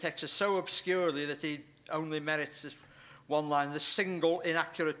obscurely in Texas, so obscurely that he only merits this one line, this single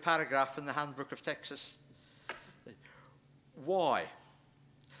inaccurate paragraph in the Handbook of Texas? Why?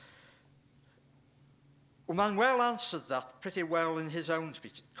 Well, Manuel answered that pretty well in his own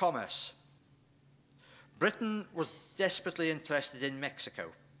speech. Commerce. Britain was desperately interested in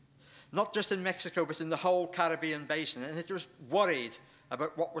Mexico. Not just in Mexico, but in the whole Caribbean basin, and it was worried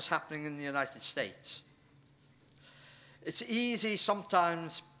about what was happening in the United States. It's easy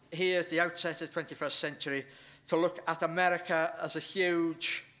sometimes here at the outset of the 21st century to look at America as this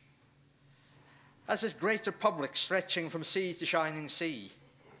great republic stretching from sea to shining sea.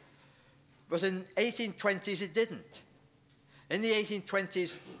 But in the 1820s, it didn't. In the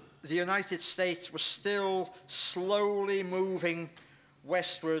 1820s, the United States was still slowly moving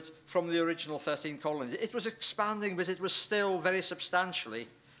westward from the original 13 colonies. It was expanding, but it was still very substantially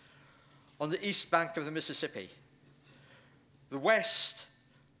on the east bank of the Mississippi. The West,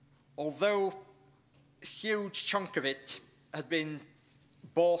 although a huge chunk of it had been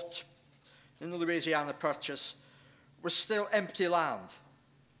bought in the Louisiana Purchase, was still empty land.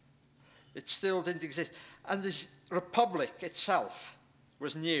 It still didn't exist. And the republic itself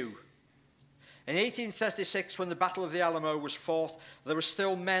was new. In 1836, when the Battle of the Alamo was fought, there were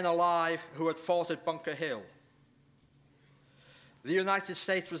still men alive who had fought at Bunker Hill. The United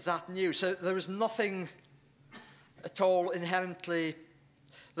States was that new, so there was nothing at all inherently,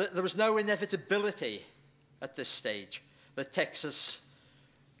 there was no inevitability at this stage that Texas,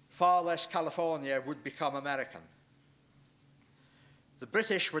 far less California, would become American. The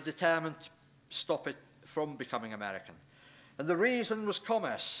British were determined to stop it from becoming American. And the reason was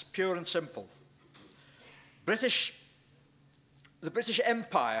commerce, pure and simple. The British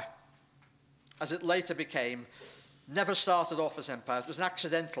Empire, as it later became, never started off as empire. It was an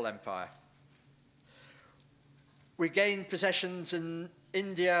accidental empire. We gained possessions in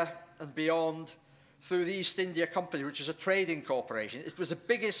India and beyond through the East India Company, which is a trading corporation. It was the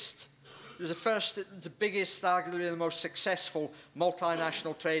biggest, arguably the most successful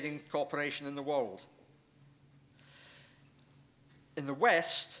multinational trading corporation in the world. In the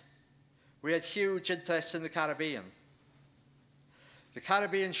West, we had huge interests in the Caribbean. The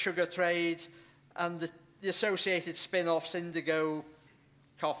Caribbean sugar trade and the associated spin-offs, indigo,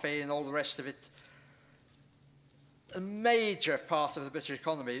 coffee, and all the rest of it, a major part of the British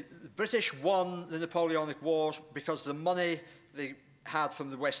economy. The British won the Napoleonic Wars because of the money they had from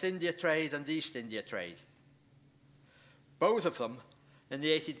the West India trade and the East India trade. Both of them, in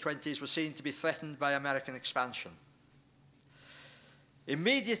the 1820s, were seen to be threatened by American expansion.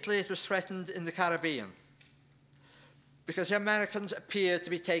 Immediately, it was threatened in the Caribbean because the Americans appeared to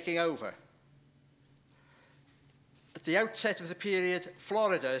be taking over. At the outset of the period,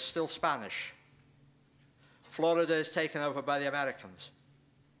 Florida is still Spanish. Florida is taken over by the Americans.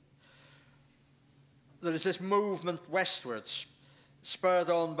 There is this movement westwards,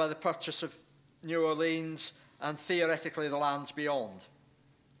 spurred on by the purchase of New Orleans and theoretically the lands beyond.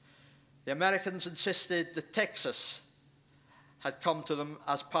 The Americans insisted that Texas had come to them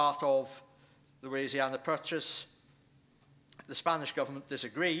as part of the Louisiana Purchase. The Spanish government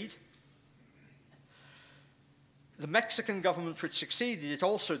disagreed. The Mexican government, which succeeded, it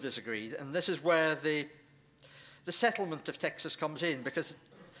also disagreed, and this is where the settlement of Texas comes in, because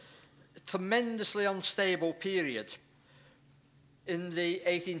a tremendously unstable period in the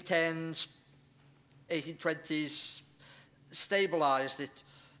 1810s, 1820s, stabilized it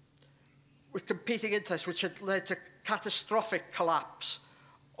with competing interests, which had led to catastrophic collapse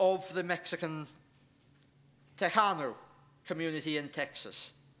of the Mexican Tejano community in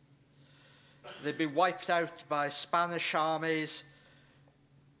Texas. They'd been wiped out by Spanish armies,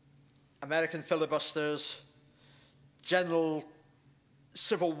 American filibusters, general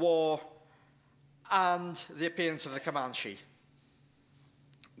civil war, and the appearance of the Comanche,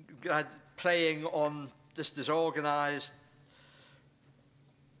 preying on this disorganized,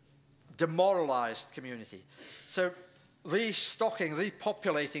 demoralized community. So restocking,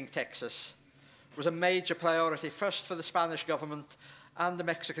 repopulating Texas was a major priority, first for the Spanish government and the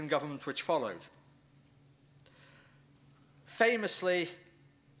Mexican government which followed. Famously,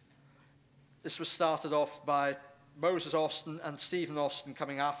 this was started off by Moses Austin and Stephen Austin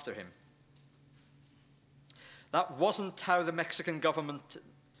coming after him. That wasn't how the Mexican government,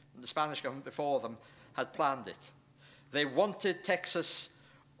 the Spanish government before them, had planned it. They wanted Texas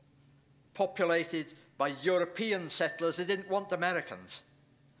populated by European settlers. They didn't want Americans.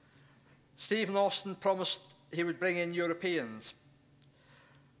 Stephen Austin promised he would bring in Europeans,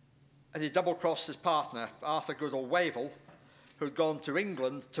 and he double-crossed his partner, Arthur Goodall-Wavell, who'd gone to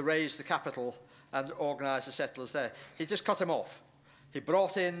England to raise the capital and organise the settlers there. He just cut him off. He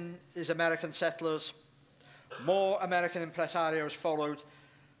brought in his American settlers, more American impresarios followed,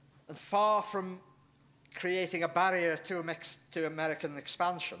 and far from creating a barrier to American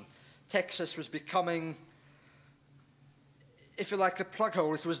expansion, Texas was becoming, if you like, the plug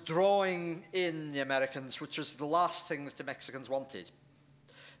hole. It was drawing in the Americans, which was the last thing that the Mexicans wanted.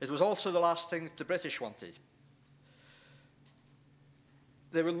 It was also the last thing that the British wanted.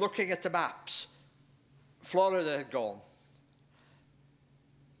 They were looking at the maps. Florida had gone.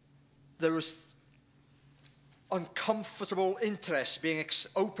 There was uncomfortable interest being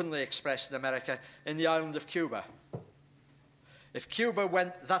openly expressed in America in the island of Cuba. If Cuba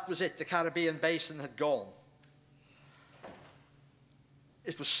went, that was it. The Caribbean basin had gone.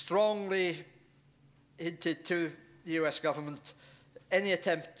 It was strongly hinted to the US government, any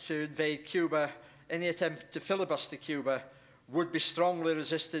attempt to invade Cuba, any attempt to filibuster Cuba would be strongly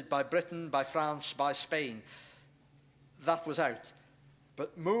resisted by Britain, by France, by Spain. That was out.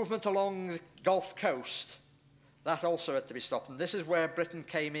 But movement along the Gulf Coast, that also had to be stopped. And this is where Britain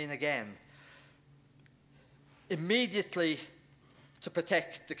came in again. Immediately to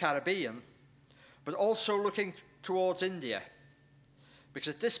protect the Caribbean, but also looking towards India.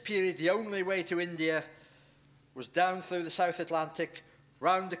 because at this period the only way to India was down through the South Atlantic,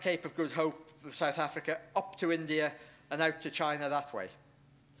 round the Cape of Good Hope of South Africa, up to India and out to China that way.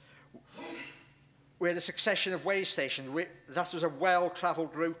 We had a succession of way stations. That was a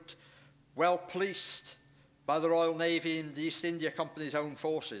well-travelled route, well policed by the Royal Navy and the East India Company's own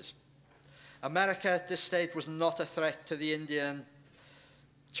forces. America at this stage was not a threat to the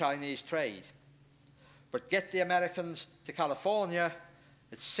Indian-Chinese trade. But get the Americans to California,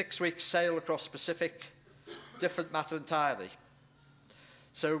 it's 6 weeks sail across the Pacific, different matter entirely.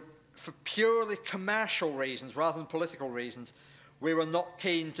 So for purely commercial reasons rather than political reasons, we were not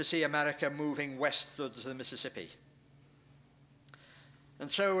keen to see America moving westward to the Mississippi. And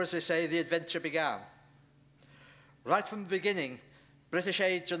so, as they say, the adventure began. Right from the beginning, British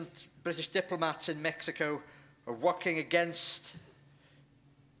agents, British diplomats in Mexico are working against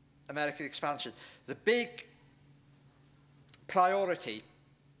American expansion. The big priority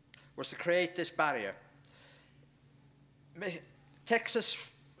was to create this barrier. Texas,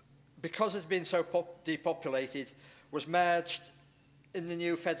 because it's been so depopulated, was merged in the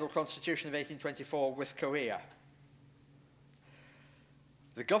new federal constitution of 1824 with Korea.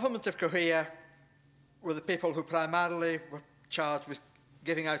 The government of Korea were the people who primarily were charged with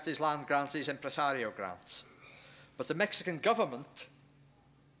giving out these land grants, these impresario grants. But the Mexican government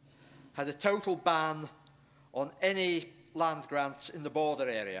had a total ban on any land grants in the border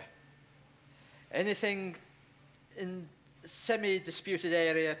area. Anything in semi-disputed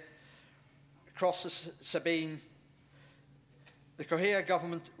area across the Sabine, the Korea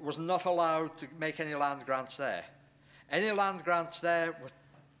government was not allowed to make any land grants there. Any land grants there were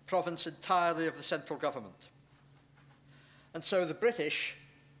province entirely of the central government. And so the British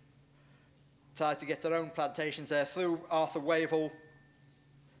tried to get their own plantations there through Arthur Wavell,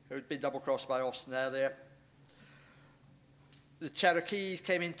 who had been double-crossed by Austin earlier. The Cherokees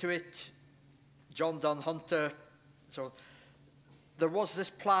came into it, John Dunn Hunter. So there was this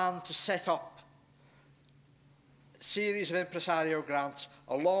plan to set up a series of impresario grants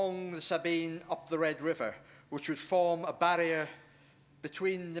along the Sabine up the Red River, which would form a barrier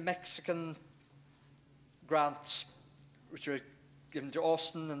between the Mexican grants, which were given to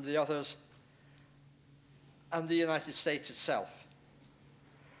Austin and the others, and the United States itself.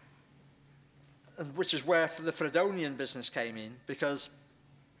 And which is where the Fredonian business came in, because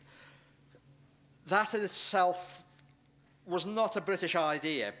that in itself was not a British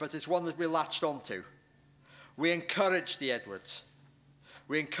idea, but it's one that we latched onto. We encouraged the Edwards.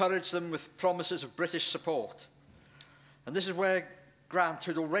 We encouraged them with promises of British support. And this is where Grant,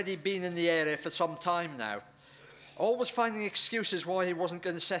 who'd already been in the area for some time now, always finding excuses why he wasn't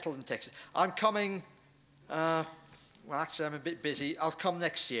going to settle in Texas. I'm coming, well, actually, I'm a bit busy. I'll come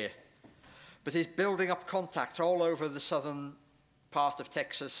next year. But he's building up contacts all over the southern part of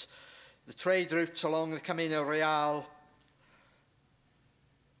Texas, the trade routes along the Camino Real.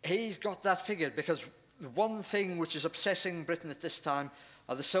 He's got that figured because the one thing which is obsessing Britain at this time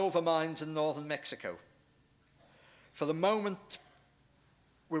are the silver mines in northern Mexico. For the moment,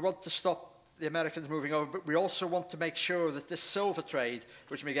 we want to stop the Americans moving over, but we also want to make sure that this silver trade,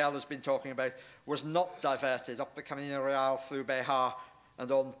 which Miguel has been talking about, was not diverted up the Camino Real through Bejar and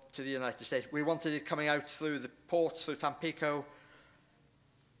on to the United States. We wanted it coming out through the ports, through Tampico,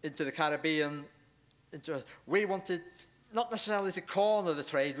 into the Caribbean. We wanted not necessarily to corner the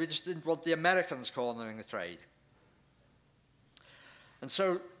trade, we just didn't want the Americans cornering the trade. And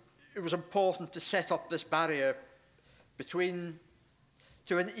so it was important to set up this barrier to an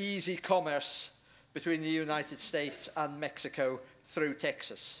easy commerce between the United States and Mexico through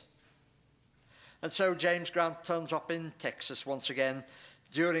Texas. And so James Grant turns up in Texas once again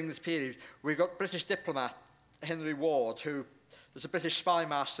during this period. We've got British diplomat Henry Ward, who was a British spy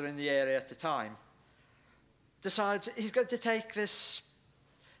master in the area at the time, decides he's going to take this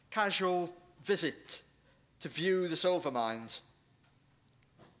casual visit to view the silver mines.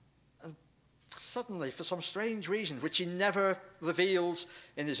 And suddenly, for some strange reason, which he never reveals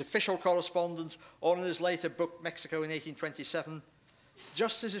in his official correspondence or in his later book, Mexico in 1827,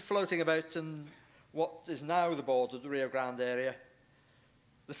 just as he's floating about in what is now the border of the Rio Grande area,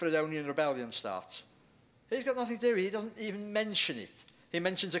 the Fredonian Rebellion starts. He's got nothing to do. He doesn't even mention it. He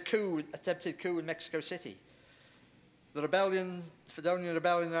mentions a coup, attempted coup in Mexico City. The rebellion, Fredonian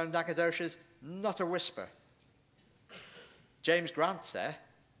Rebellion around Nacogdoches, not a whisper. James Grant's there.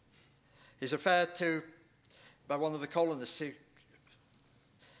 He's referred to by one of the colonists who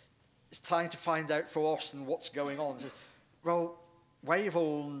is trying to find out for Austin what's going on. He says, well,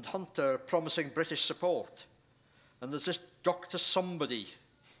 Wavell and Hunter promising British support. And there's this Dr. Somebody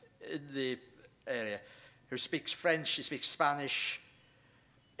in the area who speaks French, he speaks Spanish,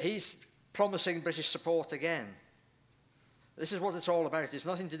 he's promising British support again. This is what it's all about. It's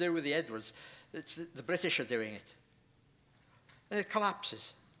nothing to do with the Edwards. It's the British are doing it. And it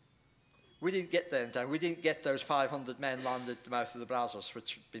collapses. We didn't get there in time. We didn't get those 500 men landed at the mouth of the Brazos,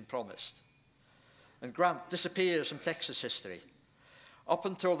 which had been promised. And Grant disappears from Texas history. Up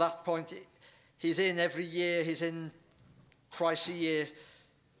until that point, he's in every year. He's in twice a year,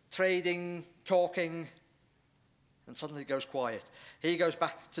 trading, talking, and suddenly it goes quiet. He goes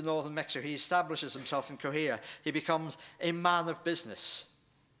back to northern Mexico. He establishes himself in Coahuila. He becomes a man of business.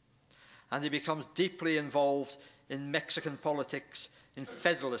 And he becomes deeply involved in Mexican politics, in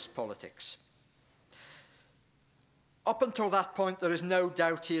Federalist politics. Up until that point, there is no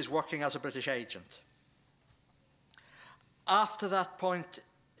doubt he is working as a British agent. After that point,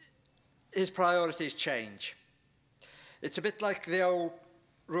 his priorities change. It's a bit like the old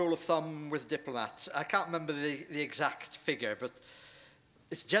rule of thumb with diplomats. I can't remember the exact figure, but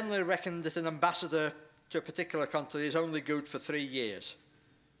it's generally reckoned that an ambassador to a particular country is only good for 3 years.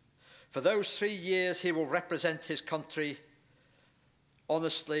 For those 3 years, he will represent his country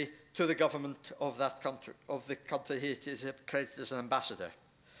honestly to the government of that country, of the country he is credited as an ambassador.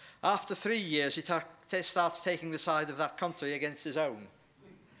 After 3 years, he starts taking the side of that country against his own.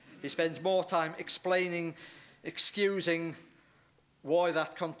 He spends more time explaining, excusing why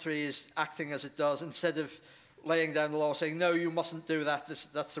that country is acting as it does, instead of laying down the law saying, no, you mustn't do that,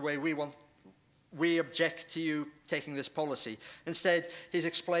 that's the way we want, we object to you taking this policy. Instead, he's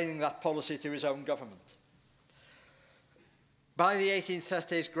explaining that policy to his own government. By the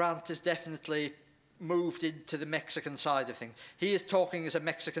 1830s, Grant has definitely moved into the Mexican side of things. He is talking as a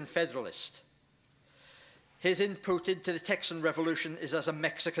Mexican federalist. His input into the Texan Revolution is as a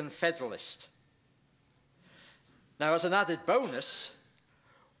Mexican federalist. Now, as an added bonus,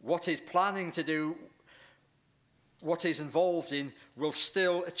 what he's planning to do, what he's involved in, will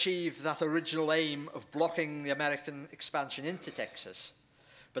still achieve that original aim of blocking the American expansion into Texas.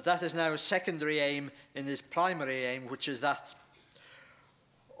 But that is now a secondary aim in his primary aim, which is that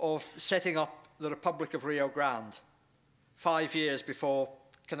of setting up the Republic of Rio Grande 5 years before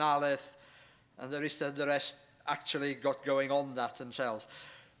Canales and the rest actually got going on that themselves.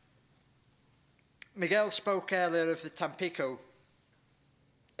 Miguel spoke earlier of the Tampico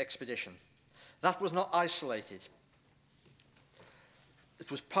expedition. That was not isolated. It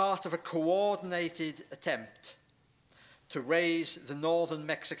was part of a coordinated attempt to raise the northern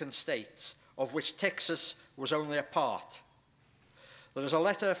Mexican states, of which Texas was only a part. There is a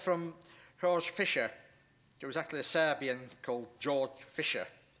letter from George Fisher, who was actually a Serbian called George Fisher,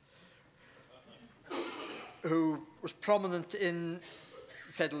 who was prominent in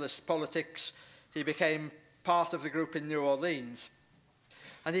Federalist politics. He became part of the group in New Orleans.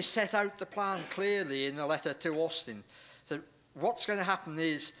 And he set out the plan clearly in a letter to Austin. So what's going to happen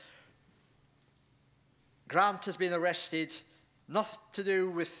is Grant has been arrested, not to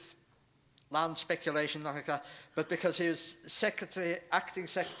do with land speculation, nothing like that, but because he was acting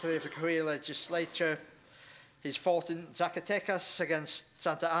secretary of the Coahuila legislature. He's fought in Zacatecas against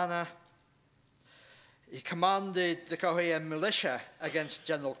Santa Anna. He commanded the Coahuila militia against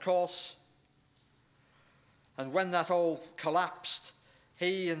General Corse. And when that all collapsed,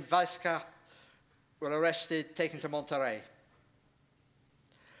 he and Vaisca were arrested, taken to Monterrey.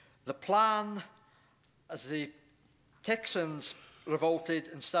 The plan, as the Texans revolted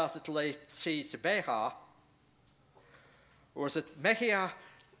and started to lay siege to Beja, was that Mejia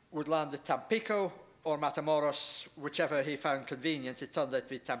would land at Tampico or Matamoros, whichever he found convenient. It turned out to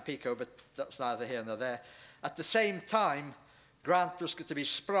be Tampico, but that's neither here nor there. At the same time, Grant was going to be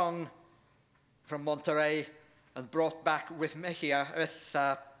sprung from Monterrey and brought back with Mejia, with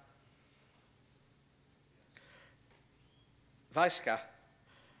Vaisca,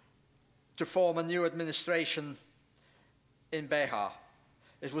 to form a new administration in Beja.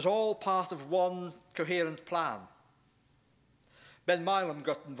 It was all part of one coherent plan. Ben Milam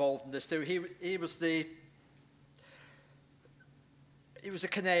got involved in this too. He was the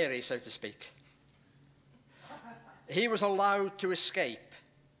canary, so to speak. He was allowed to escape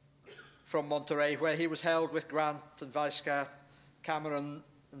from Monterrey, where he was held with Grant and Vaisca, Cameron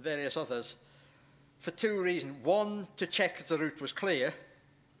and various others, for 2 reasons. 1, to check that the route was clear,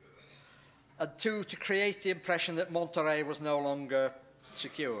 and 2, to create the impression that Monterrey was no longer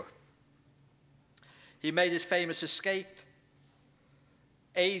secure. He made his famous escape,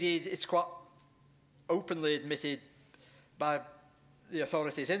 aided, it's quite openly admitted by the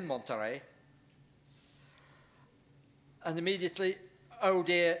authorities in Monterrey, and immediately, oh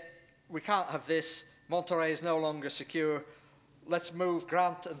dear, we can't have this, Monterrey is no longer secure, let's move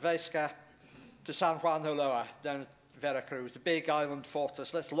Grant and Vaisca to San Juan Ulloa, down at Veracruz, the big island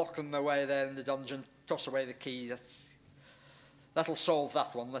fortress. Let's lock them away there in the dungeon, toss away the key. That'll solve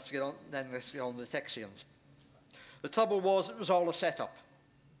that one. Let's get on to the Texians. The trouble was, it was all a setup.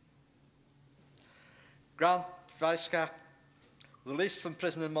 Grant Vizca, released from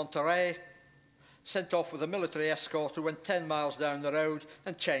prison in Monterrey, sent off with a military escort who went 10 miles down the road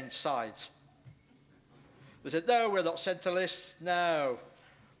and changed sides. They said, no, we're not centralists, no,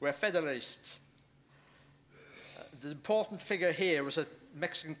 we're federalists. The important figure here was a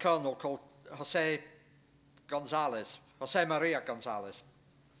Mexican colonel called Jose Maria Gonzalez.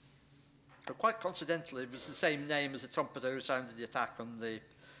 But quite coincidentally, it was the same name as the trumpeter who sounded the attack on the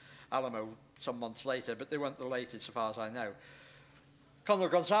Alamo some months later, but they weren't related so far as I know. Colonel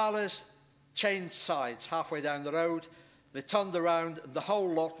Gonzalez changed sides halfway down the road. They turned around and the whole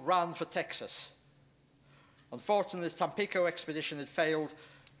lot ran for Texas. Unfortunately, the Tampico expedition had failed,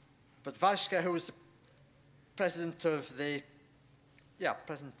 but Vizca, who was the president of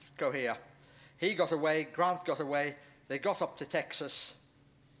President Cohia, he got away, Grant got away, they got up to Texas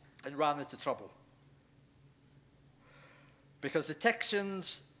and ran into trouble. Because the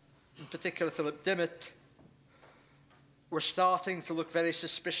Texians, in particular Philip Dimmitt, were starting to look very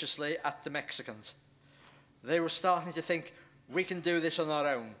suspiciously at the Mexicans. They were starting to think, we can do this on our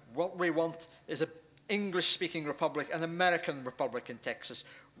own. What we want is an English-speaking republic, an American republic in Texas.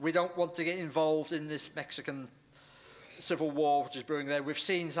 We don't want to get involved in this Mexican civil war which is brewing there. We've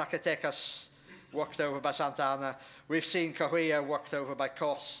seen Zacatecas worked over by Santa Anna. We've seen Coahuila worked over by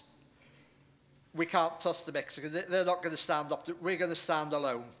Cos. We can't trust the Mexicans. They're not going to stand up. We're going to stand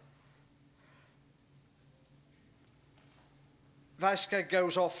alone. Vizca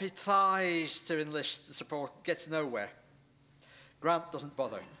goes off. He tries to enlist the support, gets nowhere. Grant doesn't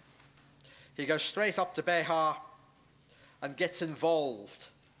bother. He goes straight up to Bejar and gets involved.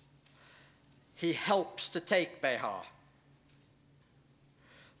 He helps to take Bejar.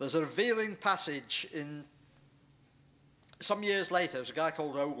 There's a revealing passage in some years later. There's a guy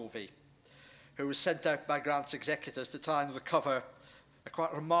called Ogilvie who was sent out by Grant's executors to try and recover a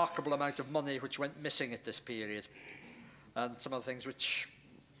quite remarkable amount of money which went missing at this period, and some other things which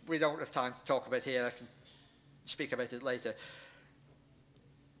we don't have time to talk about here. I can speak about it later.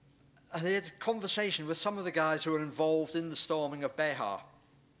 And he had a conversation with some of the guys who were involved in the storming of Bejar.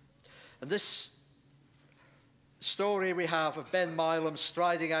 And this story we have of Ben Milam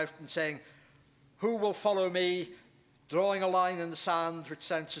striding out and saying, who will follow me, drawing a line in the sand, which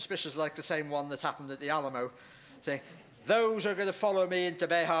sounds suspicious like the same one that happened at the Alamo, saying, those are going to follow me into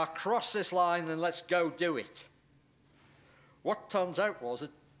Bejar, cross this line and let's go do it. What turns out was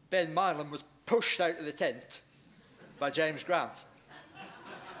that Ben Milam was pushed out of the tent by James Grant,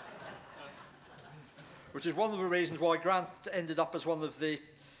 which is one of the reasons why Grant ended up as one of the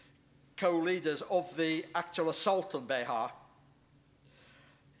co-leaders of the actual assault on Bejar.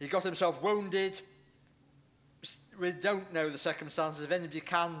 He got himself wounded. We don't know the circumstances. If anybody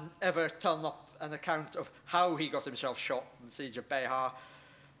can ever turn up an account of how he got himself shot in the siege of Bejar,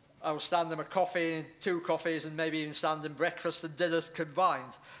 I will stand him a coffee, 2 coffees, and maybe even stand him breakfast and dinner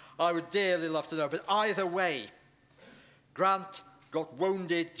combined. I would dearly love to know. But either way, Grant got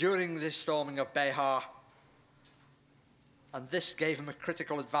wounded during the storming of Bejar, and this gave him a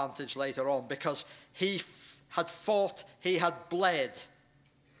critical advantage later on because he had fought, he had bled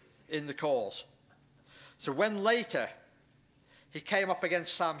in the cause. So when later he came up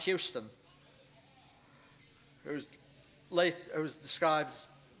against Sam Houston, who was described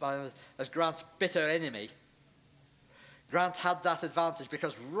as Grant's bitter enemy, Grant had that advantage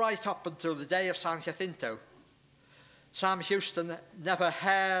because right up until the day of San Jacinto, Sam Houston never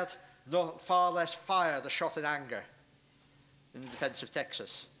heard, nor far less fired a shot in anger in the defense of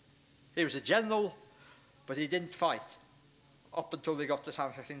Texas. He was a general, but he didn't fight up until they got to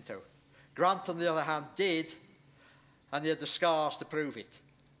San Jacinto. Grant, on the other hand, did, and he had the scars to prove it.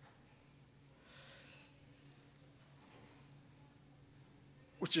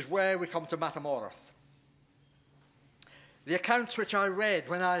 Which is where we come to Matamoros. The accounts which I read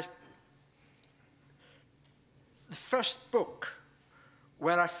the first book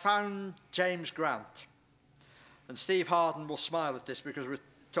where I found James Grant, and Steve Harden will smile at this because we were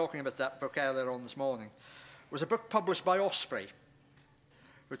talking about that book earlier on this morning, was a book published by Osprey,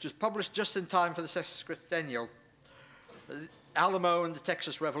 which was published just in time for the sesquicentennial, Alamo and the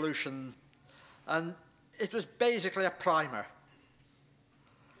Texas Revolution, and it was basically a primer.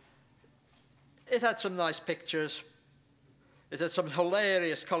 It had some nice pictures. It had some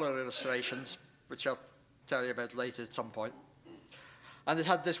hilarious colour illustrations, which I'll tell you about later at some point. And it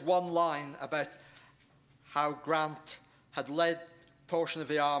had this one line about how Grant had led a portion of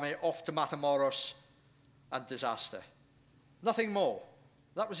the army off to Matamoros and disaster. Nothing more.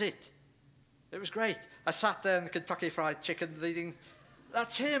 That was it. It was great. I sat there in the Kentucky Fried Chicken reading,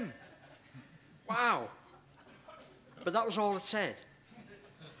 that's him. Wow. But that was all it said.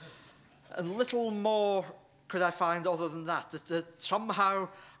 And little more could I find other than that somehow,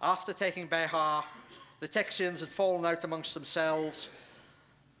 after taking Behar, the Texians had fallen out amongst themselves.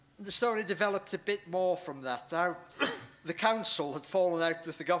 And the story developed a bit more from that, how the council had fallen out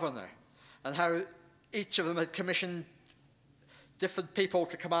with the governor, and how each of them had commissioned different people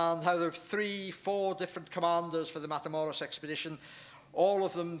to command, how there were 3, 4 different commanders for the Matamoros expedition, all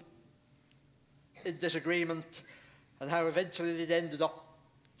of them in disagreement, and how eventually they'd ended up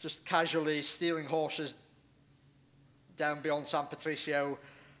just casually stealing horses down beyond San Patricio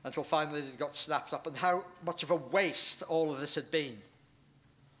until finally they got snapped up, and how much of a waste all of this had been.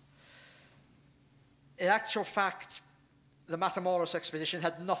 In actual fact, the Matamoros expedition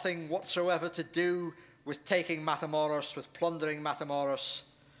had nothing whatsoever to do with taking Matamoros, with plundering Matamoros,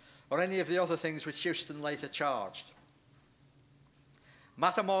 or any of the other things which Houston later charged.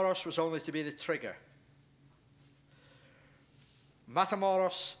 Matamoros was only to be the trigger.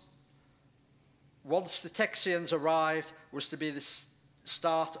 Matamoros, once the Texians arrived, was to be the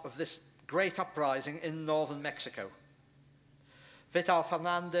start of this great uprising in northern Mexico. Vital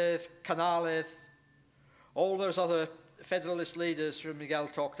Fernandez, Canales, all those other Federalist leaders who Miguel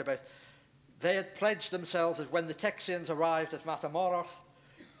talked about, they had pledged themselves that when the Texians arrived at Matamoros,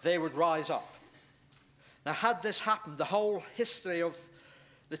 they would rise up. Now, had this happened, the whole history of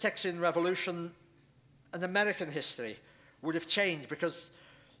the Texian Revolution and American history would have changed, because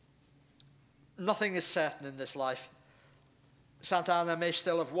nothing is certain in this life. Santa Anna may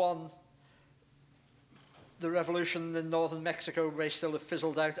still have won. The revolution in northern Mexico may still have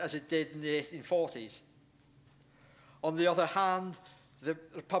fizzled out as it did in the 1840s. On the other hand, the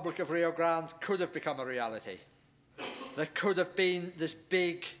Republic of Rio Grande could have become a reality. There could have been this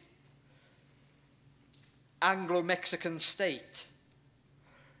big Anglo-Mexican state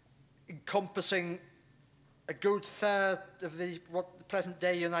encompassing a good third of the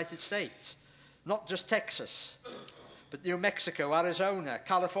present-day United States. Not just Texas, but New Mexico, Arizona,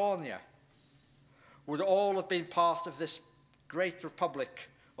 California would all have been part of this great republic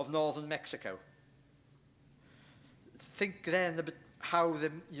of northern Mexico. Think then about how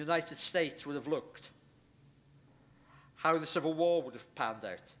the United States would have looked, how the Civil War would have panned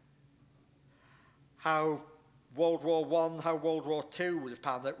out, how World War I, how World War II would have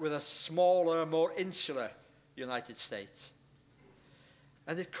panned out with a smaller, more insular United States.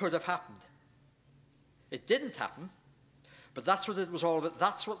 And it could have happened. It didn't happen, but that's what it was all about.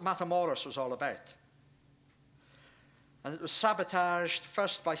 That's what Matamoros was all about. And it was sabotaged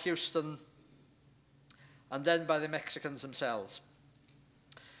first by Houston and then by the Mexicans themselves.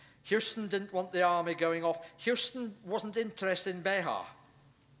 Houston didn't want the army going off. Houston wasn't interested in Behar.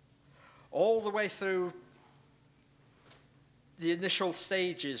 All the way through the initial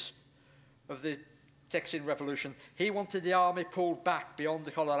stages of the Texian Revolution, he wanted the army pulled back beyond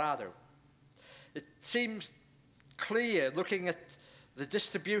the Colorado. It seems clear, looking at the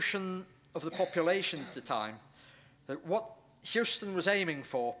distribution of the population at the time, that what Houston was aiming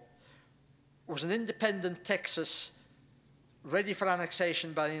for was an independent Texas ready for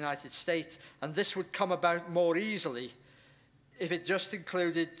annexation by the United States, and this would come about more easily if it just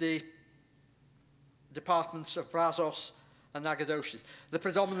included the departments of Brazos and Nacogdoches, the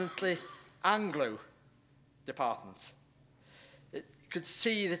predominantly Anglo department. It could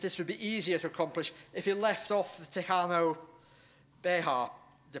see that this would be easier to accomplish if he left off the Tejano-Behar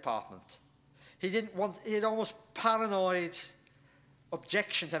department. He had almost paranoid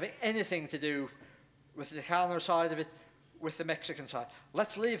objection to having anything to do with the Tejano side of it, with the Mexican side.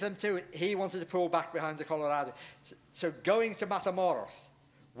 Let's leave them to it. He wanted to pull back behind the Colorado. So going to Matamoros,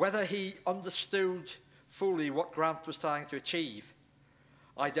 whether he understood fully what Grant was trying to achieve,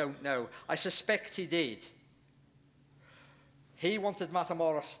 I don't know. I suspect he did. He wanted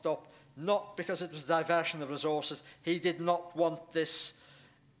Matamoros stopped, not because it was diversion of resources. He did not want this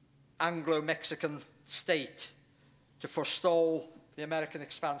Anglo-Mexican state to forestall the American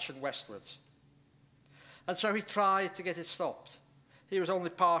expansion westwards. And so he tried to get it stopped. He was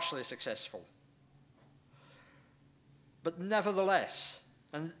only partially successful. But nevertheless,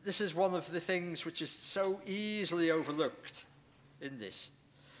 and this is one of the things which is so easily overlooked in this,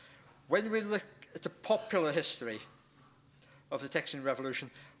 when we look at the popular history of the Texian Revolution,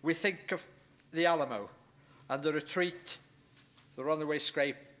 we think of the Alamo and the retreat, the runaway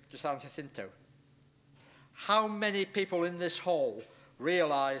scrape to San Jacinto. How many people in this hall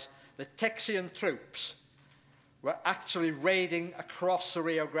realize that Texian troops were actually raiding across the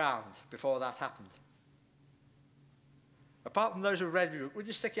Rio Grande before that happened? Apart from those who read it, would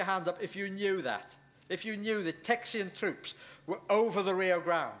you stick your hand up if you knew that? If you knew that Texian troops were over the Rio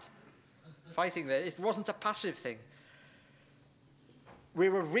Grande, fighting there. It wasn't a passive thing. We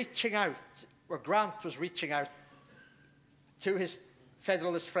were reaching out, or Grant was reaching out to his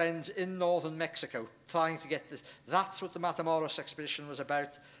Federalist friends in northern Mexico, trying to get this. That's what the Matamoros expedition was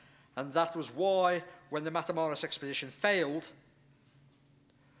about, and that was why, when the Matamoros expedition failed,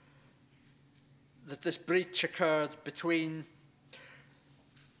 that this breach occurred between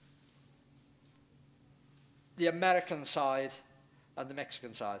the American side and the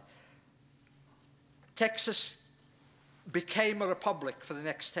Mexican side. Texas became a republic for the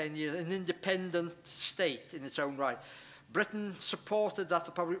next 10 years, an independent state in its own right. Britain supported that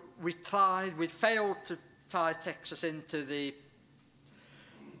republic. We failed to tie Texas into the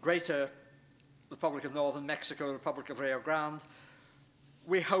greater Republic of Northern Mexico, the Republic of Rio Grande.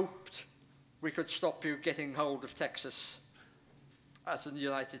 We hoped we could stop you getting hold of Texas as in the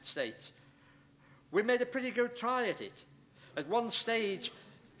United States. We made a pretty good try at it. At one stage,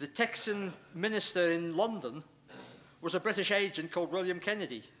 the Texan minister in London was a British agent called William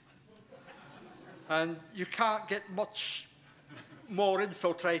Kennedy. And you can't get much more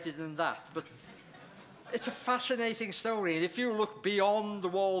infiltrated than that. But it's a fascinating story. And if you look beyond the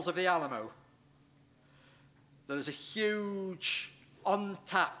walls of the Alamo, there is a huge,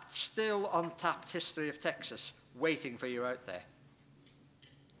 still untapped history of Texas waiting for you out there.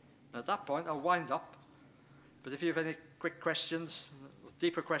 And at that point, I'll wind up. But if you have any quick questions,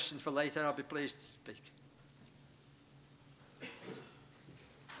 deeper questions for later, I'll be pleased to speak.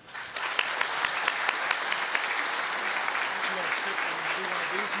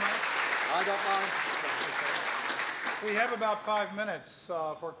 I don't mind. We have about 5 minutes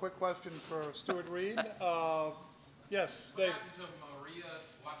for a quick question for Stewart Reid. Yes, David. What happened to Maria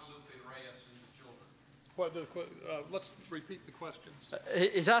Guadalupe Reyes and the children? Let's repeat the questions.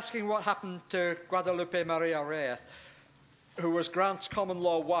 He's asking what happened to Guadalupe Maria Reyes, who was Grant's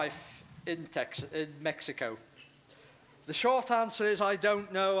common-law wife in Mexico. The short answer is I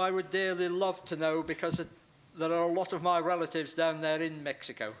don't know. I would dearly love to know because there are a lot of my relatives down there in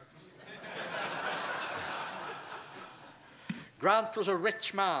Mexico. Grant was a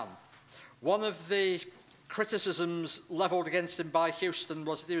rich man. One of the criticisms levelled against him by Houston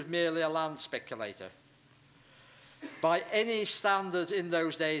was that he was merely a land speculator. By any standards in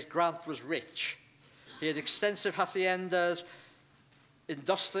those days, Grant was rich. He had extensive haciendas.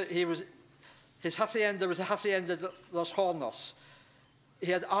 His hacienda was a hacienda de los Hornos.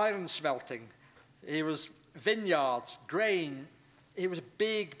 He had iron smelting. He was vineyards, grain. He was a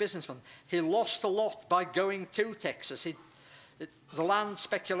big businessman. He lost a lot by going to Texas. The land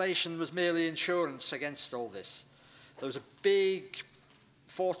speculation was merely insurance against all this. There was a big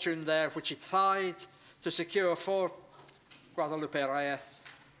fortune there which he tried to secure for Guadalupe Reyes.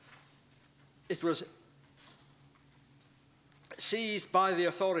 It was seized by the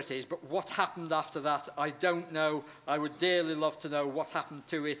authorities, but what happened after that, I don't know. I would dearly love to know what happened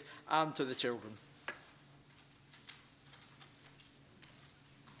to it and to the children.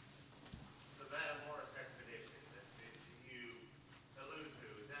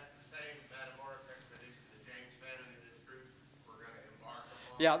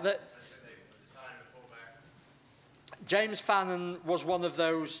 Yeah, James Fannin was one of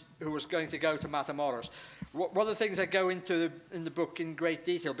those who was going to go to Matamoros. One of the things I go into in the book in great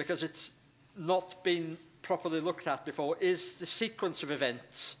detail, because it's not been properly looked at before, is the sequence of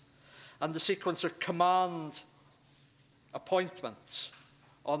events and the sequence of command appointments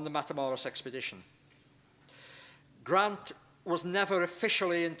on the Matamoros expedition. Grant was never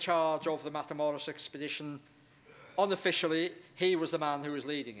officially in charge of the Matamoros expedition. Unofficially, he was the man who was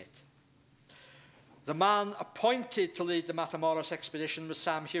leading it. The man appointed to lead the Matamoros expedition was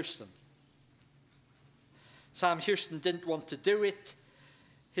Sam Houston. Sam Houston didn't want to do it.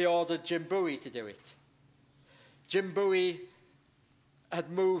 He ordered Jim Bowie to do it. Jim Bowie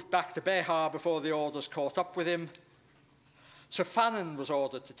had moved back to Behar before the orders caught up with him. So Fannin was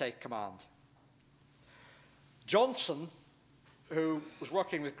ordered to take command. Johnson, who was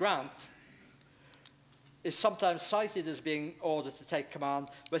working with Grant, is sometimes cited as being ordered to take command,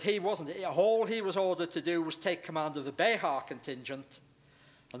 but he wasn't. All he was ordered to do was take command of the Behar contingent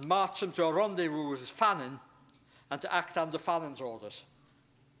and march them to a rendezvous with Fannin and to act under Fannin's orders.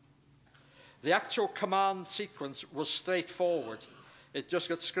 The actual command sequence was straightforward. It just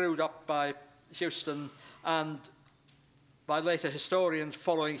got screwed up by Houston and by later historians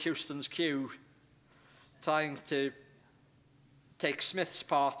following Houston's cue, trying to take Smith's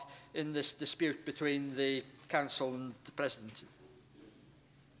part in this dispute between the council and the president.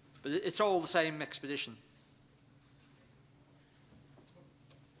 But it's all the same expedition.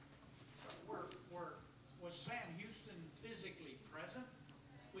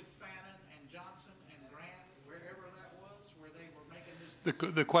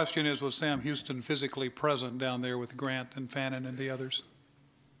 The question is, was Sam Houston physically present down there with Grant and Fannin and the others?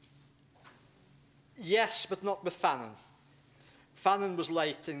 Yes, but not with Fannin. Fannin was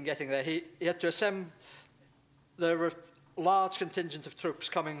late in getting there. He had to assemble. There were a large contingent of troops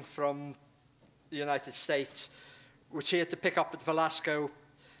coming from the United States, which he had to pick up at Velasco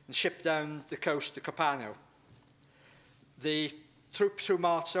and ship down the coast to Copano. The troops who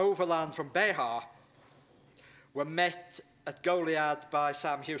marched overland from Behar were met at Goliad by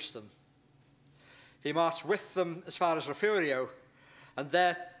Sam Houston. He marched with them as far as Refugio and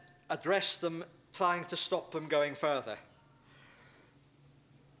there addressed them, trying to stop them going further.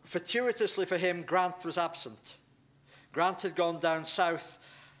 Fortuitously for him, Grant was absent. Grant had gone down south.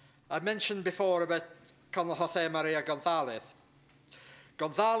 I mentioned before about Colonel Jose Maria Gonzalez.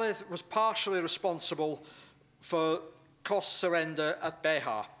 Gonzalez was partially responsible for Cos' surrender at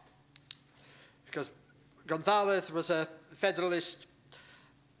Behar, because Gonzalez was a Federalist,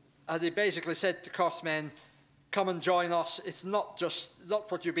 and he basically said to Cos men, come and join us. It's not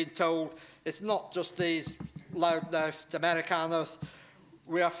what you've been told. It's not just these loud-mouthed Americanos.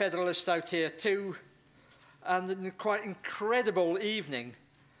 We are Federalists out here too. And in a quite incredible evening,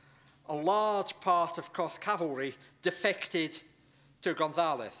 a large part of Cos cavalry defected to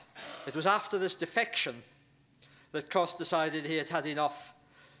Gonzalez. It was after this defection that Cos decided he had had enough.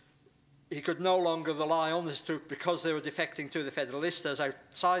 He could no longer rely on his troops because they were defecting to the Federalistas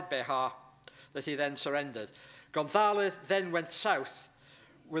outside Behar, that he then surrendered. Gonzalez then went south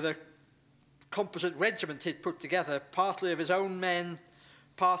with a composite regiment he'd put together, partly of his own men,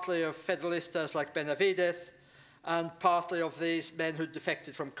 partly of Federalistas like Benavidez, and partly of these men who'd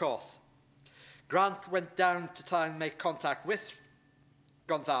defected from Cos. Grant went down to try and make contact with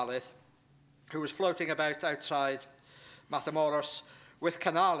Gonzalez, who was floating about outside Matamoros, with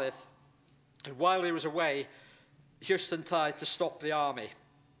Canales, and while he was away, Houston tried to stop the army.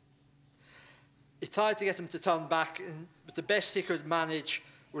 He tried to get them to turn back, but the best he could manage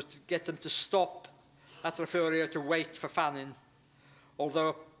was to get them to stop at Refugio to wait for Fannin,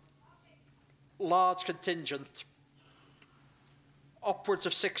 although a large contingent, upwards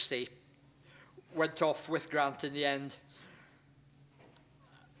of 60, went off with Grant in the end.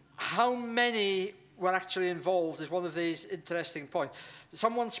 How many were actually involved is one of these interesting points.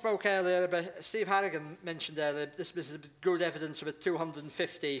 Someone spoke earlier about, Steve Harrigan mentioned earlier, this is good evidence of about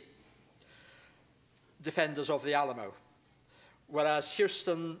 250 defenders of the Alamo, whereas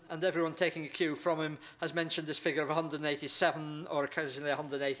Houston and everyone taking a cue from him has mentioned this figure of 187, or occasionally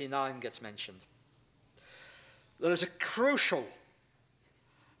 189 gets mentioned. There is a crucial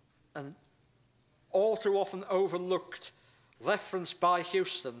and all too often overlooked reference by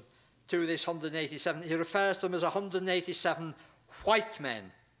Houston to this 187. He refers to them as 187 white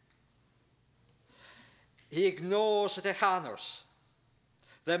men. He ignores the Tejanos.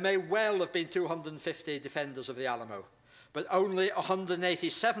 There may well have been 250 defenders of the Alamo, but only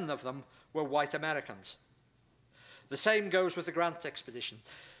 187 of them were white Americans. The same goes with the Grant expedition.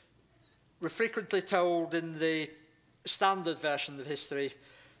 We're frequently told in the standard version of history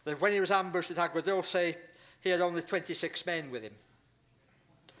that when he was ambushed at Agua Dulce, he had only 26 men with him.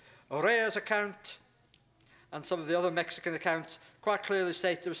 Orea's account and some of the other Mexican accounts quite clearly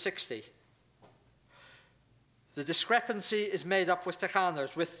state there were 60. The discrepancy is made up with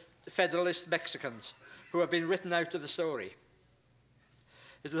Tejanos, with Federalist Mexicans, who have been written out of the story.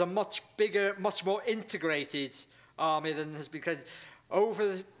 It was a much bigger, much more integrated army than has been credited.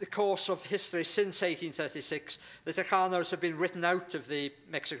 Over the course of history since 1836, the Tejanos have been written out of the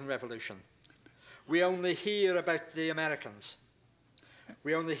Mexican Revolution. We only hear about the Americans.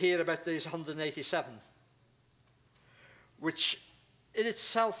 We only hear about these 187, which in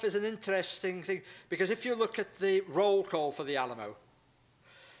itself is an interesting thing, because if you look at the roll call for the Alamo,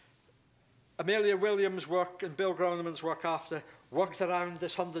 Amelia Williams' work and Bill Groneman's work after worked around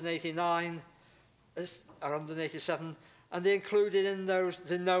this 189 or 187, and they included in those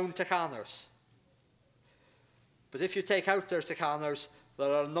the known Tejanos. But if you take out those Tejanos,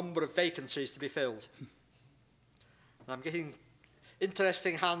 there are a number of vacancies to be filled. And I'm getting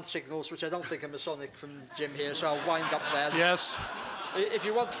interesting hand signals, which I don't think are Masonic from Jim here, so I'll wind up there. Yes. If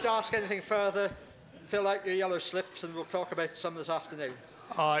you want to ask anything further, fill out your yellow slips and we'll talk about some this afternoon.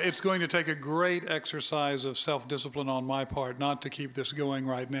 It's going to take a great exercise of self-discipline on my part not to keep this going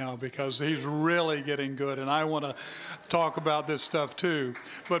right now, because he's really getting good, and I want to talk about this stuff too.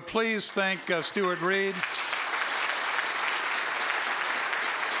 But please thank Stewart Reid.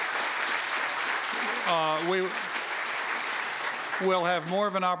 we'll have more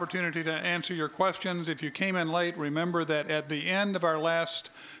of an opportunity to answer your questions. If you came in late, remember that at the end of our last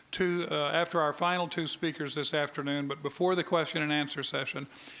two, after our final two speakers this afternoon, but before the question and answer session,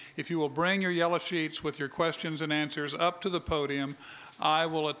 if you will bring your yellow sheets with your questions and answers up to the podium, I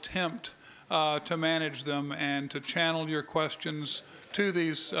will attempt to manage them and to channel your questions to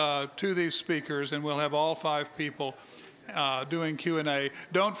these speakers, and we'll have all 5 people doing Q&A.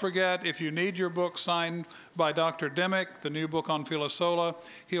 Don't forget, if you need your book signed by Dr. Dimick, the new book on Filosola,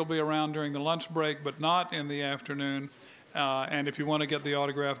 he'll be around during the lunch break, but not in the afternoon. And if you want to get the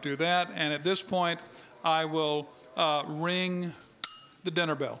autograph, do that. And at this point, I will ring the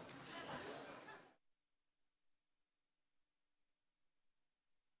dinner bell.